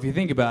miracle if you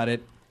think about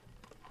it.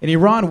 In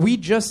Iran, we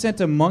just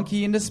sent a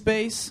monkey into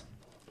space.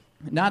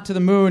 Not to the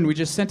moon, we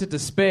just sent it to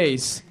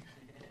space.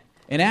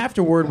 And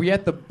afterward, we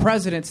had the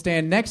president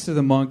stand next to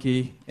the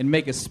monkey and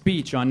make a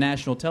speech on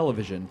national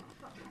television.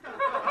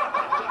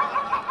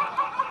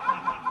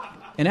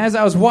 And as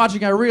I was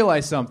watching, I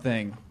realized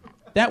something.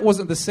 That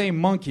wasn't the same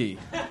monkey.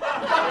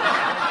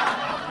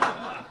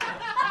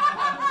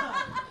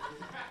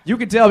 You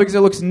can tell because it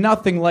looks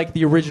nothing like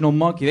the original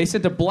monkey. They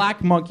sent a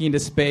black monkey into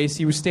space.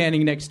 He was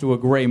standing next to a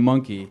gray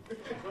monkey.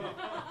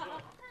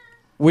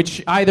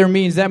 Which either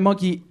means that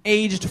monkey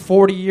aged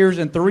 40 years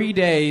and 3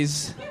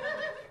 days,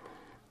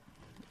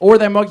 or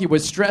that monkey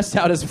was stressed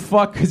out as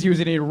fuck because he was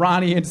in an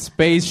Iranian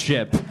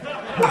spaceship. All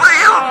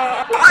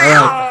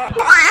right.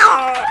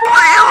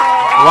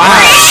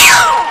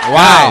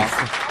 Wow.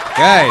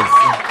 Guys.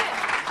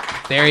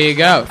 There you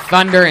go.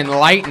 Thunder and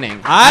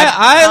lightning.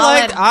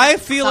 I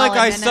feel like Solid,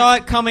 I isn't saw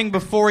it coming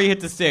before he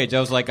hit the stage.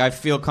 I was like, I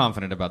feel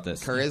confident about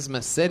this.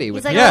 Charisma City. He's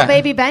With like Yeah. little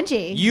baby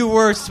Benji. You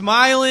were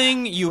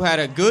smiling. You had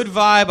a good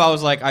vibe. I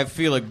was like, I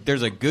feel like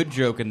there's a good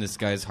joke in this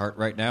guy's heart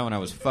right now, and I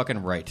was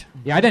fucking right.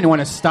 Yeah, I didn't want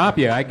to stop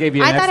you. I gave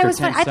you an I thought extra it was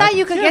 10 fun. I thought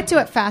you could seconds. get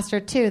to it faster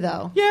too,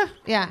 though. Yeah.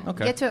 Yeah.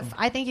 Okay. Get to it.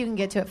 I think you can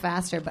get to it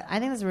faster, but I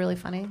think it's really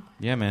funny.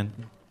 Yeah, man.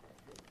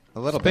 a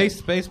little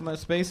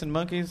Space and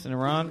monkeys in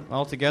Iran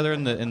all together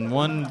in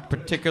one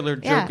particular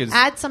Yeah. joke is.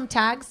 Add some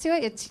tags to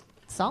it. It's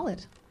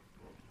solid.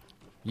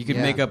 You could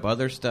Yeah. make up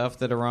other stuff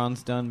that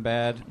Iran's done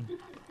bad.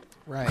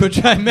 Right.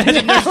 Which I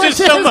imagine there's just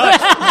so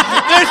much.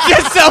 There's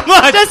just so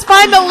much. Just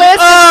find the list.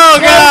 Oh,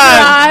 and close God.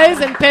 your eyes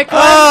and pick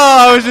one.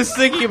 Oh, I was just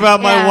thinking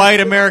about my Yeah. white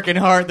American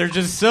heart. There's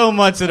just so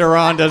much that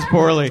Iran does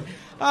poorly.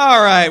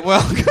 All right,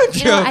 well, good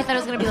You know, joke. I thought it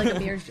was going to be like a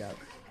beer's joke.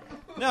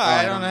 No,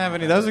 I don't have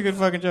any. That was a good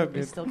fucking joke,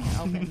 You dude. still can't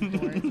open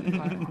doors in the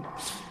car.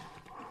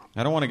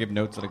 I don't want to give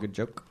notes on a good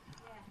joke.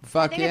 I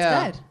Fuck think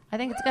yeah. it's good. I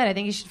think it's good. I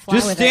think you should fly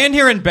Just with stand it.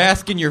 here and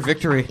bask in your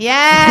victory.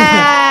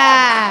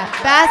 Yeah,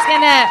 bask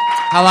in it.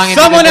 How long have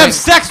Someone you been have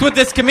sex with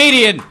this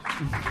comedian.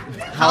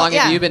 How long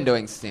yeah. have you been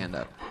doing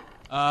stand-up?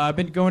 I've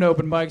been going to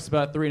open mics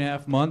about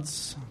 3.5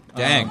 months.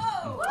 Dang.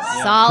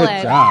 Solid.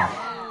 Good job.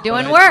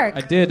 Doing I- work.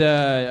 I did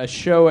a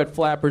show at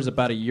Flappers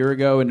about a year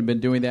ago and have been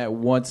doing that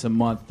once a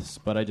month,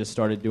 but I just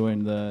started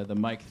doing the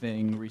mic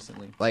thing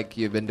recently. Like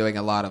you've been doing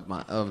a lot of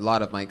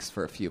mics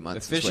for a few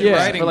months. is Efficient what you're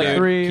writing, saying. for like dude.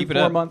 3, Keep it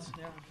 4 up. months.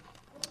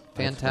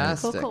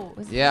 Fantastic. Cool.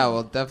 Yeah,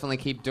 we'll definitely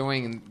keep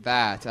doing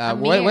that.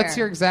 Amir. What's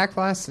your exact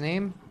last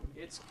name?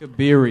 It's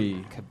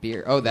Kabiri.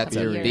 Kabir. Oh, that's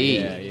Kabiri. a B.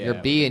 Yeah, yeah. Your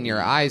B and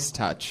your eyes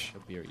touch.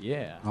 Kabiri,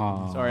 yeah.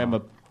 Aw. Sorry, I'm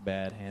a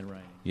bad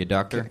handwriting. You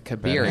doctor?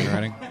 Kabiri.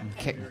 Bad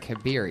handwriting?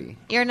 Kabiri.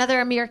 You're another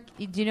Amir.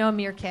 Do you know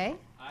Amir K?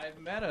 I've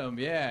met him,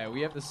 yeah.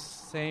 We have the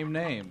same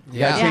name.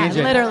 Yeah. Yeah, Change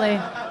it. literally.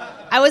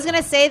 I was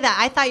gonna say that.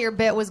 I thought your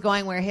bit was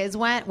going where his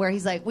went, where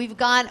he's like, we've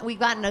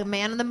gotten a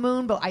man on the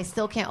moon, but I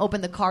still can't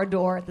open the car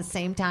door at the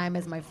same time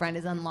as my friend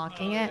is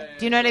unlocking it.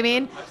 Do you know what I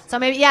mean? So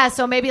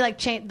maybe like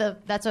change the.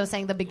 That's what I was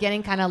saying. The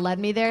beginning kind of led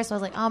me there. So I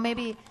was like, oh,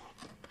 maybe.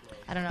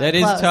 I don't know. That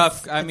is Close.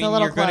 tough. I It's a mean,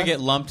 little you're going to close.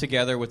 get lumped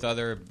together with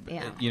other,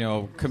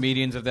 Yeah.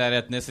 comedians of that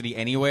ethnicity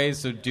anyways.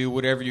 So do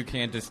whatever you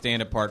can to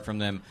stand apart from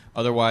them.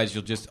 Otherwise,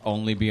 you'll just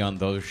only be on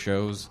those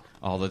shows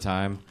all the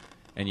time,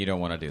 and you don't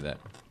want to do that.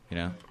 You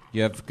know,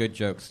 you have good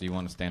jokes, so you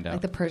want to stand out.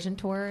 Like the Persian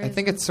tours. I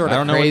think it's sort I of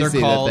don't know crazy what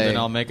they're called, that they. and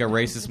I'll make a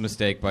racist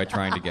mistake by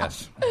trying to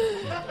guess.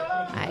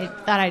 I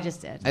thought I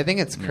just did. I think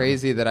it's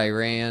crazy that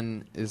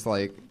Iran is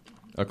like,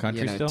 A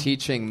country still?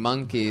 teaching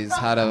monkeys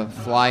how to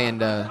fly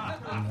into.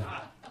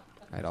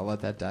 All right, I'll let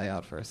that die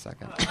out for a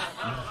second.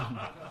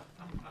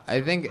 I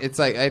think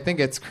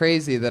it's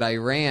crazy that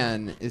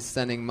Iran is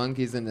sending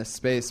monkeys into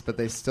space, but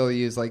they still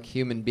use like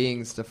human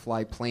beings to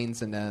fly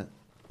planes into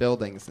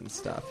buildings and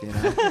stuff. You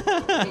know.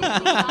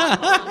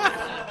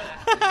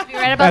 Have you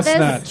read about That's this?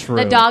 not true.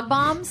 The dog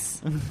bombs,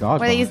 Dog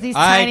where they bomb. use these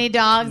tiny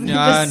dogs and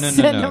just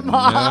send them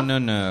off.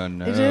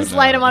 No. They just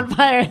light them on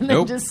fire and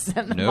Nope. then just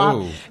send them No.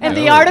 off. And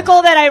the No.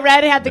 article that I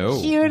read had the No.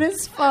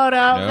 cutest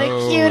photo, the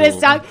No. cutest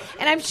dog.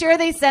 And I'm sure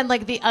they send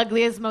like the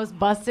ugliest, most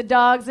busted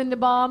dogs into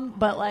bomb,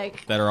 but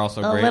like That are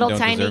also a great and little don't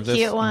tiny deserve this.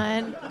 cute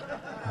one.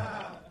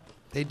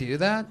 They do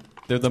that.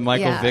 They're the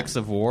Michael Yeah. Vicks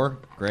of war.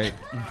 Great.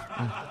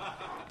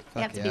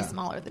 They have to be yeah.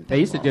 smaller than They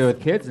used to pit do it bulls.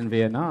 with kids in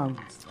Vietnam.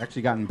 It's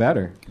actually gotten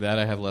better. That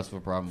I have less of a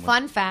problem with.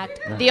 Fun fact: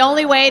 the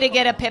only way to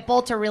get a pit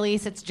bull to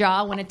release its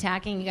jaw when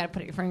attacking, you got to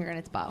put your finger in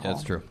its butthole.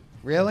 That's true.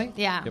 Really?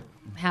 Yeah,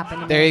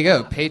 happened. To There me. you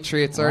go.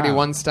 Patriot's already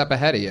one step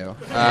ahead of you.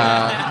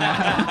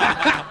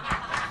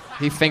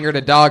 He fingered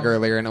a dog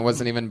earlier and it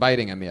wasn't even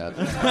biting him yet.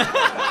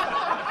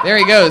 There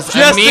he goes.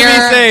 Just to be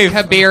Amir safe.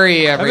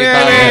 Kabiri, everybody.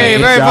 Kabiri,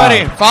 very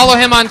funny. Follow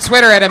him on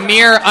Twitter at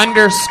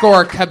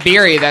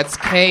Amir_Kabiri. That's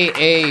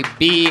Kabiri.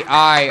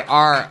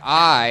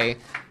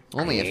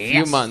 Only a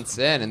few months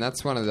in, and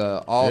that's one of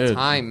the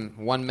all-time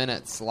 1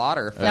 minute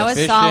slaughter. That was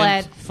Efficient,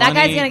 solid. That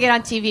guy's funny, gonna get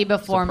on TV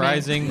before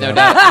Surprising. No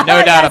doubt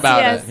Yes,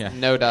 about yes. it. Yeah.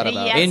 No doubt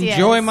about Yes, it.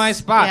 Enjoy yes. my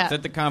spots Yeah.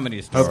 at the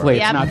comedy store. Hopefully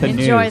Yep, it's not the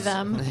enjoy news.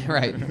 them.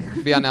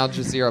 Right. Be on Al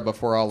Jazeera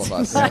before all of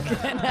us.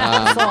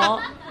 Asshole.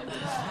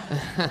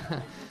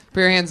 Put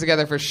your hands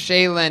together for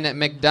Shaylin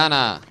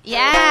McDonough.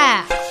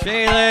 Yeah.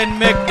 Shaylin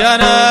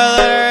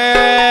McDonough.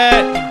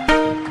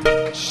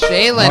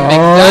 Shaylin Oh,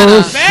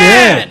 McDonough.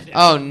 shit.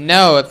 Oh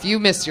no, if you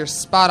miss your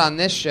spot on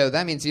this show,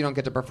 that means you don't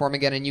get to perform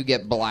again and you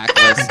get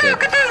blacklisted.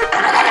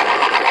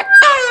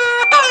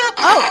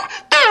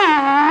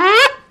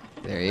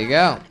 There you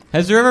go.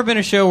 Has there ever been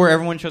a show where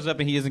everyone shows up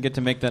and he doesn't get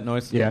to make that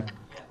noise? Yeah. Did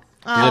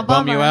Oh, it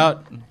bum bummer. you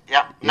out?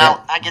 Yep.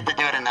 No, I get to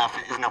do it enough.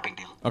 It's no big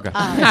deal. Okay.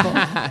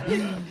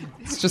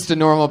 It's just a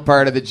normal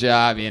part of the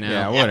job, you know.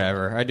 Yeah,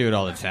 whatever. I do it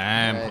all the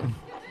time. Right.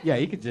 Yeah,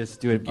 you could just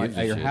do it Gives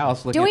at a your shit.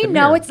 house. Do looking we at the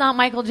know mirror. it's not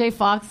Michael J.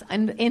 Fox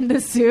in the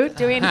suit?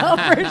 Do we know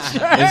for sure? Is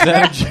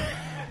that a joke?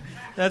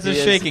 That's a He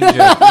is. shaking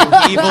joke.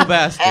 You evil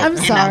bastard. I'm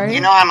sorry. You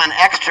know I'm an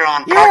extra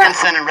on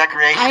Parkinson and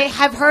Recreation. I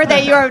have heard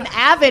that you're an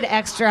avid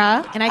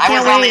extra, and I I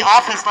can't was on wait. The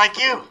Office like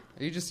you.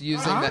 Are you just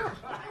using that?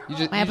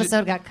 My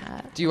episode got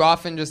cut. Do you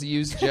often just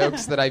use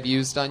jokes that I've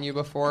used on you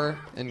before?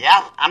 And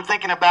Yeah, I'm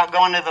thinking about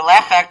going to the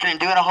Laugh Factory and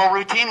doing a whole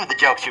routine with the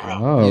jokes you wrote.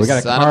 Oh, You we got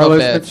a son of a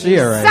Carlos bitch.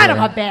 Mencia right Son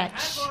here. of a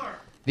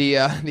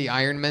bitch. the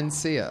Iron Man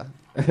Sia.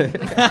 Robin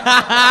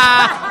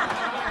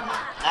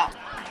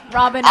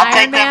I'll Iron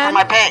take that for Man.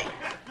 my pay.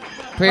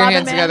 Put your Robin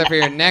hands Man. together for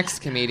your next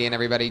comedian,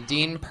 everybody.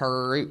 Dean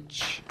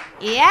Peruch.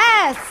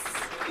 Yes.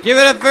 Give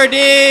it up for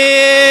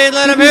Dean.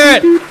 Let him hear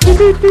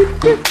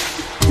it.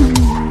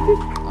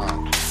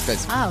 Oh,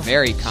 this guy's Oh,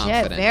 very shit,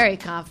 confident. very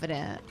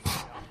confident.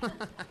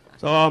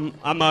 So I'm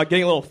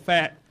getting a little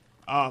fat.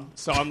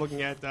 So I'm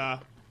looking at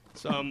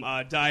some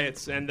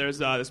diets, and there's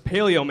this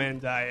Paleo Man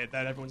diet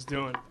that everyone's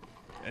doing,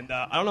 and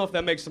I don't know if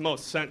that makes the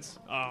most sense.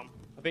 I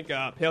think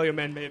Paleo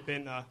Man may have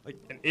been like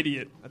an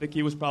idiot. I think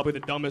he was probably the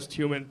dumbest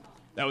human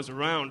that was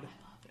around.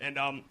 And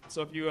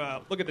so if you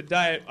look at the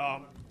diet,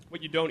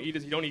 what you don't eat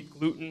is you don't eat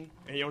gluten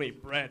and you don't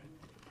eat bread.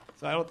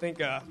 So I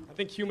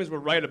think humans were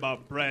right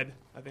about bread.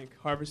 I think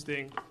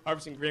harvesting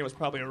grain was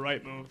probably a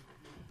right move.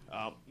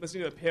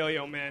 Listening to the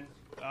Paleo Man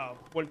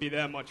wouldn't be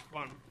that much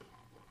fun.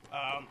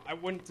 I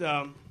wouldn't.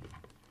 I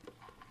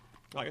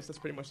guess that's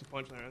pretty much the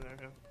punchline right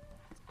there.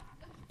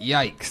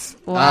 Yeah. Yikes.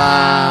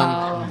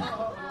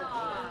 Wow.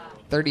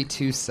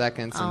 32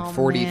 seconds and Oh,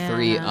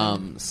 43 man.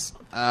 ums.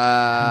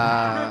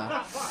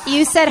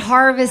 You said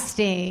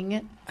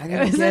harvesting. I It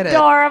didn't was get it.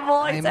 adorable.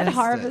 I He said missed it.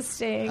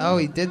 harvesting. Oh,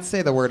 he did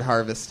say the word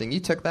harvesting. You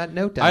took that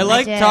note down. I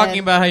like did. talking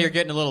about how you're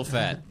getting a little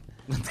fat.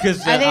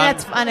 Because I think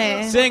that's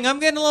funny. Saying I'm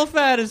getting a little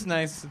fat is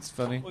nice. It's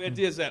funny. Well, the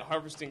idea is that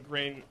harvesting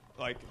grain,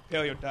 like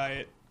paleo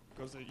diet,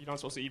 goes that you're not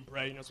supposed to eat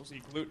bread, you're not supposed to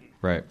eat gluten.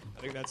 Right.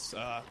 I think that's.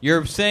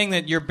 You're saying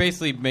that you're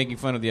basically making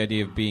fun of the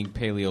idea of being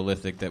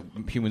Paleolithic, that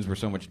humans were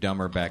so much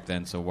dumber back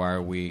then, so why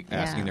are we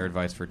asking Yeah. their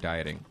advice for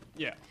dieting?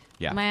 Yeah.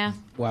 Yeah. Meh.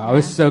 Wow, I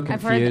was so I've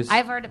confused.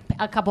 heard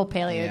a couple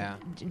paleo Yeah.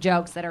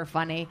 jokes that are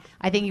funny.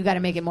 I think you got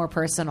to make it more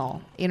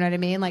personal. You know what I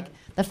mean? Like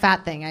the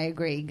fat thing. I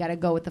agree. You got to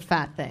go with the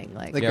fat thing.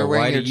 Like, Like Yeah, you're why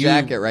wearing your do you-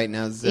 jacket right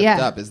now zipped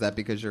Yeah. up. Is that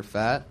because you're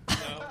fat?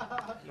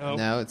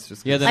 No, it's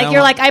just. Yeah, then like I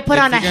you're want- like I put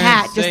if on a you're gonna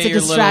hat just say to you're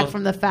distract little-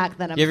 from the fact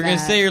that I'm Yeah, if you're fat. going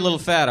to say you're a little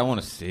fat, I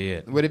want to see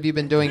it. What have you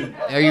been doing?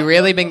 Are you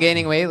really been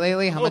gaining weight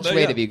lately? How much bit,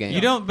 weight yeah. have you gained?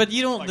 You don't, but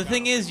you don't. The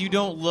thing is, you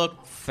don't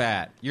look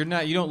fat. You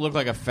don't look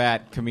like a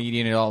fat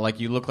comedian at all. Like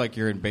you look like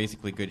you're in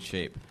basically good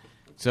shape.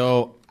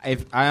 So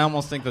I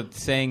almost think that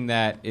saying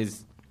that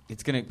is,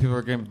 people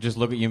are gonna just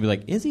look at you and be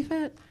like, is he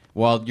fat?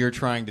 While you're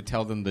trying to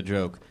tell them the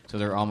joke, so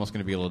they're almost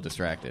gonna be a little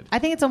distracted. I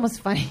think it's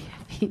almost funny.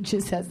 He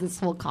just has this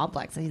whole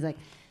complex, and he's like,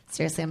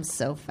 "Seriously, I'm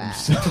so fat."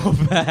 So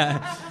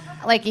fat.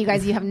 Like you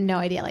guys, you have no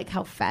idea like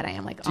how fat I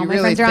am. Like Do all you my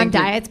really friends are on think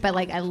you're- diets, but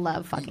like I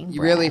love fucking. You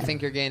bread. really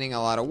think you're gaining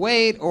a lot of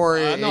weight, or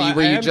No,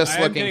 were I you am- just I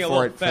am looking getting a for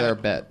little it for their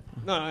fat. bit?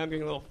 No, I am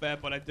getting a little fat,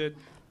 but I did.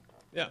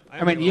 Yeah.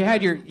 I mean, you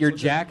had your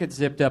jacket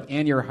zipped up,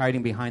 and you were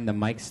hiding behind the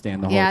mic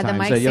stand the whole Yeah, time. the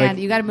mic so you're stand.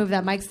 like, You got to move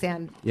that mic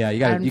stand. Yeah, you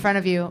gotta- in you- front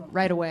of you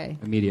right away.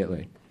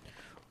 immediately.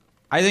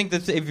 I think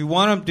that if you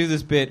want to do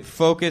this bit,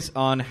 focus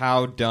on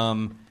how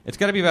dumb. It's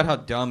got to be about how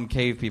dumb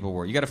cave people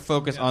were. You got to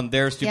focus on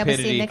their Yeah,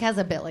 stupidity. but see, Nick has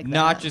a bit like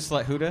not that. just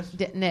like who does?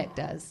 Nick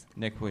does.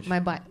 Nick, which My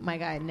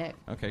guy Nick.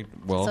 Okay,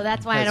 well. So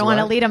that's why I That's don't want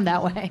to what? lead him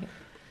that way.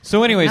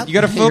 So, anyways, you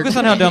got to focus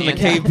on how dumb the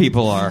cave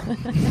people are.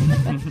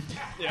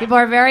 People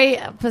are very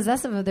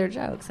possessive of their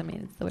jokes. I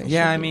mean, it's the way. It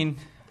Yeah, should I be. mean,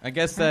 I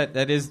guess that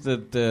is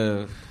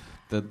the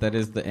that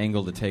is the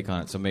angle to take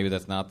on it. So maybe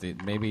that's not the.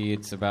 Maybe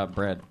it's about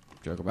bread.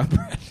 Joke about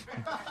bread.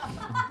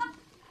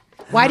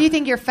 Why do you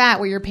think you're fat?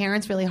 Were your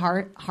parents really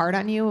hard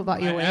on you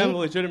about your I weight? am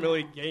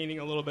legitimately gaining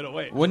a little bit of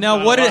weight. Well, now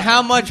Not what? a lot.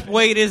 How much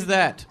weight is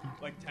that?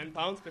 Like 10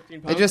 pounds, 15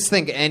 I pounds. just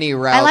think any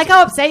route. I like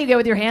how upset you get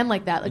with your hand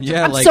like that. Like,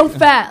 Yeah, I'm like- so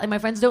fat. Like my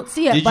friends don't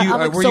see it, Did but you? I'm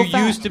like Were so you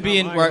fat. used to be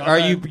in? Not lying Are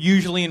about you that.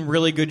 usually in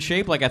really good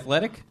shape, like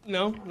athletic?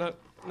 No.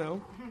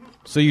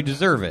 So you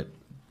deserve it.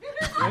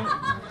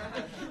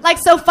 Like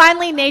so,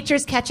 finally,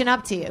 nature's catching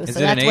up to you. Is So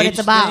it that's an what age it's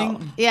about.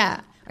 thing?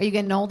 Yeah. Are you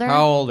getting older?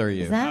 How old are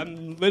you? Is that?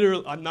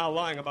 I'm not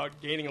lying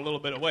about gaining a little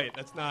bit of weight.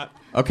 That's not.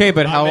 Okay,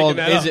 but I'm how not old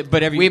making that is up. it?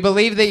 But have you? We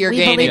believe that you're We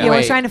gaining believe you. weight.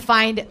 We're trying to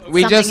find.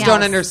 We just something don't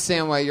else.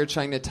 understand why you're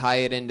trying to tie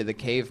it into the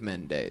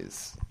caveman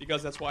days.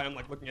 Because that's why I'm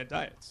like looking at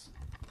diets.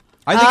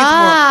 I think it's more.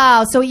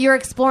 Oh, so you're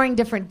exploring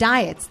different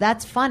diets.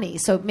 That's funny.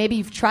 So maybe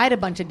you've tried a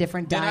bunch of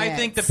different Then diets. I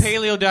think the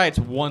paleo diet's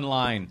one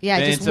line. Yeah,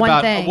 then just it's one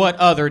about thing. what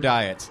other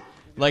diets.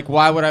 Like,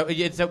 why would I?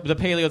 The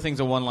paleo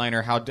thing's a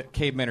one-liner. How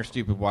cavemen are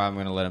stupid. Why am I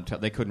going to let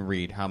them? They couldn't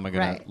read. How am I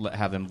going Right. to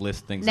have them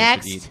list things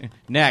Next. they should eat?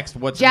 Next,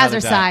 what's another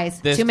Jazzercise. diet?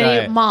 This Too many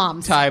diet.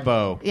 moms.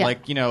 Tybo. Yeah.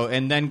 Like,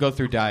 and then go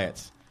through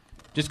diets.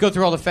 Just go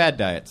through all the fad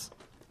diets,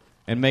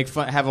 and make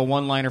fun. Have a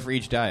one-liner for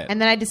each diet. And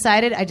then I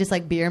decided I just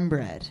like beer and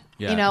bread.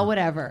 Yeah. You know,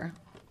 whatever.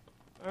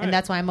 And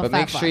that's why I'm a But fat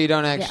make sure fuck. you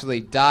don't Yeah. actually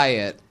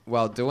diet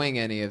while doing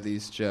any of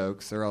these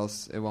jokes, or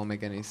else it won't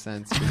make any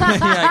sense. Yeah, I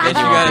guess you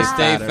gotta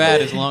stay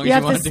fat as long as You you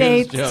have want to to do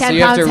this stay joke. 10 So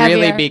you have to pounds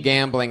really heavier. be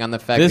gambling on the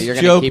fact This that you're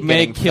going joke to keep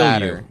may getting kill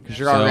fatter you. because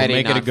you're So already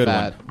make it a not good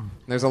fat. one.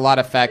 There's a lot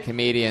of fat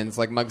comedians,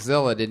 like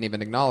Mugzilla didn't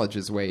even acknowledge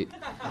his weight.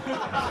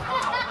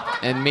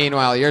 And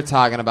meanwhile, you're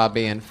talking about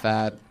being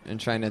fat and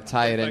trying to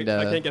tie it If into.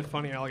 I can't get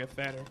funnier, I'll get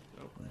fatter.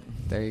 So.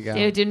 There you go.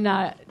 Dude,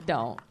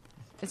 don't.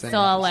 It's Same.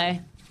 still LA.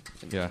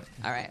 Yeah.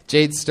 All right.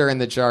 Jade stir in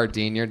the jar,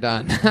 Dean. You're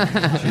done.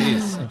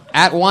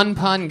 At One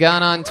Pun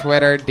Gun on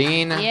Twitter,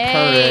 Dean Yay.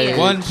 Courage.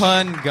 One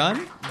pun gun.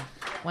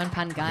 One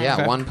pun guy. Yeah,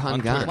 Okay. One Pun On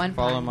Gun. Twitter. One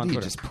Follow pun. him on You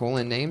Twitter. just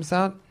pulling names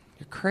out?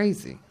 You're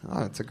crazy.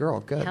 Oh, it's a girl.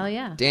 Good. Hell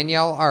yeah.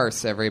 Danielle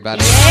Arce,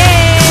 everybody.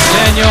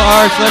 Daniel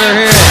Arch, let her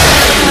hear it.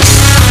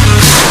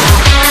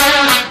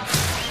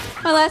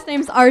 My last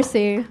name's Arce.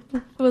 If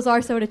it was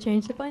Arce, I would have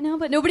changed it by now,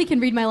 but nobody can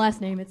read my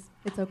last name. It's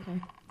okay.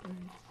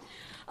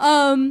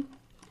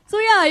 So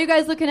yeah, you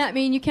guys looking at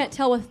me and you can't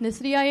tell what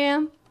ethnicity I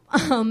am.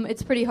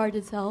 It's pretty hard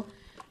to tell.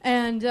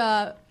 And,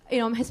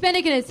 I'm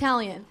Hispanic and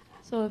Italian.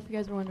 So if you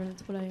guys were wondering,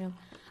 that's what I am.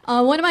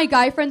 One of my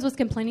guy friends was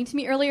complaining to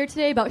me earlier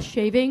today about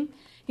shaving.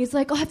 He's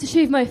like, I have to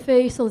shave my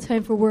face all the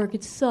time for work.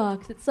 It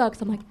sucks.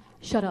 I'm like,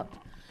 shut up.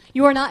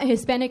 You are not a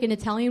Hispanic and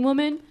Italian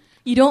woman.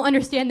 you don't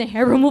understand the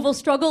hair removal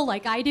struggle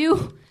like I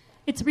do.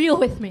 It's real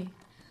with me.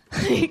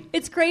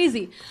 It's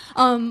crazy.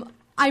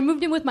 I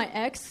moved in with my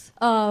ex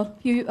a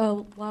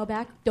while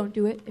back. Don't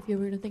do it. If you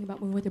were to think about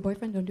moving with your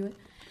boyfriend, don't do it.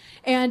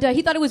 And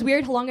he thought it was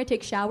weird how long I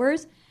take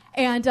showers.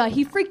 And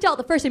he freaked out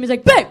the first time. He's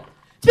like, babe,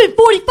 it's been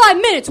 45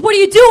 minutes. What are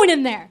you doing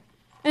in there?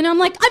 And I'm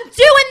like, I'm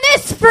doing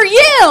this for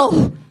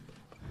you.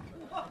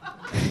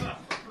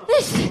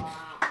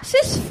 This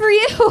is for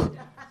you.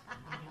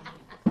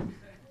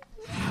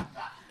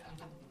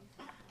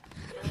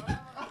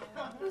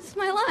 It's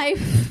my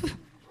life.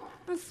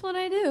 That's what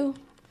I do.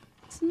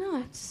 It's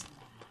nuts.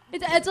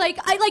 It's like,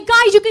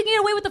 guys, you can get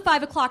away with the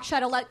 5 o'clock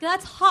shadow. Like,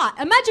 that's hot.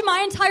 Imagine my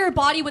entire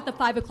body with the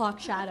 5 o'clock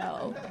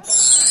shadow.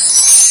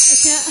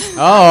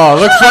 Oh,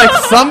 looks like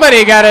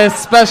somebody got a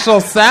special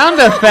sound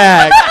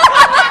effect.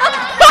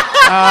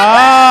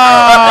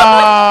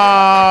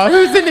 Oh,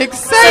 who's an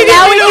excited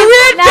now little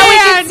red now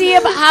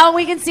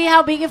we band? can see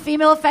how being a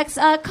female affects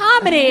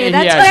comedy.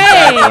 That's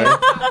Yeah, great.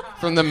 exactly.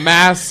 From the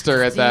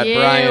master at that You.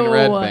 Brian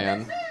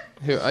Redband.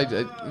 Who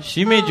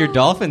She made your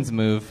dolphins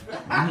move.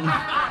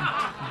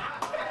 I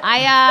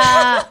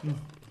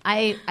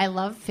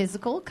love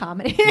physical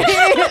comedy.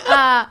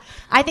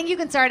 I think you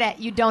can start at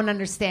you don't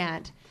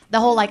understand. The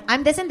whole like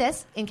I'm this and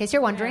this in case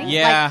you're wondering.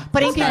 Yeah, like,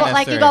 putting that's people not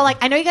like you necessary. go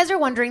like I know you guys are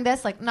wondering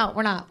this. Like no,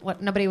 we're not.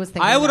 What nobody was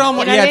thinking. I would about.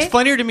 almost. You know Yeah, what I it's mean?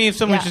 funnier to me if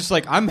someone's Yeah. just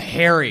like, "I'm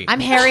hairy."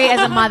 I'm hairy as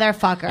a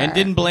motherfucker. and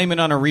didn't blame it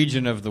on a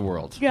region of the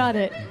world. Got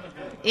it.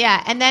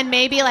 Yeah, and then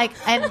maybe like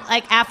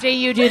after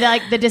you do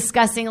the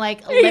disgusting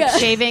like lip Yeah.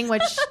 shaving,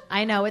 which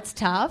I know it's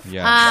tough.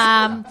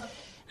 Yeah.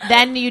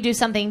 Then you do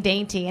something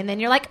dainty, and then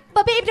you're like,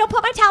 "But babe, don't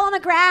put my towel on the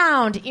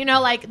ground." You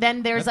know, like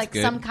then there's That's like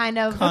good. some kind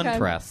of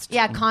Contrast.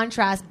 Yeah,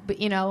 contrast. But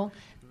you know,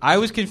 I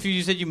was confused.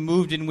 You said you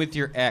moved in with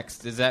your ex.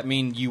 Does that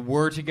mean you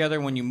were together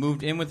when you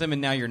moved in with him,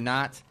 and now you're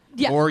not?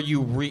 Yeah. Or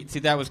you see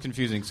that was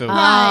confusing. So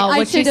what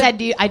you should've-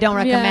 said, I don't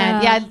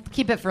recommend. Yeah. Yeah,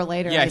 keep it for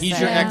later. yeah, I he's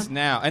say. your ex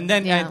now, and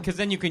then Yeah. because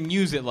then you can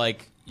use it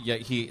like. Yeah,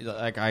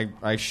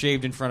 I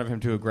shaved in front of him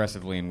too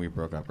aggressively and we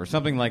broke up or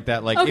something like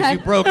that. Like if Okay. you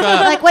broke up,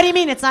 Like, what do you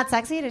mean? It's not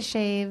sexy to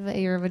shave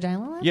your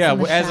vagina lips? yeah. in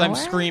the As I'm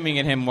shower? screaming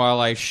at him while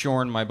I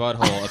shorn my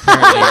butthole,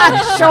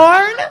 apparently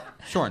Shorn?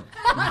 shorn.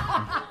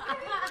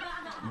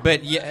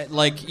 But yeah,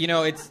 like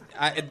it's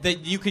that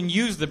you can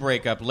use the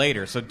breakup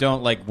later, so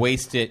don't like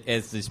waste it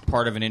as this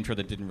part of an intro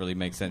that didn't really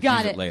make sense.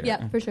 Got use it. later.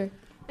 Yeah, for sure.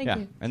 Thank yeah,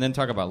 you. and then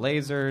talk about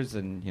lasers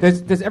and. You know.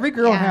 Does every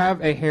girl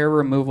have a hair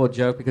removal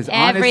joke? Because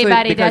Everybody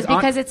honestly, does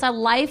because it's a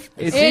life.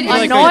 it It's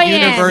like annoying.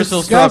 a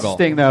universal struggle.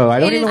 Disgusting, though. I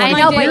don't even I want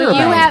know, to but hear you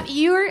about have it.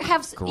 you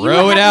have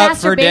Grow you it have out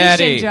for masturbation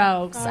daddy.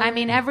 jokes. I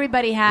mean,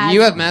 everybody has.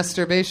 You have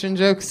masturbation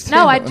jokes too?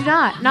 No, I do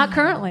not. Not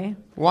currently.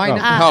 Why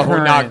not?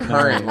 Uh, not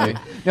currently.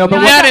 No,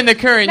 but not in the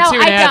current No,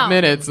 2.5 I don't.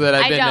 minutes that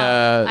I've I been. don't.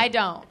 I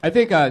don't. I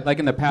think, like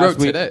in the Wrote past,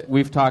 today.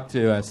 we've talked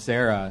to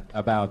Sarah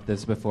about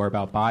this before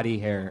about body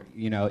hair.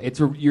 You know, it's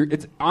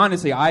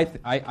honestly,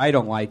 I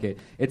don't like it.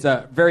 It's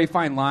a very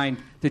fine line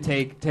to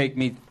take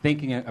me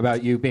thinking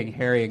about you being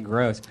hairy and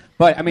gross.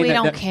 But I mean, We the,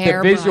 don't the,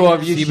 care, the visual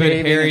Brian. of you See, but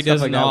shaving Harry and stuff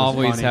doesn't like that was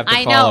always funny. have to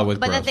I follow know, with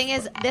but the gross. thing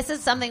is, this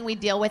is something we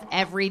deal with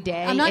every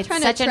day. I'm not it's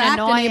trying such to an attract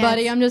annoyance.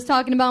 anybody. I'm just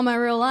talking about my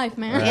real life,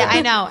 man. Yeah,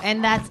 I know,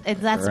 and that's the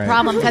Right.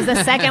 problem because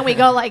the second we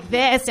go like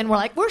this and we're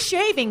like we're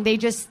shaving,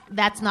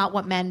 that's not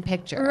what men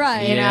picture,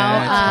 Right. You yeah, know,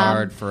 it's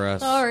hard for us.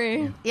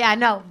 Sorry. Yeah,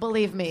 no,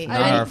 believe me, Not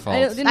our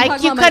fault. didn't like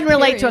talk you about my couldn't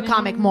relate to a period.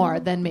 comic more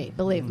than me,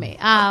 believe me.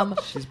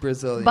 She's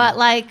Brazilian. But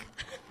like,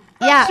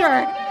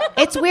 yeah,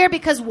 it's weird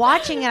because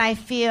watching it, I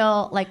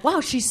feel like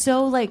wow, she's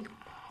so like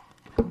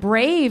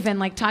brave and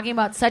like talking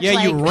about such Yeah,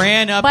 like. you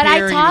ran up but here I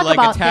and talk you like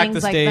about attacked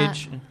the things like that.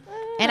 stage.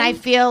 And I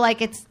feel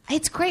like it's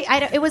great.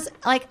 It was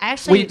like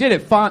actually. Well, you did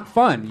it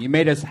fun. You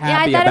made us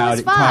happy thought it about was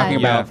it, fun. talking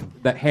Yeah.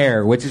 about the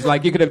hair, which is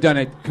like you could have done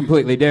it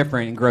completely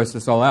different and grossed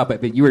us all out,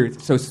 but you were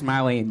so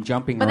smiley and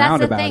jumping But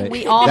around that's the about thing. it.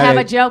 We all that have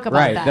it- a joke about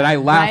right, that. That I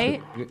laughed.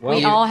 Right? Well,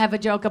 we you- all have a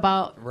joke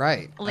about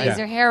right. laser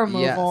Yeah. hair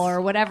removal Yes. or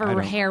I whatever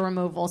don't- hair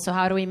removal. So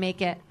how do we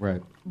make it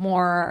Right.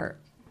 more?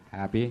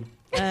 Happy.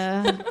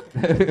 I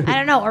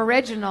don't know,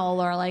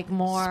 original or like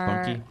more.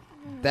 Spunky.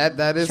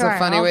 That is Sure, a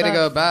funny all way to the-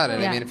 go about it.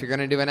 yeah. I mean, if you're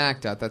going to do an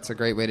act out, that's a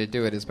great way to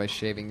do it is by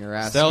shaving your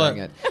ass Sell during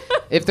it. it.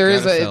 If there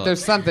is Gotta if sell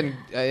there's it. something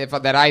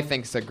that I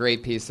think is a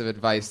great piece of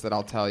advice that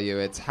I'll tell you,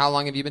 it's how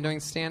long have you been doing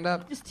stand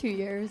up? Just 2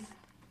 years.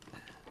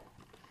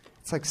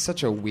 It's like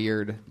such a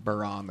weird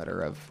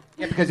barometer of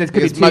Yeah, because it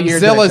could be because 2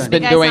 years. at a Mugzilla's time.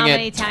 been Because doing how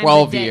many it times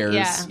 12 a day- years.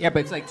 yeah. Yeah, but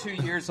it's like 2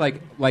 years. Like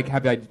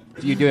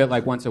do you do it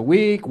like once a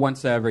week,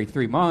 once every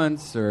 3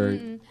 months, or?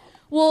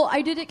 Well,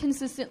 I did it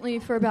consistently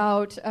for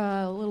about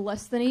a little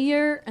less than a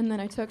year, and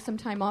then I took some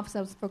time off because I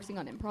was focusing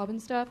on improv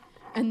and stuff.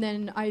 And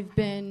then I've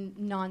been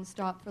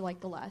nonstop for like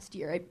the last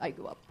year. I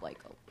go up like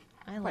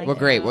I like Well, it.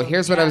 great. Well,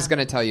 here's what I Yeah. was going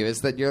to tell you is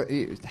that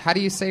how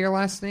do you say your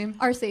last name?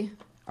 RC.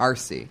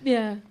 RC.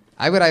 Yeah.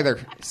 I would either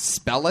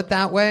spell it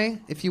that way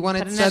if you want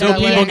it said So that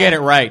way. people get it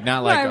right,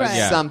 not like Right.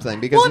 yeah. Something,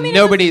 because Well, I mean,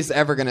 nobody's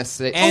ever going to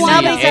say And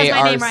Nobody says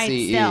my name ARCE. right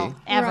still.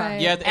 Ever. Right.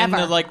 Yeah, and Ever.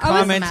 the like I was-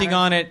 commenting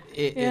on it,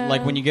 Yeah.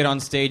 like when you get on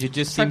stage, it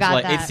just seems Forgot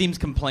like that. it seems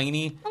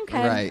complainy.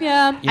 Okay. Right.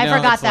 Yeah. You I know,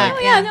 forgot it's like- that.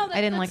 Oh, yeah, no, I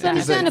didn't like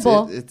that's that.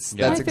 understandable. That's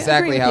I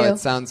exactly agree how with you. it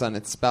sounds on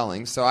its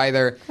spelling. So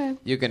either Okay.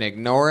 you can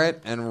ignore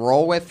it and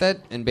roll with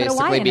it and Put a Y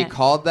basically in be it.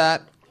 called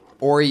that,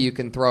 or you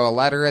can throw a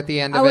letter at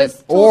the end I of was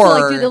it, told to,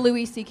 like, or do the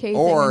Louis C.K. thing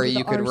or and do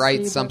you the could RC, write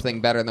but- something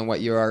better than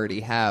what you already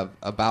have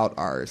about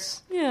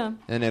ours, Yeah.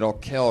 and it'll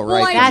kill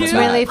Well, right. That's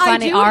from the really bat.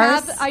 funny.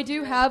 Ours. I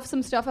do have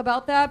some stuff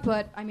about that,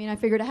 but I mean, I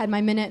figured I had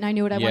my minute and I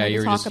knew what I Yeah, wanted you to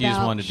were talk just you just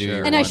about. wanted to do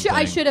your And I one should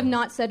thing. should have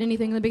not said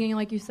anything in the beginning,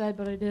 like you said,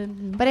 but I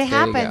did. But it There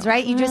you happens, go.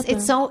 right? You just Happens.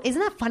 it's so isn't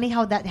that funny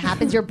how that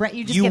happens? Your brain,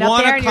 you just You get up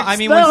want there and to? you're I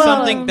mean, when "Ugh."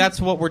 something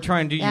that's what we're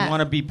trying to do. Yeah. You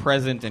want to be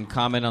present and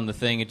comment on the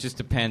thing. It just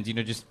depends. You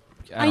know, just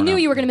I don't knew know.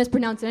 you were going to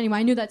mispronounce it anyway.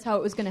 I knew that's how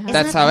it was going to happen.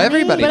 That's how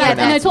everybody. But I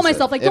pronounces told it.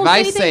 myself, like, if don't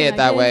I say say anything, it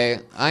that I did. way,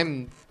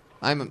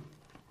 I'm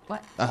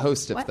What? a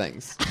host of What?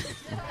 things.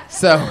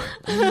 So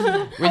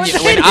when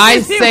saying I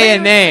the same say a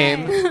way.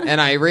 name and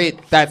I read,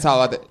 that's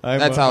how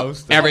I'm a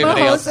host of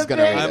everybody I'm a else host is of going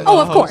to things. read it.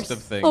 Oh, of course. Of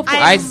things. Of course.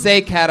 I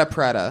say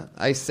Catapretta.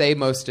 I say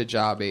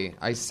Mostajabi.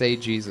 I say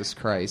Jesus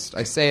Christ.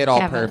 I say it all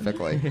Kevin.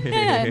 perfectly.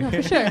 Yeah, no,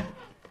 for sure.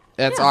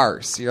 That's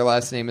ours. Your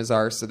last name is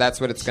ours, so that's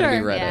what it's going to be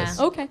Sure, read yeah. as.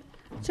 Okay.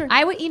 Sure.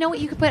 I would. You know what?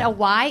 You could put a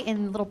Y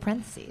in little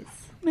parentheses.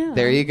 Yeah.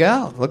 There you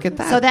go. Look at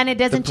that. So then it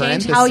doesn't The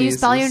change how you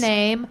spell your parentheses.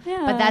 name,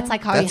 Yeah. but that's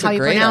like how That's you, how a you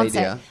great pronounce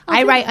idea. it.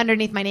 I write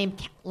underneath my name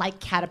like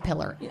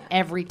Caterpillar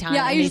every time.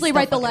 Yeah, I It needs usually to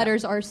write the fuck it up.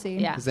 letters RC.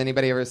 Yeah. Has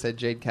anybody ever said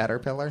Jade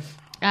Caterpillar?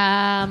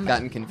 That's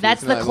Gotten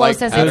confused. the Like,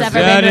 closest that it's is- ever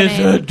that been to is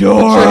a name. Put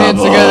your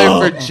hands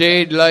together for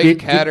Jade like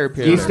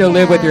Caterpillar. Do you still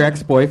live with your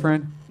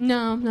ex-boyfriend?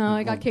 No,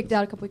 I got kicked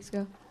out a couple weeks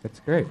ago. That's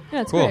great.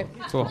 Yeah, it's Cool. great.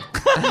 Cool.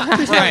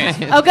 Brian.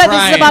 Oh, good.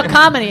 This is about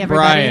comedy,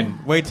 everybody. Brian,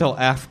 wait till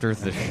after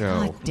the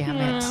show. Damn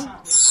it. Yeah.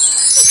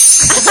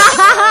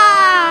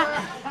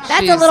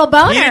 That's a little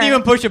boner. He didn't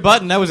even push a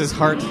button. That was his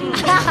heart.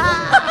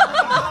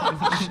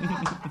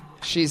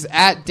 She's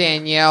at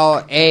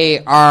Danielle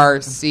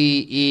ARCE.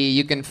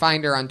 You can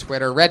find her on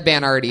Twitter. Red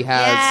Band already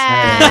has.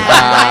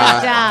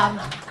 Nice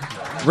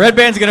job. Red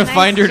Band's gonna Nice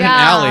find her in an job.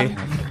 alley.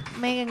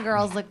 Making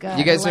girls look good.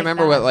 You guys I like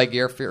remember that. what like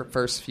your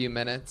first few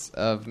minutes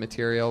of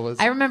material was?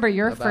 I remember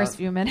your about? first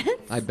few minutes.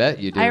 I bet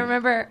you do. I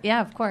remember.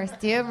 Yeah, of course.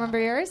 Do you remember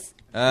yours?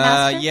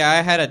 Master? Yeah, I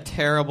had a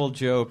terrible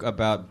joke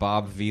about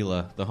Bob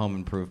Vila, the home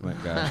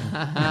improvement guy.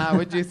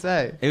 What'd you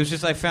say? It was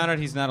just I found out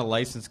he's not a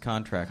licensed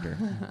contractor.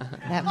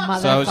 That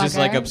motherfucker. So I was just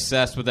like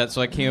obsessed with that.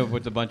 So I came up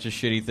with a bunch of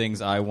shitty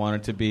things I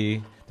wanted to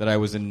be that I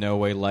was in no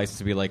way licensed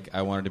to be. Like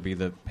I wanted to be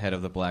the head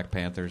of the Black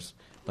Panthers.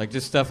 Like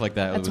just stuff like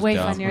that. That's it was way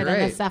dumb. funnier than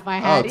Great. the stuff I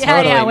Oh, had.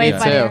 totally, Yeah, way me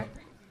funnier. too.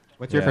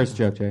 What's your Yeah. first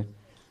joke, Jay?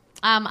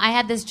 I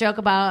had this joke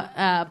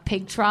about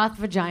pig trough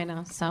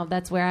vagina, so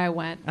that's where I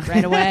went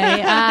right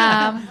away.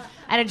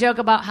 I had a joke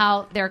about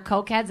how they're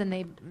cokeheads and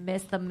they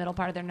miss the middle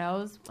part of their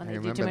nose when I they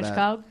do too remember much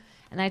that. coke.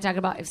 And then I talk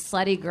about if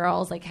slutty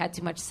girls like had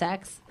too much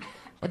sex,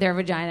 with their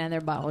vagina and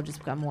their butt will just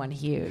become one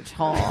huge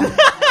hole.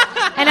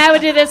 And I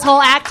would do this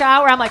whole act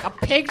out where I'm like a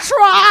pig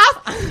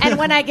trough, and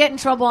when I get in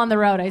trouble on the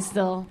road, I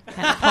still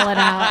kind of pull it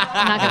out.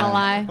 I'm not gonna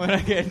lie. When I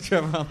get in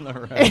trouble on the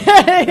road.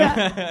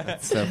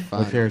 That's so fun.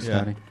 What's yours, Yeah.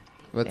 Tony?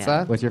 What's Yeah.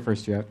 that? What's your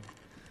first joke?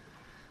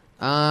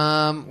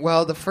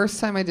 Well, the first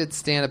time I did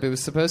stand up, it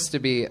was supposed to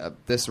be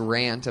this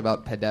rant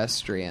about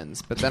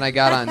pedestrians, but then I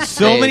got on stage.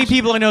 So many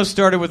people I know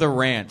started with a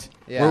rant.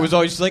 Yeah. Where it was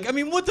always just like, I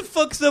mean, what the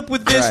fuck's up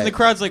with this? Right. And the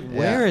crowd's like, Yeah.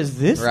 where is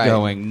this Right.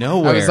 going?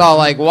 Nowhere. I was all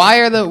like,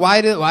 why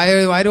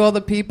do all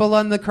the people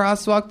on the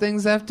crosswalk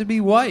things have to be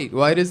white?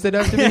 Why does it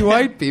have to be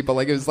white people?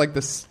 Like it was like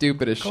the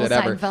stupidest Go shit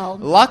ever. Seinfeld.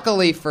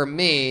 Luckily for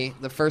me,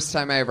 the first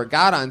time I ever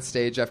got on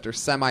stage after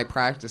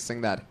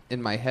semi-practicing that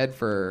in my head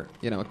for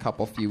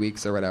a few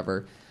weeks or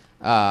whatever,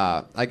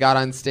 I got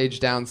on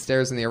stage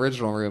downstairs in the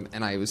original room,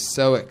 and I was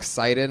so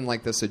excited and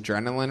like this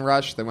adrenaline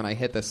rush that when I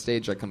hit the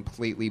stage, I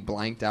completely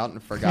blanked out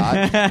and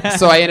forgot.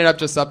 So I ended up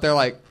just up there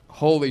like,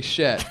 holy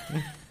shit.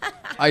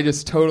 I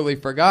just totally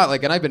forgot.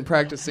 Like, and I've been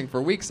practicing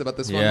for weeks about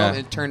this one Yeah.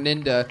 moment. It turned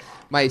into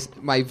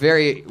my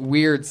very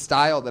weird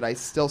style that I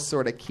still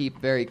sort of keep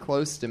very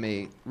close to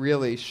me.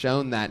 Really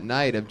shown that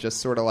night of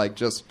just sort of like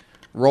just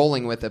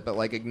rolling with it, but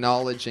like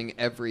acknowledging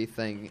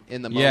everything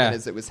in the moment Yeah.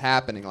 as it was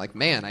happening. Like,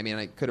 man, I mean,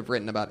 I could have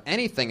written about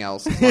anything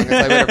else as long as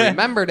I would have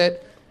remembered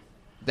it.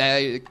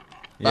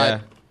 Yeah.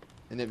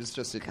 And it was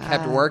just, it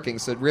kept working.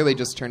 So it really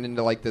just turned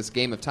into like this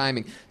game of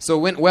timing. So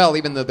it went well,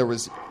 even though there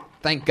was,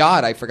 thank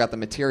God I forgot the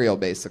material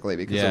basically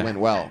because Yeah. it went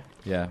well.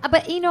 Yeah.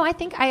 But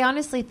I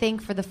honestly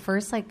think for the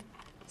first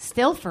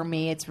still for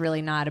me, it's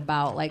really not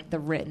about like the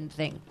written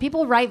thing.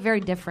 People write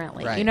very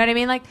differently. Right. You know what I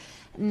mean? Like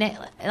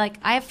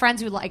I have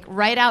friends who like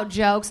write out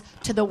jokes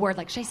to the word.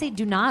 Like, should I say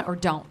do not or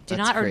don't? Do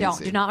That's not or don't?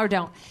 crazy. Do not or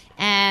don't?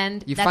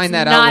 And You that's find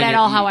that not out when at you're-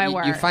 all how I you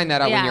work. find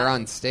that out when Yeah. you're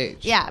on stage.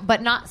 Yeah,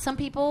 but not some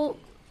people.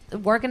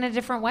 work in a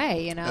different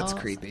way. You know, That's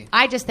creepy.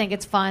 I just think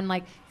it's fun.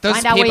 Like Those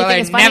find out what you people think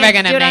are is funny never and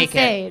gonna do it on make it.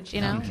 stage.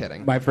 You know, I'm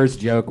kidding. My first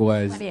joke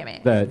was What do you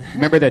mean?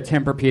 remember the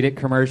Tempur-Pedic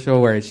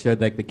commercial where it showed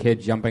like the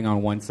kid jumping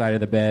on one side of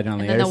the bed and on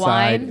And the then other the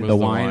side wine? the Was the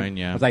wine. wine,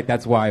 yeah. I was like,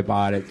 that's why I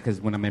bought it,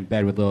 because when I'm in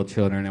bed with little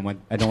children,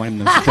 I don't want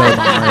them to spill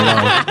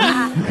my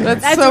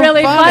That's so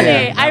really funny.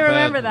 funny. Not I bad.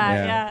 remember that.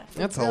 Yeah. Yeah,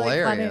 That's It's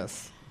really funny.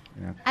 hilarious.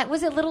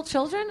 Was it little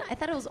children? I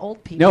thought it was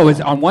old people. No, it was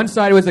on one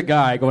side was a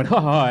guy going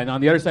ha ha, and on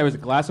the other side was a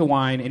glass of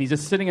wine, and he's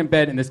just sitting in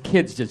bed, and this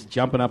kid's just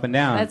jumping up and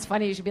down. That's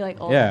funny. You should be like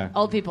old, Yeah.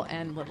 old people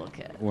and little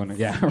kids.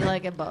 Yeah. You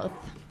like it both.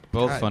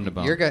 Both God, fun to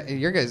bump.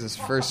 Your guys'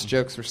 first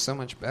jokes were so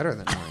much better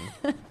than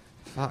mine.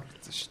 Fuck.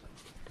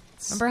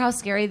 Remember how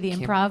scary the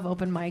improv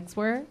open mics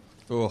were?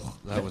 Ugh,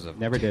 that was a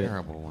Never did it.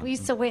 terrible one. We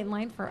used to wait in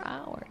line for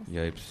hours.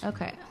 Yipes.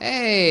 Okay.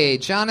 Hey,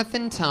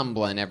 Jonathan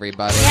Tumblin,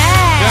 everybody.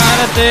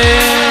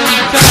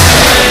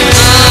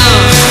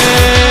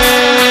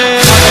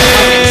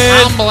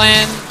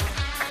 Tumblin.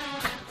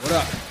 What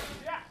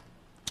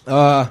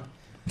up?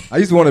 I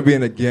used to want to be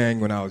in a gang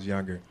when I was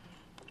younger.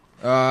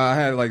 I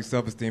had like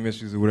self-esteem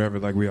issues or whatever,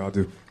 like we all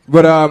do.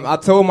 But I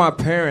told my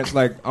parents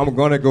like I'm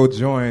gonna go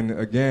join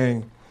a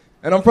gang,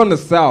 and I'm from the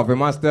South. And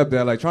my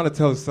stepdad like trying to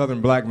tell a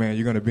Southern black man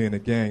you're gonna be in a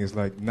gang is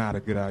like not a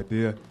good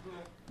idea,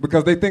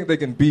 because they think they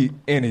can beat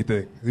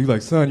anything. He's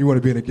like, son, you want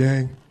to be in a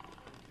gang?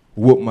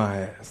 Whoop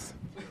my ass.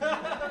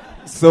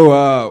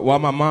 So while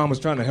my mom was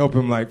trying to help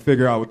him like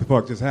figure out what the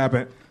fuck just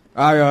happened,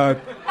 I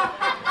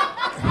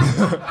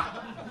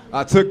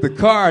I took the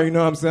car, you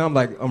know what I'm saying? I'm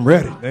like, I'm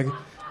ready, nigga.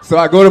 So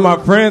I go to my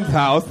friend's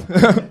house.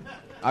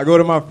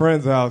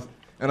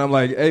 And I'm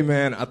like, hey,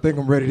 man, I think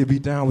I'm ready to be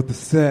down with the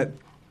set.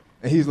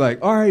 And he's like,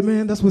 all right,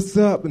 man, that's what's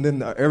up. And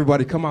then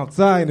everybody come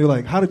outside, and they're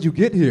like, how did you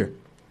get here?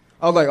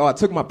 I was like, oh, I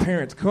took my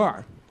parents'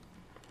 car.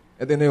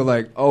 And then they were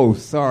like, oh,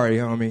 sorry,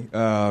 homie.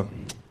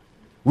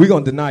 We're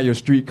going to deny your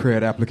street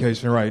cred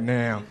application right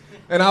now.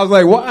 And I was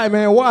like, why,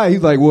 man, why?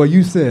 He's like, well,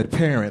 you said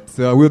parents.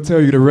 We'll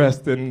tell you the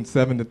rest in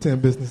 7 to 10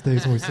 business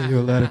days when we send you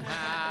a letter.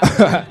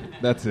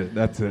 That's it.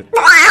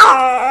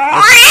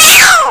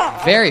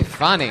 Very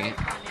funny.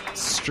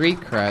 Street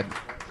cred.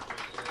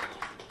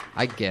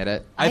 I get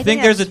it. I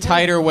think there's a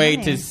tighter way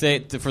to say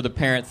it for the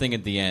parent thing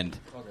at the end.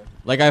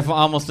 Like I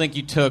almost think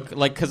you took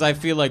because I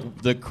feel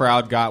like the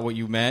crowd got what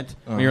you meant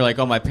when you're like,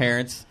 oh, my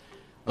parents.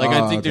 Like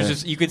I think there's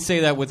just you could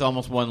say that with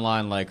almost one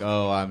line, like,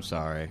 oh, I'm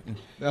sorry.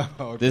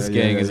 This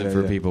gang isn't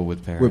for people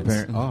with parents.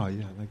 Oh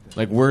yeah, I like that.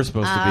 Like we're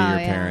supposed to be your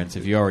parents.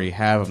 If you already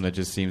have them, that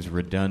just seems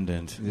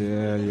redundant.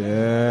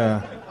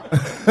 Yeah.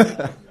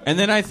 And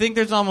then I think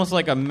there's almost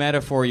like a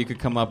metaphor you could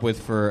come up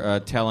with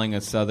for telling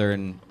a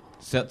southern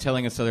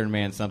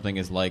man something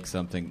is like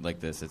something like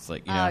this. It's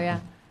like, you know, yeah.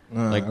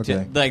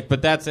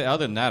 But that's it.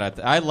 Other than that,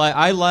 I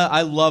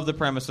love the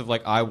premise of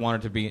like I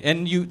wanted to be,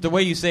 and the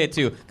way you say it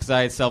too, because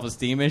I had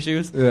self-esteem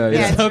issues. Yeah,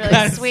 it's so really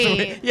kind of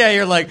sweet. Yeah,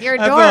 you're like You're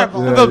I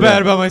adorable. felt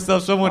bad about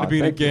myself, so I wanted to be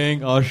in a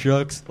gang. Oh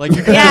shucks, like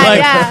you're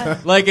kind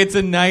of like it's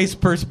a nice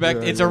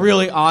perspective. It's a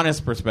really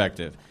honest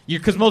perspective.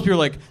 Because most people are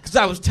like, because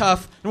I was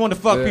tough and wanted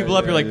to fuck people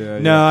up. You're like,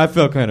 no, I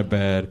felt kind of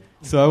bad,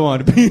 so I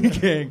wanted to be in a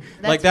gang.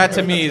 Like that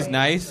to me is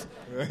nice.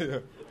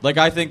 Like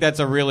I think that's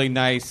a really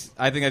nice.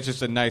 I think that's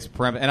just a nice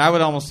premise, and I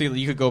would almost see that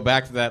you could go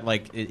back to that.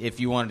 Like if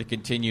you wanted to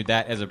continue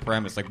that as a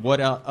premise, like what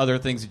other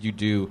things did you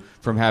do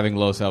from having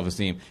low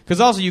self-esteem? Because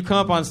also you come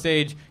up on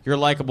stage, you're a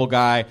likable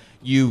guy.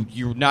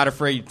 You're not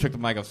afraid. You took the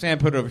mic off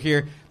stand, put it over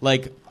here.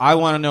 Like I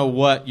want to know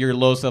what your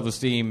low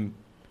self-esteem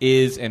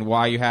is and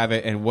why you have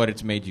it and what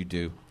it's made you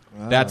do.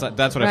 That's what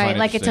I find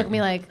Like it interesting. took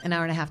me like an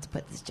hour and a half to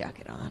put this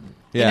jacket on.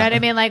 Yeah. You know what I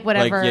mean? Like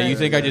whatever. Like, you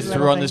think I just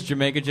little threw on thing. this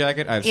Jamaica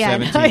jacket? I have Yeah,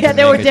 17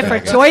 there were Jamaica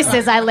different jackets.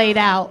 choices I laid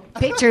out.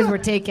 Pictures were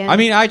taken. I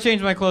mean, I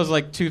change my clothes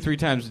like 2-3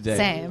 times a day.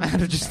 Same. Out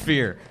of just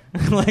fear.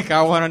 Like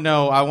I want to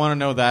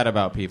know that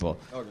about people.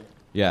 Okay.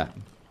 Yeah.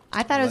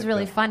 I thought it was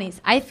really funny.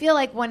 I feel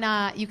like when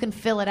you can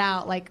fill it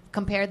out, like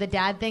compare the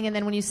dad thing, and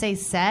then when you say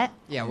set,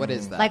 Yeah, what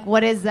is that? like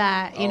what is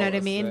that? You know what I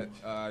mean?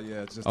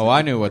 It's just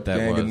I knew what that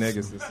gang was. of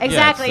niggas.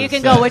 Exactly. Yeah, you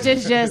can set. go, which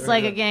is just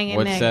like a gang of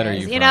What niggas. set are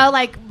you know,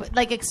 from?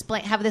 like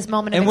explain, have this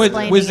moment And of was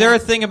explaining. there a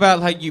it. thing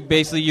about how you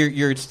basically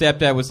your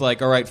stepdad was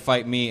like, all right,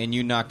 fight me, and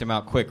you knocked him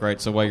out quick, right?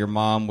 So while your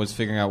mom was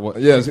figuring out what,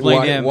 Yes,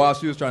 explain to him. while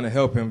she was trying to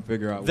help him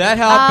figure out That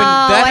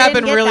Oh,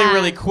 happened get really, that.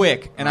 really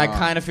quick, and I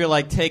kind of feel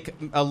like take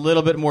a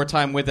little bit more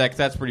time with that because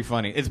that's pretty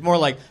funny. It's more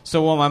like,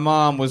 so while my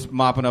mom was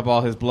mopping up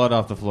all his blood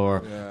off the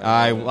floor,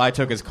 I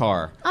took his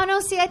car. Oh no!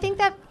 See, I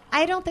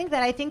don't think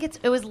that. I think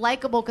it was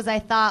likable because I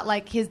thought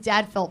like his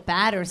dad felt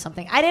bad or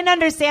something. I didn't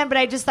understand, but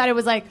I just thought it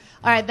was like,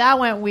 all right, that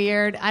went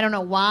weird. I don't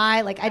know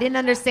why. Like I didn't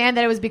understand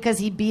that it was because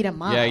he beat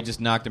him up. Yeah, he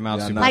just knocked him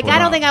out super Like quick. I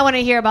don't think I want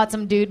to hear about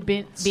some dude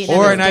beating up his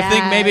I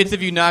think dad. maybe it's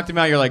if you knocked him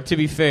out, you're like, to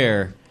be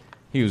fair,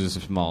 he was just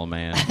a small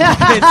man. It's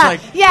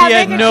like Yeah, he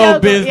had make a no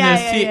joke. business.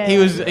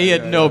 Yeah. He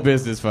had no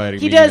business fighting.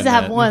 He me, does even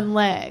have then. one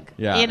leg.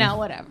 Yeah. You know,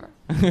 whatever.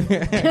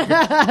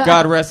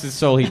 God rest his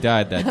soul. He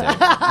died that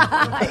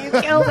day. You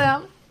killed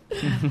him.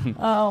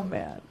 Oh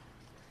man.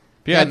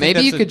 Yeah, I think maybe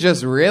that's you could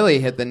just really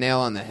hit the nail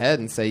on the head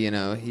and say, you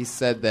know, he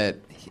said that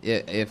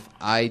if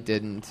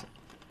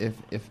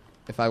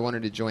if I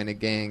wanted to join a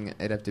gang,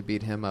 I'd have to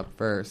beat him up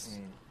first.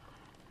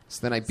 So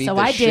then I beat So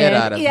the I shit did.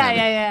 out of Yeah, him.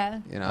 yeah.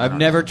 You know, I've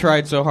never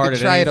tried so hard You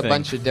at try it a anything.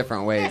 bunch of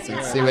different ways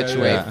and see which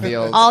way it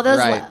feels All those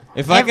right.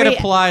 If I could every-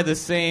 apply the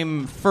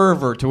same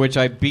fervor to which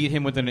I beat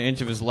him within an inch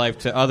of his life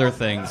to other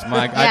things,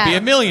 I'd Yeah. be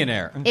a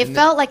millionaire. It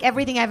felt like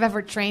everything I've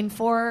ever trained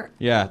for.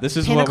 Yeah, this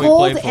is what we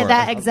pinnacled play for. at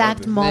that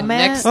exact moment.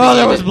 next Oh,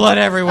 there was blood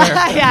everywhere.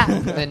 Yeah.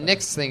 The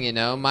next thing you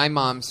know, my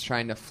mom's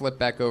trying to flip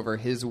back over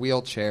his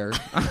wheelchair.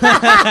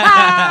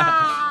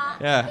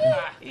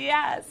 Yeah.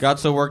 Yes.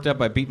 Got so worked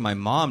up I beat my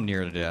mom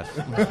near to death.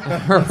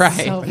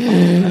 Right.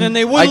 And then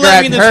they I wouldn't let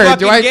me in this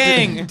grabbed her. fucking Do I-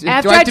 gang. do I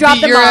have to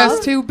beat your ass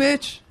too,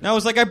 bitch? And I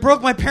was like, I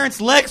broke my parents'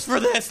 legs for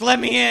this. Let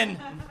me in.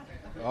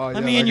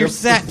 Let me in your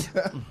set.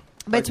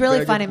 But it's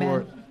really funny,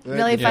 man.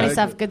 Really funny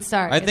stuff. Good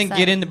start. I Good think start.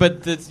 get in,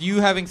 but you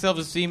having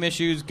self-esteem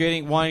issues,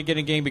 wanting to get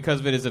in gang because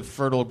of it is a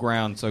fertile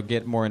ground. So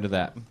get more into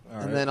that.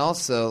 And then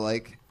also,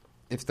 like,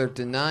 if they're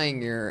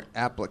denying your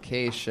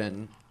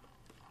application,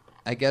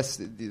 I guess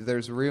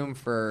there's room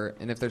for,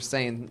 and if they're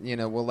saying,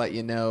 we'll let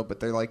you know, but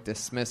they're like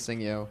dismissing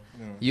you,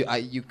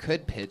 you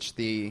could pitch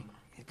the,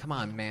 come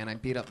on, man, I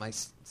beat up my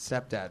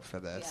stepdad for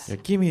this. Yeah,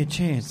 give me a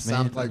chance, man.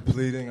 Sounds like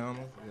pleading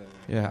almost.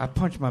 Yeah, I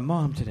punched my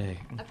mom today.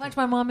 I punched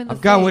my mom in the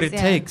I've got face, what it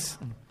yeah. takes.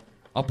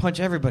 I'll punch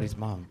everybody's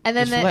mom. And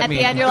then Just let at me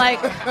the end, you're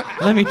like,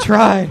 let me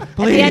try,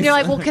 please. At the end, you're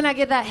like, well, can I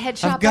get that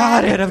headshot? I've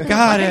got back? it. I've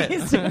got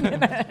He's doing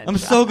it. it. I'm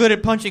so good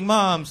at punching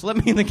moms. Let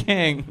me in the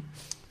gang.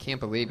 Can't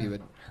believe you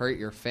would hurt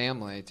your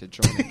family to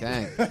join a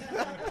gang.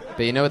 But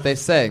you know what they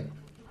say?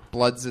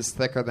 Blood's is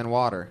thicker than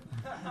water.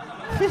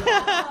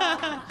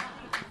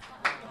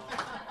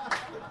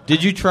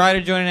 Did you try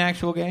to join an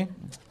actual gang?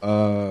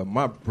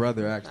 My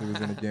brother actually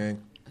was in a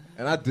gang,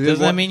 and I did. Does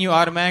that mean you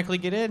automatically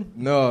get in?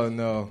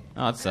 No.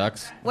 Oh, it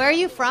sucks. Where are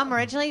you from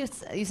originally?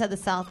 You said the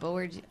South, but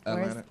where'd you?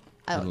 Where's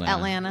Atlanta.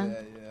 Atlanta.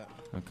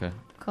 Okay.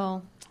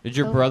 Cool. Did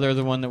your So- brother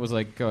the one that was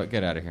like, "Go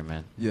get out of here,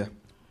 man"? Yeah.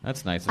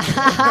 That's nice.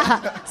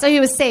 So he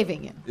was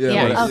saving you.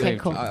 Yeah. Okay,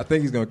 cool. I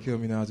think he's gonna kill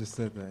me now. I just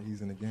said that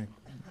he's in a gang.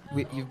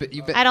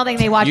 I don't think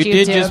they watch You YouTube.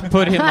 did just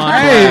put him on.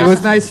 Hey, it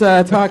was nice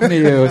talking to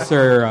you,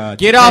 sir.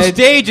 Get off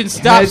stage and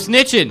stop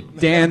snitching.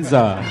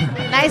 Danza.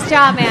 Nice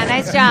job, man.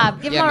 Nice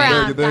job. Give him a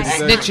round.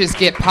 Snitches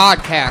get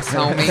podcasts,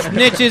 homie.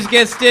 Snitches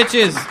get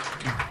stitches.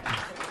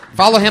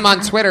 Follow him on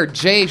Twitter,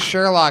 J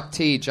Sherlock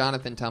T.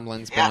 Jonathan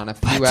Tumlin's been on a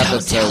few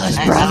episodes.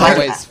 It's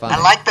always fun. I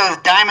like those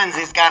diamonds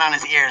he's got on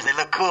his ears. They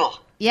look cool.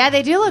 Yeah,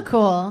 they do look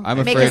cool. I'm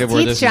They make afraid his of where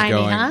teeth this is shiny,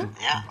 going. Huh?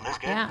 Yeah, looks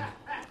good. Yeah.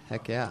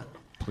 Heck yeah.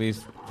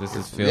 Please, this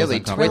is feels Really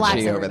uncomfortable.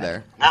 twitchy over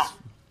there. No,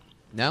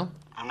 No?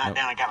 I'm not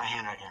down. I got my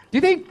hand right here.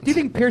 Do you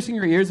think piercing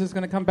your ears is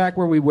going to come back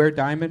where we wear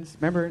diamonds?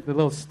 Remember the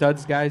little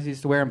studs guys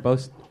used to wear them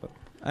both?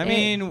 I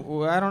mean,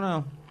 I don't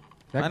know.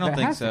 I don't that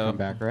think has to so. come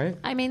back, right?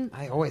 I mean,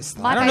 I always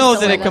I don't know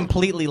that it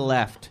completely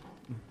left.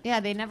 Yeah,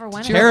 they never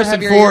went.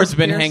 Harrison Ford's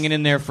been hanging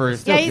in there for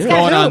Yeah, he's got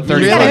going a on hoop.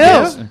 30 He's got a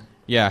years. hoop.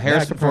 Yeah,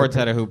 Harrison compared Ford's to-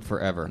 had a hoop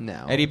forever.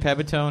 No. Eddie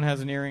Pepitone has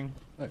an earring.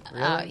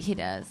 He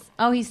does.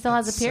 Oh, he still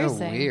has a piercing.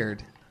 So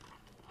weird.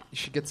 You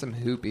should get some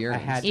hoop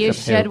earrings. had You the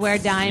should hoops. wear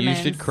diamonds.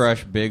 You should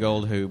crush big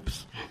old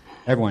hoops.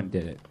 Everyone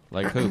did it.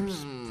 Like hoops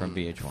from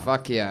VH1.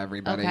 Fuck yeah,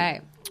 everybody. Okay.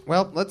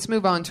 Well, let's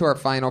move on to our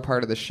final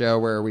part of the show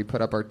where we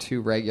put up our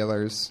two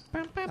regulars.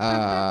 We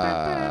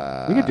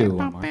could do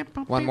one more.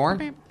 One more?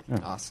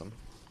 Awesome.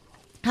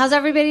 How's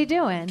everybody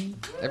doing?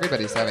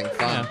 Everybody's having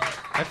fun.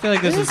 I feel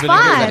like this This has is been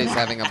fun. Everybody's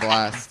having a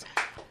blast.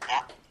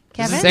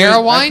 Kevin? Sarah I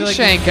feel like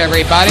Wineshank,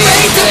 everybody.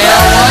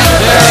 Sarah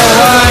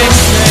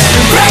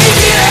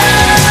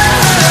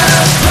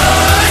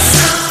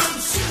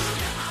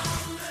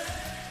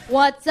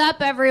What's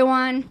up,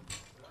 everyone?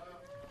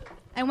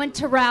 I went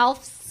to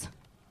Ralph's.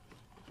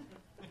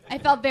 I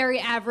felt very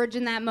average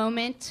in that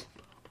moment.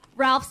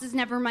 Ralph's is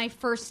never my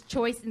first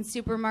choice in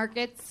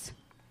supermarkets.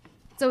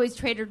 It's always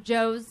Trader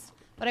Joe's.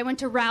 But I went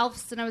to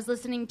Ralph's and I was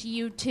listening to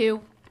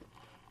U2.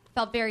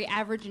 Felt very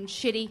average and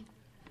shitty.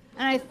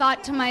 And I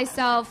thought to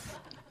myself,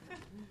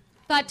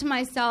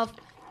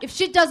 if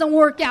shit doesn't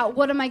work out,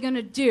 what am I going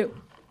to do?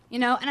 You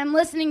know, and I'm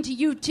listening to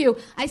U2.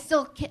 I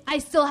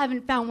still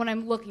haven't found what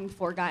I'm looking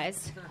for,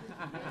 guys.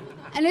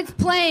 And it's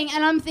playing,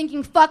 and I'm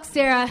thinking, fuck,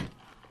 Sarah.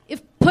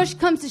 If push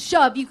comes to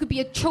shove, you could be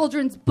a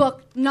children's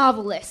book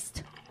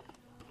novelist.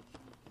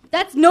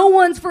 That's no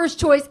one's first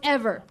choice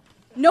ever.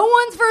 No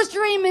one's first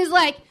dream is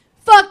like,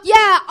 fuck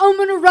yeah, I'm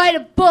gonna write a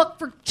book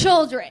for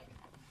children.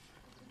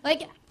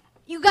 Like,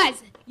 you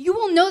guys, you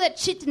will know that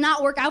shit did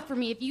not work out for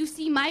me if you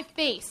see my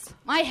face,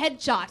 my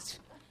headshot,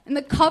 in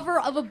the cover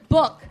of a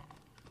book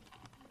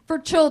for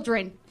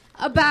children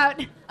about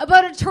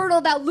a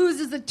turtle that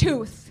loses a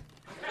tooth.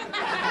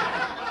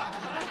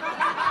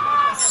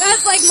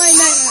 That's like my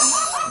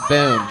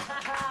nightmare. Boom.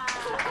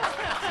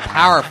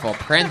 Powerful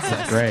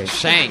princess. Great.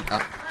 Shank.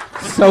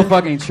 So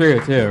fucking true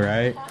too,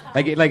 right?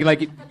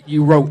 Like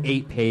you wrote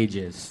 8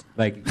 pages.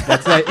 Like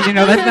that's that's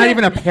not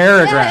even a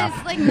paragraph. Yeah,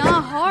 it's like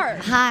not hard.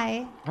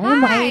 Hi. Hi.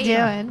 How you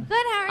doing? Good,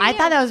 how are you? I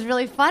thought that was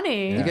really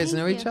funny. You guys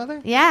know each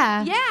other?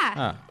 Yeah.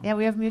 Yeah. Oh. Yeah,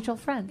 we have mutual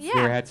friends.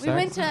 Yeah. had We sex?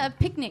 went to a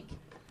picnic.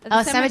 At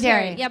Oh, the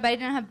cemetery. Yeah, but I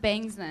didn't have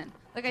bangs then.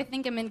 Like I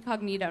think I'm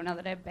incognito now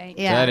that I've banged.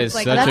 That is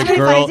Like, such that's a pretty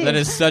girl. funny. That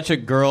is such a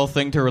girl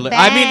thing to relate.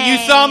 I mean,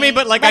 you saw me,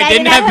 but like I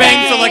didn't have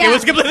bangs, so like it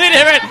was completely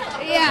different.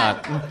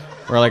 Yeah.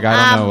 We're like,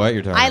 I don't know what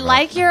you're talking I about.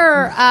 like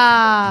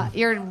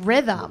your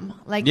rhythm.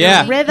 Like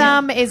Yeah. your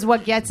rhythm is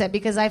what gets it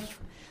because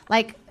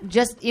like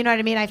just you know what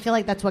I mean. I feel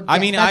like that's what. I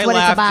mean, that's I what it's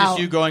laughed about. just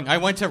you going. I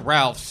went to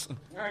Ralph's.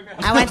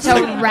 I went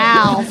to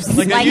Ralph's.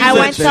 Like, Like you I said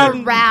went that.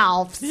 to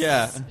Ralph's.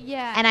 Yeah.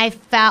 Yeah. And I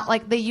felt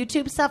like the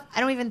YouTube stuff.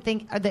 I don't even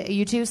think or the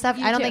YouTube stuff.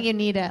 I don't think you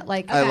need it.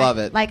 Like I love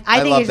it. Like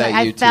I think love it's that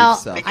like, YouTube I felt.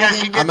 stuff. I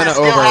didn't- I'm gonna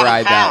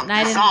override that. And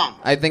I didn't.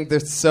 I think they're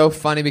so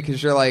funny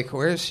because you're like,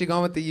 where is she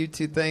going with the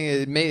YouTube thing?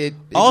 It made it.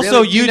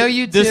 Also, really, you you- know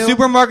you the too?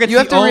 supermarket's You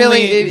have the to really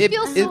only- it, It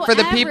it, it, for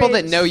the people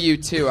that know you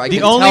too. I The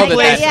can only tell that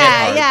place- that's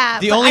Yeah, hard. yeah.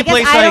 The but only I guess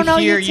place I don't know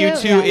hear you you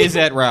too. two is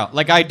at Ralph.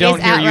 Like I don't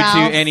Is hear at you Ralph's.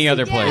 two any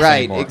other place Right,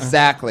 anymore.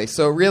 exactly.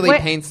 So it really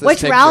paints this Which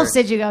picture. Ralph's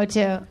did you go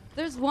to?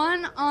 There's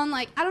one on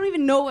like I don't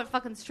even know what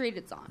fucking street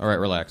it's on. All right,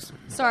 relax.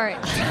 Sorry.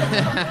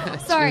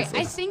 Sorry.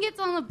 I think it's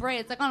on La Brea.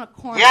 It's like on a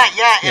corner. Yeah.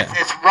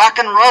 It's rock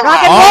and roll.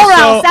 Rock and roll Ralph's.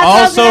 Also, That's what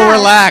also I'm at.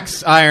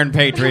 relax, Iron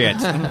Patriot.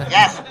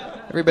 Yes.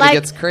 Everybody Like,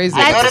 gets crazy.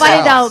 That's about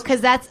funny though, Ralph's.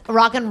 because that's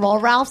Rock and Roll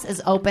Ralph's is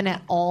open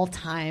at all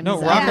times. No,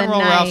 of Rock the and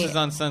Roll night. Ralph's is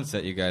on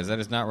Sunset, you guys. That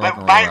is not Rock and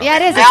Roll by- Ralph's. Yeah,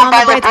 it is. It's Down on by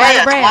La Brea. La It's by Brea.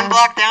 La Brea. It's one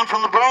block down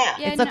from La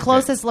Brea. It's the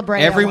closest La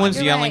Brea. Everyone's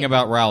one. yelling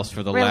about Ralph's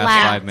for the Relax.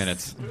 last 5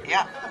 minutes.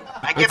 Yeah.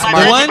 I It's get my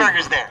smart. veggie One-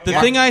 burgers there. The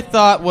Yeah. thing I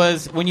thought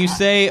was when you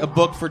say a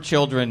book for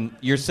children,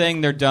 you're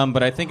saying they're dumb,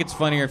 but I think it's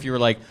funnier if you were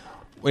like,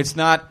 it's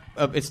not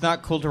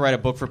cool to write a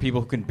book for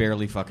people who can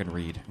barely fucking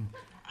read.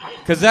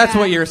 Because that's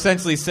what you're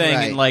essentially saying,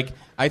 Right. and like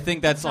I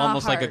think that's not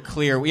almost like a hard.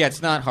 clear. Yeah,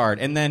 it's not hard,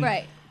 and then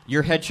Right.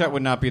 your headshot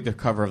would not be the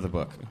cover of the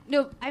book.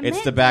 No, I It's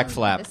meant the back on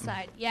flap. this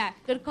side. Yeah,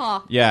 good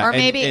call. Yeah, Or and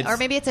maybe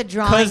it's a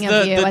drawing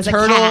of you as a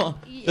cat.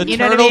 The You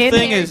know what I turtle mean?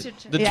 thing is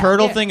Yeah.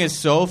 turtle Yeah. thing is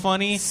so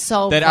funny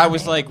So that I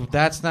was funny. like,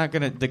 that's not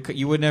gonna.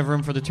 You wouldn't have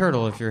room for the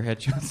turtle if your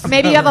headshot's. Or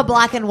maybe you have a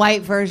black and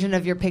white version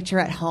of your picture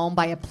at home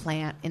by a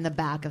plant in the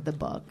back of the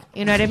book.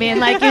 You know what I mean?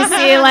 Like you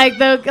see,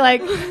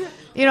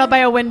 by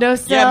a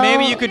windowsill. Yeah,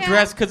 maybe you could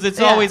dress because it's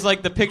Yeah. always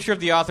like the picture of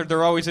the author.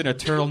 They're always in a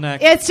turtleneck.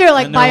 It's true,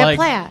 like And they're by a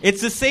plant.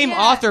 It's the same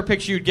author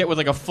picture you'd get with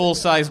like a full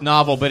size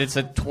novel, but it's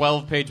a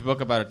 12-page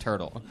book about a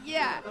turtle.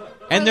 Yeah.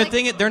 And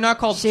they're not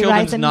called She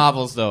children's writes a-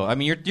 novels though. I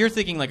mean, you're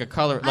thinking like a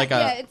color, like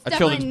yeah, a it's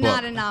children's definitely book.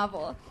 not a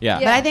novel. Yeah.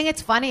 But I think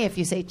it's funny if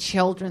you say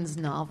children's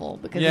novel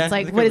because Yeah, it's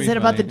like, it what could is be it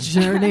about the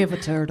funny. journey of a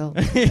turtle?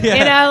 Yeah.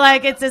 You know,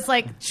 like it's just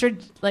like,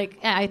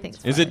 yeah, I think.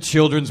 Is it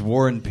Children's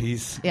War and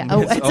Peace? Yeah,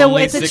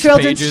 only it's a 6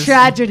 children's pages.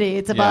 tragedy.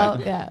 It's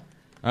about yeah.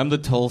 I'm the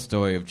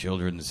Tolstoy of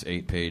children's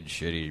 8-page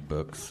shitty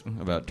books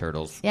about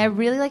turtles. Yeah, I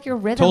really like your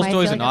rhythm. I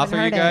Tolstoy's feel an like I haven't author,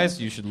 you heard it.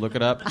 guys. You should look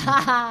it up.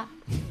 I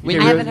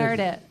When haven't heard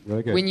it.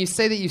 Really good. When you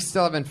say that you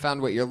still haven't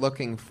found what you're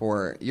looking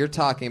for, you're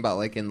talking about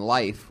like in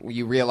life.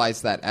 You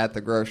realize that at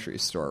the grocery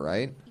store,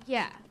 right?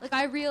 Yeah. Like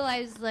I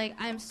realized like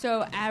I'm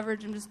so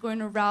average. I'm just going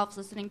to Ralph's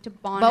listening to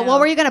Bono. But what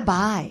were you gonna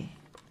buy?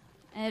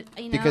 And,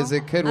 Because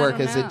it could I work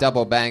don't as a know.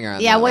 double banger.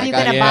 On Yeah, that. what are you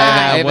Like, gonna I buy?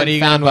 haven't What are you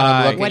found gonna what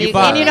I'm buy? looking What do you, for.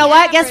 and you know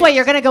what? Guess what?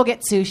 You're gonna go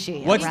get sushi.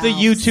 at What's the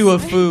Ralph's. U2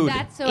 of food?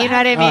 That's so You know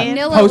what I mean?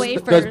 Vanilla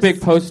wafers. Those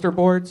big poster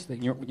boards,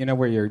 that you know,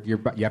 where you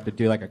have to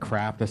do like a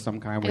craft of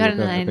some kind. I Where got you a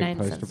build a 99 big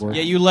poster cents board.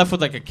 Yeah, you left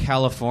with like a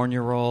California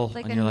roll,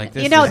 Like and a you're like,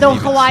 this You know isn't the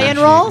even Hawaiian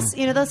sushi. rolls.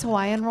 You know those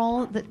Hawaiian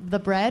roll, the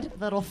bread,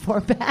 little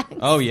 4-pack.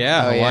 Oh yeah,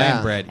 Oh, Hawaiian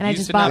yeah. bread. And I Used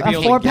just to not bought be a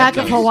able to get 4-pack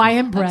of those.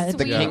 Hawaiian bread.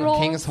 The Sweet rolls.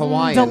 King's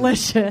Hawaiian.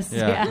 Delicious.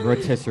 Yeah. Yeah.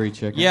 Rotisserie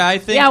chicken. Yeah, I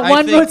think. Yeah, I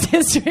one think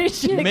rotisserie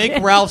chicken.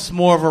 Make Ralph's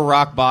more of a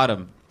rock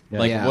bottom.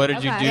 Like, Yeah. what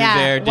did you Okay. do Yeah.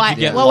 there? Did what you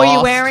get what were you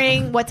lost?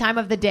 wearing? What time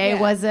of the day Yeah.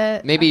 was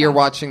it? Maybe you're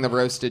watching the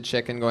roasted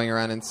chicken going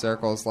around in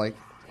circles, like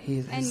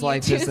And his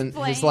life YouTube's isn't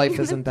playing. his life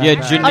isn't that Yeah,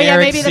 bad. Oh yeah,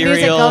 generic maybe the music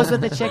cereal. goes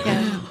with the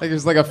chicken. Like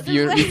there's like a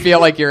funeral. You feel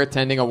like you're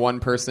attending a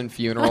one-person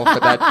funeral for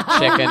that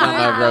chicken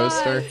on the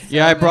roaster.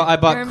 Yeah, I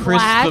bought You're in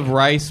crisps black. of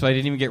rice, but I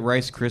didn't even get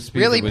Rice Krispies.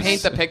 Really It was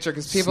paint the picture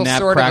because people Snap,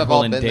 sort of have Crackle,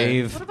 all and been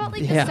Dave. What about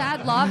like Yeah. the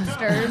sad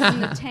lobsters in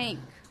the tank?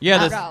 Yeah,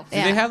 at the- Ralph's? do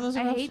they have those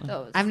at I Ralph's? hate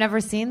those. I've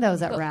never seen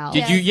those at Ralph's.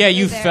 Did you? Yes, Yeah,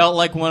 you they're there. felt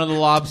like one of the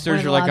lobsters. One of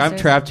the You're like, I'm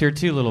lobsters. trapped here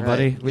too, little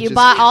buddy. Which You is-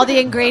 bought all the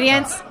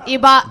ingredients. You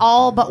bought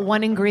all but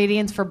one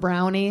ingredients for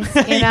brownies.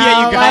 You know,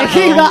 Yeah, you got like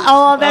you them. got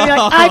all of them. You're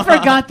like, I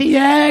forgot the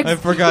eggs. I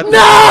forgot. the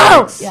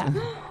No. eggs. Yeah,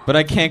 But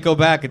I can't go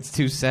back. It's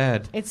too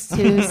sad. it's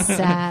too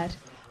sad.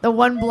 The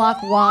 1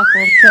 block walk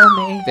will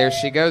kill me. There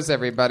she goes,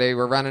 everybody.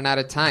 We're running out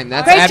of time.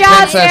 That's Great at job,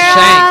 Princess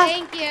Sarah.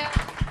 Shank. Thank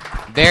you.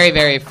 Very,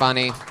 very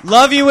funny.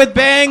 Love you with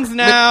bangs I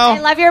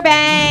now. love your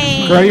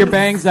bang. Grow your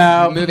bangs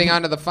out. Moving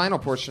on to the final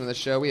portion of the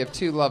show, we have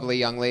two lovely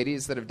young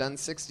ladies that have done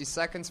 60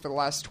 seconds for the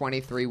last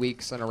 23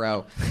 weeks in a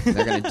row.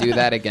 They're going to do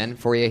that again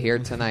for you here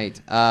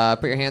tonight.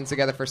 Put your hands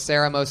together for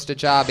Sarah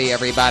Mostajabi,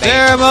 everybody.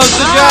 Sarah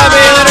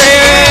Mostajabi, let her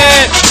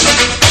hear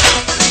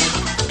it.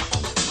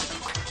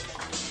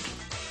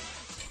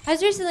 I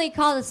was recently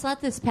called a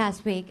slut this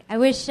past week. I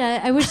wish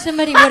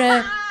somebody would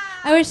have.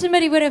 I wish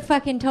somebody would have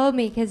fucking told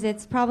me because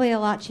it's probably a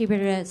lot cheaper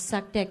to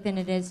suck dick than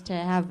it is to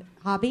have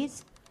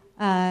hobbies.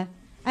 I'm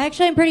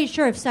pretty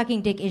sure if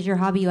sucking dick is your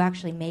hobby, you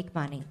actually make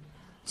money.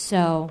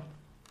 So,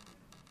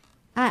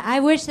 I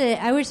wish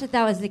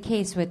that was the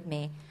case with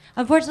me.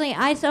 Unfortunately,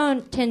 I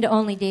tend to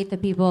only date the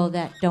people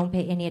that don't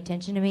pay any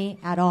attention to me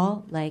at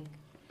all. Like,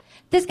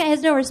 this guy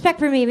has no respect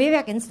for me. Maybe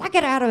I can suck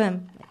it out of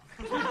him.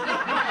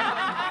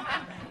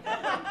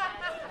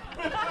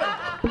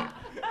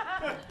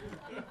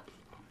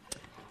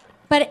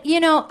 But,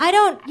 I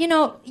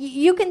don't,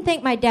 you can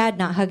thank my dad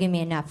not hugging me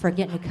enough for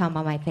getting to cum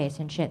on my face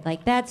and shit.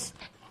 Like,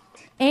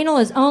 anal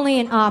is only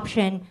an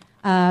option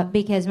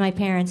because my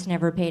parents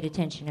never paid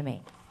attention to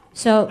me.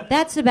 So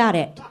that's about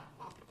it.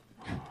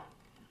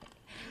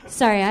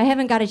 Sorry, I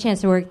haven't got a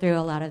chance to work through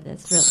a lot of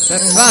this. Really,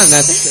 that's fun.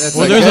 That's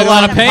well. There's a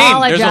lot of pain.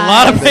 There's a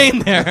lot of pain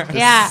there.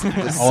 Yeah.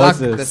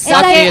 Suck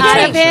it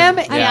out of him,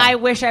 and I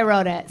wish I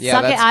wrote it. Yeah,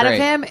 suck it out of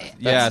him.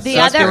 Yeah, the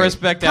suck other the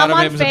respect out of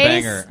him is a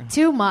banger.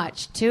 Too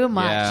much,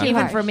 Yeah.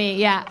 even for me.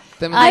 Yeah.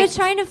 I was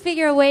trying to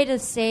figure a way to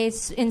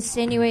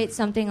insinuate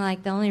something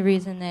like the only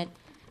reason that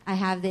I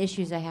have the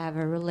issues I have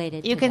are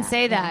related. You to can that.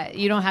 say that.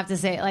 You don't have to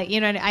say it. Like,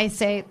 I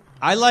say.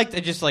 I liked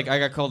it. Just like I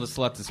got called a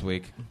slut this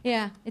week.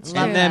 Yeah, it's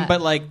and true. then,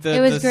 but like it the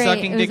was great.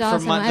 sucking It was dick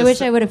awesome. for months. I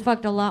wish I would have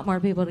fucked a lot more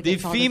people to The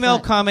get called a female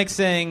slut. comic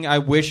saying, "I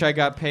wish I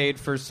got paid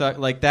for suck."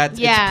 Like that.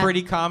 Yeah. It's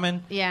pretty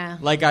common. Yeah.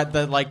 Like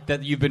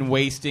that you've been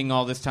wasting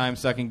all this time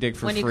sucking dick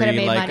for When you free. could've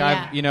made Like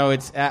money,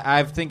 it's.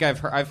 I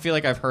feel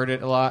like I've heard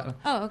it a lot.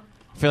 Oh.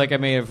 I feel like I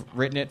may have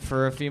written it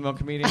for a female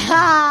comedian.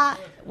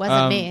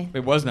 Wasn't me.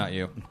 It was not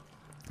you.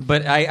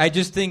 But I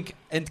just think,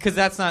 and because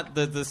that's not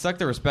the suck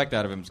the respect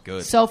out of him is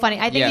good. So funny.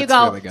 I think Yeah, you it's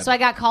go. really good. So I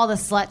got called a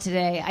slut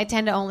today. I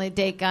tend to only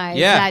date guys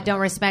Yeah. that don't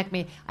respect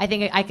me. I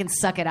think I can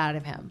suck it out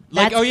of him.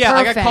 Like, That's oh yeah, I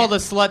perfect. got called a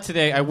slut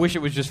today. I wish it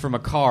was just from a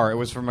car. It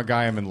was from a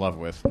guy I'm in love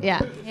with.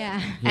 Yeah. Yeah.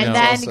 You know? And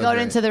then Also go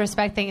great. into the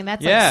respect thing, and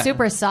that's Yeah. like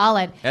super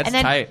solid. That's and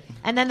then, tight.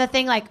 And then the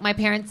thing, like, my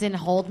parents didn't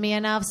hold me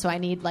enough, so I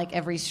need like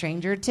every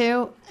stranger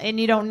to. And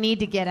you don't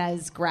need to get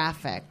as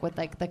graphic with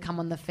like the cum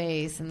on the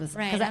face and this.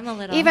 Right, 'cause I'm a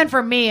little- Even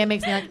for me, it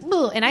makes me like,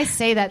 "Ugh," and I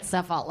say that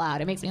stuff out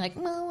loud. It makes me like,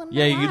 "Well,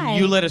 Yeah, why?"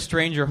 you let a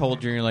stranger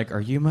hold you, and you're like, "Are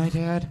you my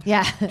dad?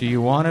 Yeah. Do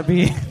you want to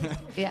be?"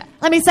 Yeah.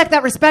 Let me suck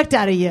that respect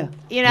out of you.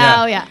 You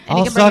know, yeah. And I'll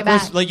you can bring suck it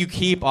back. like you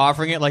keep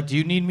offering it. Like, do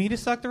you need me to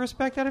suck the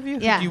respect out of you?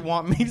 Yeah. Do you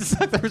want me to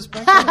suck the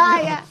respect out of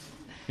you? Yeah.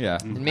 Yeah.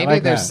 And maybe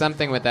there's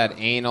something with that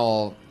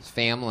anal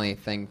family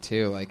thing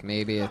too. Like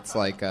maybe it's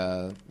like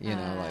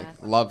like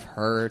love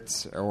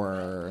hurts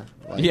or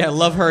like Yeah,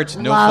 love hurts.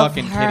 No Love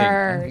fucking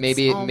hurts. kidding.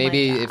 Maybe Oh my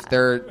if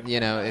they're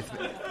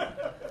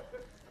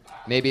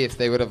if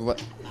they would have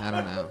I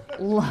don't know.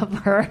 Love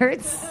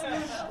hurts.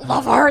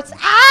 Love hurts.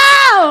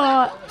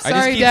 Ow!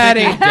 Sorry, keep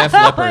Daddy. thinking Def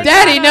Leppard.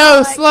 Daddy,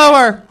 no,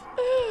 slower.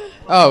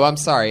 Oh, I'm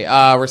sorry.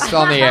 We're still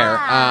on the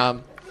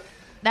air.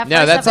 That No,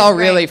 first that's stuff all is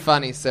great. really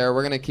funny, Sarah.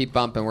 We're gonna keep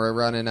bumping. We're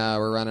running out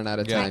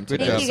of Yeah, time. good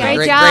today. job, So Sarah.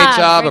 Great great job.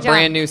 job. Great A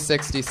brand job. new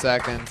 60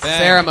 seconds. Thanks.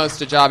 Sarah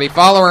Mostajabi.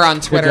 Follow her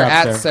on Twitter job,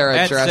 at Sarah. Sarah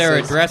At Dresses.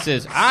 Sarah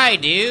Dresses. I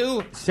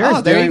do.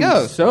 Sarah's there you doing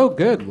go. so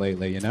good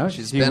lately,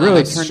 She's She been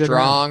really on a turned it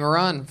around. strong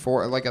run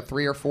for like a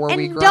 3 or 4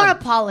 week And run. don't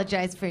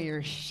apologize for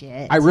your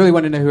shit. I really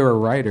want to know who her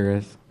writer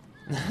is.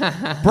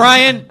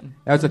 Brian.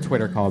 That was a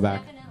Twitter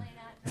callback.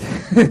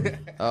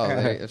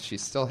 Oh, she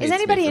still hates Is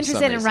anybody me for some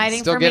interested in reason. writing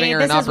Still for giving me? her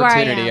This an is where I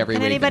opportunity am. every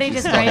Can week. anybody and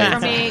she just still write hates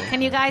for me?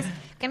 Can you guys?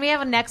 Can we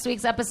have a next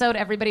week's episode?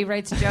 Everybody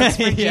writes jokes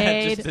for Yeah,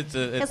 Jade. just- it's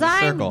a Because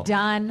circle. I'm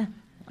done.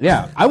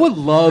 Yeah, I would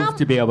love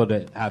to be able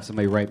to have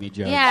somebody write me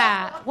jokes.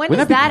 Yeah. When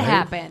Wouldn't does be that great?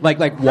 happen?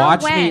 Like No,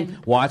 when?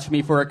 watch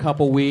me for a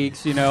couple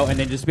weeks, and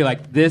then just be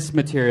like, this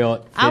material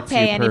fits I'll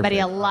pay you anybody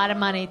a perfect. lot of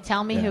money.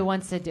 Tell me Yeah. who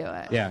wants to do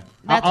it. Yeah,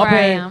 That's I'll where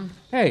pay, I am.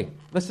 Hey,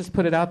 let's just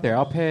put it out there.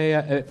 I'll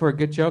pay for a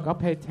good joke. I'll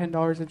pay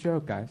 $10 a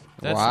joke, guys.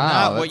 That's Wow,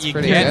 not what that's you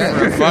pretty get good.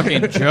 for a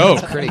fucking joke.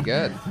 That's pretty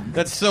good.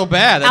 That's so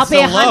bad. That's I'll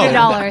pay so low. $100.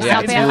 Yeah,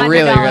 I'll it's pay $100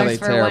 really, really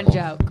for terrible. one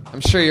joke.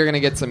 I'm sure you're going to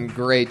get some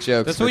great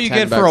jokes. That's for what you 10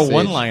 get for a bucks each.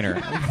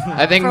 one-liner.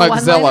 I think For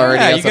Mugzilla one-liner? already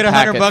Yeah, has you get a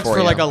packet $100 for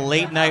you. like a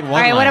late night one-liner.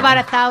 All right, what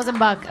about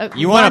 $1,000?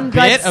 You want one a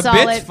bit? good A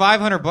solid- bit's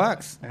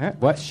 $500.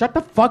 What? Shut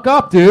the fuck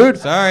up, dude.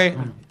 Sorry,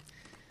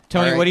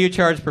 Tony. All right. What do you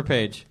charge per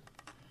page?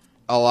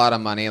 A lot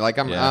of money. Like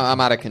I'm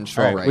out of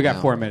control All right, right we got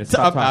now. 4 minutes.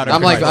 Stop I'm out talking. of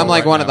I'm like control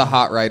right one now. of the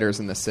hot writers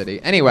in the city.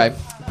 Anyway,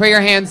 put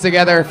your hands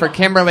together for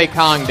Kimberly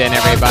Congdon,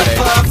 everybody.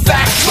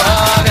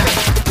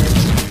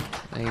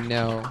 I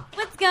know.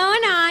 What's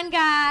going on,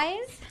 guys?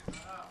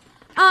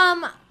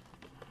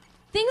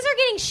 Things are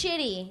getting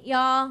shitty,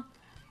 y'all.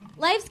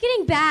 Life's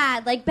getting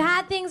bad. Like,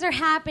 bad things are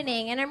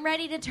happening, and I'm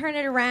ready to turn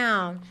it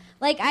around.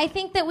 Like, I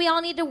think that we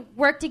all need to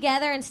work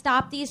together and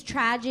stop these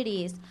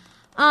tragedies.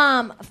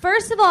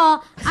 First of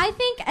all, I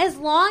think as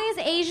long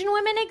as Asian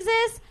women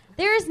exist,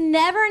 there is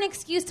never an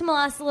excuse to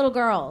molest little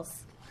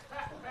girls.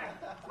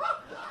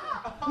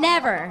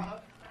 Never.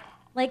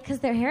 Like, because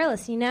they're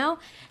hairless, you know?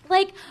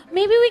 Like,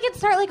 maybe we could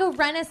start, like, a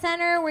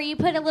rent-a-center where you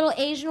put a little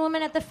Asian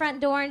woman at the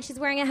front door and she's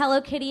wearing a Hello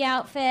Kitty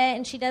outfit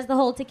and she does the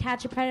whole To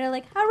Catch a Predator,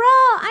 like, hurrah,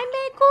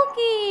 I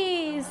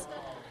made cookies.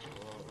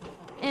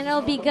 And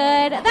it'll be good.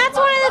 That's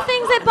one of the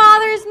things that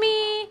bothers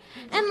me.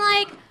 And,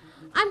 like,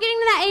 I'm getting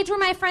to that age where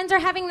my friends are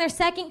having their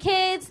second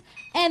kids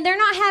and they're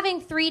not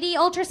having 3D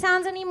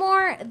ultrasounds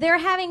anymore. They're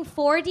having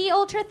 4D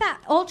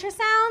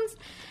ultrasounds.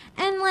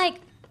 And, like,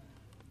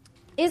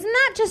 isn't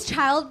that just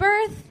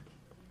childbirth?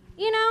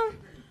 You know?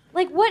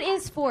 Like, what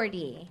is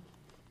 4D?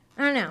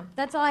 I don't know.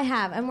 That's all I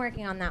have. I'm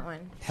working on that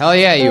one. Hell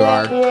yeah, you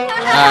are.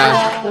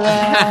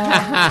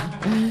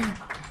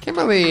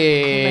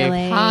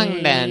 Kimberly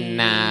Congdon.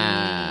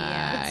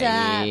 What's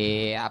up?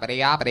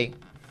 Yappity.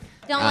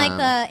 Don't like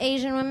the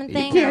Asian women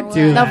thing? can't or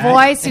do what? that. The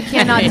voice, you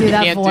cannot do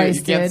that voice,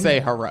 You can't dude. say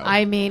hello.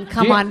 I mean,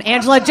 come on,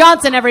 Angela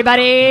Johnson,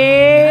 everybody.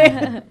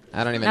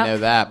 I don't even Nope. know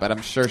that, but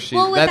I'm sure she.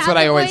 Well, that's without what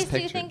I the always voice, do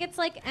you picture. think it's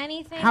like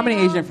anything? How many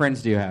at all? Asian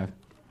friends do you have?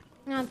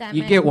 Not that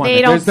You many. get one.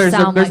 They don't there's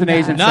sound there's like an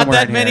Asian Not somewhere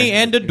that in many here.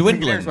 and a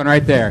dwindling. There's one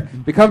right there.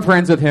 Become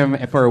friends with him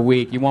for a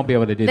week. You won't be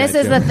able to do This that.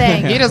 is to the him.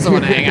 thing. He doesn't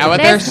want to hang out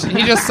with her.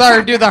 He just saw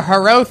her do the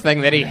hero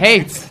thing that he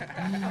hates.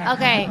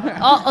 Okay.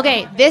 Oh,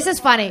 okay. This is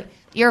funny.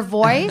 Your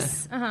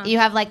voice, Uh-huh. you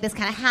have like this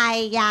kind of high,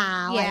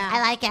 yeah, like, Yeah.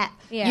 I like it.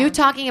 Yeah. You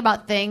talking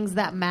about things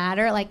that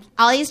matter, like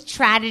all these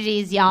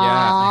tragedies,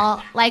 y'all.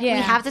 Yeah. Like we Yeah.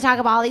 have to talk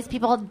about all these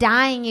people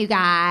dying, you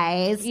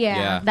guys.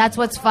 Yeah. That's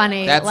what's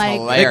funny. That's like,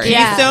 hilarious. The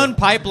Yeah. Keystone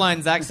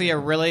Pipeline's actually a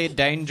really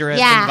dangerous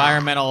Yeah.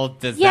 environmental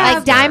disaster. Yeah,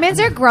 like diamonds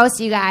are gross,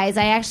 you guys.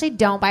 I actually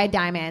don't buy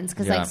diamonds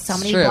because Yeah. like so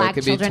It's many true. black It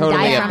could be children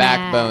totally die a from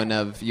backbone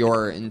of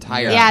your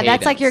entire. Yeah,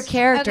 that's like your cadence.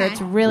 character. Okay.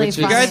 It's really Which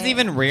Do you funny. guys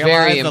even Very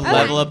realize the important.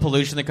 level of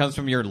pollution that comes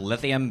from your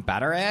lithium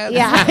batteries?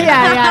 Yeah,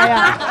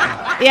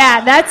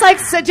 yeah. That's like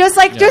so just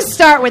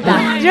start with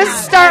that.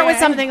 Just start with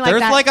something like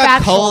There's that. like a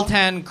factual.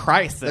 coltan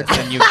crisis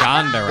in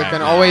Uganda There right can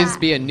now. always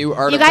be a new You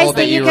article guys that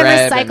think you you can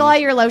read. recycle and- all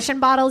your lotion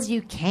bottles?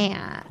 You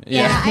can't.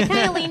 Yeah, I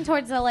kind of lean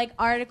towards the like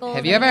articles.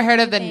 Have you ever heard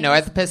of the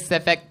North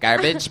Pacific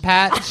Garbage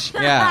Patch?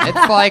 Yeah.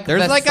 It's like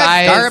There's the like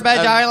size a garbage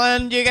of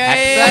island, you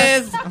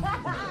guys. Texas.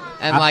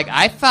 And like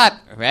I thought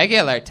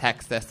regular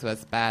Texas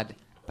was bad,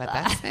 but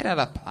that's made out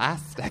of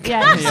plastic.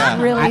 Yeah,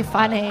 it's really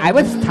funny. I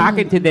was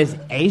talking to this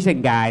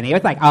Asian guy, and he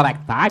was like, "Oh,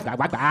 like five.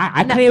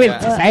 I couldn't even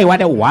say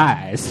what it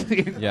was."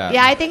 Yeah,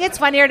 I think it's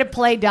funnier to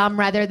play dumb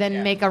rather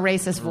than make a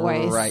racist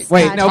voice. Right.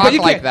 Wait, no, Talk but you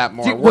like can't- that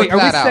more. do- Work Wait, are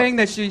we that out. saying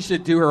that she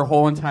should do her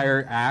whole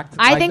entire act?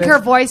 I like think this? her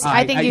voice.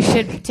 I think you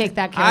should take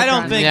that character. I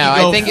don't on. think No,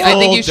 you go I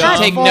think you should full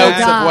take dumb. notes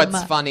Dumb. of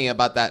what's funny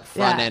about that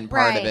front Yeah. end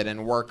part Right. of it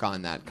and work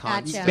on that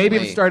constantly. Maybe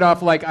to start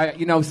off like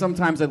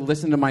sometimes I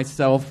listen to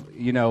myself,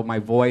 my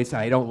voice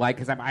I don't like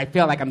because I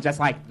feel like I'm just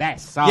like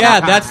this. all Yeah,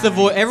 the that's the time.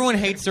 voice. Everyone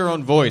hates their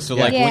own voice. So,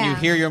 like, when Yeah. you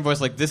hear your own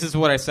voice, like, this is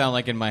what I sound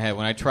like in my head.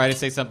 When I try to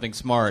say something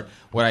smart,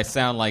 what I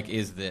sound like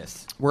is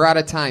this. We're out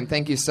of time.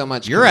 Thank you so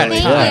much. You're out of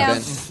Kimberly time.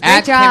 Congdon. Thank you. At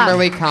Good job.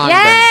 Kimberly Congdon.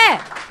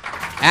 Yeah.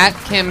 At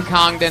Kim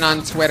Congdon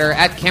on Twitter.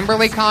 At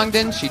Kimberly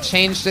Congdon. She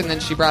changed it and then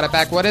she brought it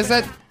back. What is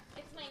it?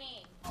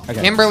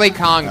 Okay. Kimberly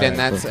Congdon. All right,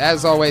 That's, cool.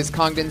 as always,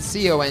 Congdon,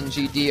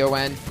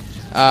 Congdon.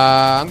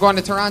 I'm going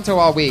to Toronto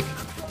all week.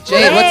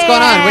 Jade, what's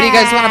going on? What do you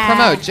guys want to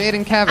promote? Jade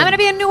and Kevin. I'm going to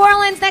be in New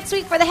Orleans next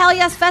week for the Hell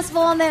Yes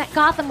Festival, and then at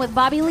Gotham with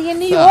Bobby Lee in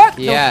New Fuck York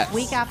yes. the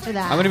week after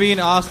that. I'm going to be in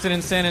Austin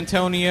and San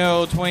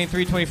Antonio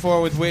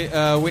 23-24 with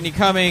Whitney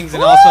Cummings,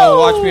 and also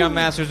watch me on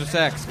Masters of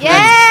Sex. Yeah.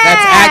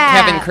 That's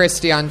at Kevin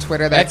Christie on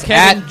Twitter. That's at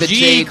Kevin the G.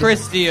 Jade.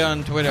 Christie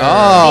on Twitter. Oh,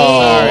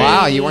 Sorry.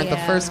 wow. You weren't the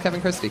first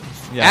Kevin Christie.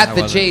 Yeah, at I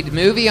the wasn't. Jade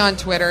Movie on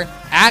Twitter.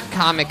 At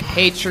Comic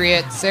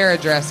Patriot. Sarah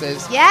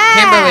Dresses. Yeah.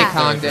 Kimberly Sarah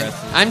Congdon.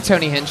 Dresses. I'm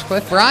Tony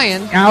Hinchcliffe.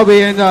 Brian. I'll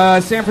be in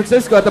San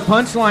Francisco at the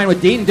Punchline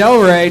with Dean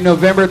Delray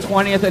November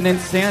 20th, and in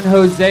San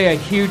Jose a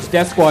huge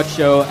Death Squad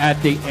show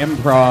at the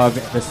Improv,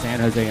 the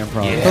San Jose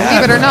Improv.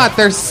 Believe it or not,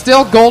 there's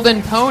still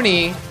Golden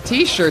Pony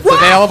T-shirts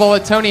available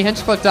at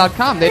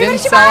TonyHinchcliffe.com. They didn't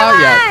sell out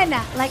yet.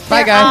 Like, Bye,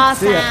 they're guys.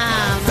 awesome. See ya.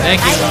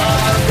 Thank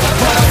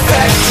you.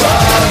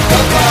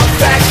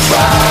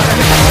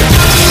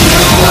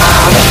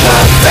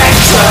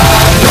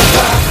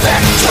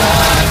 Perfect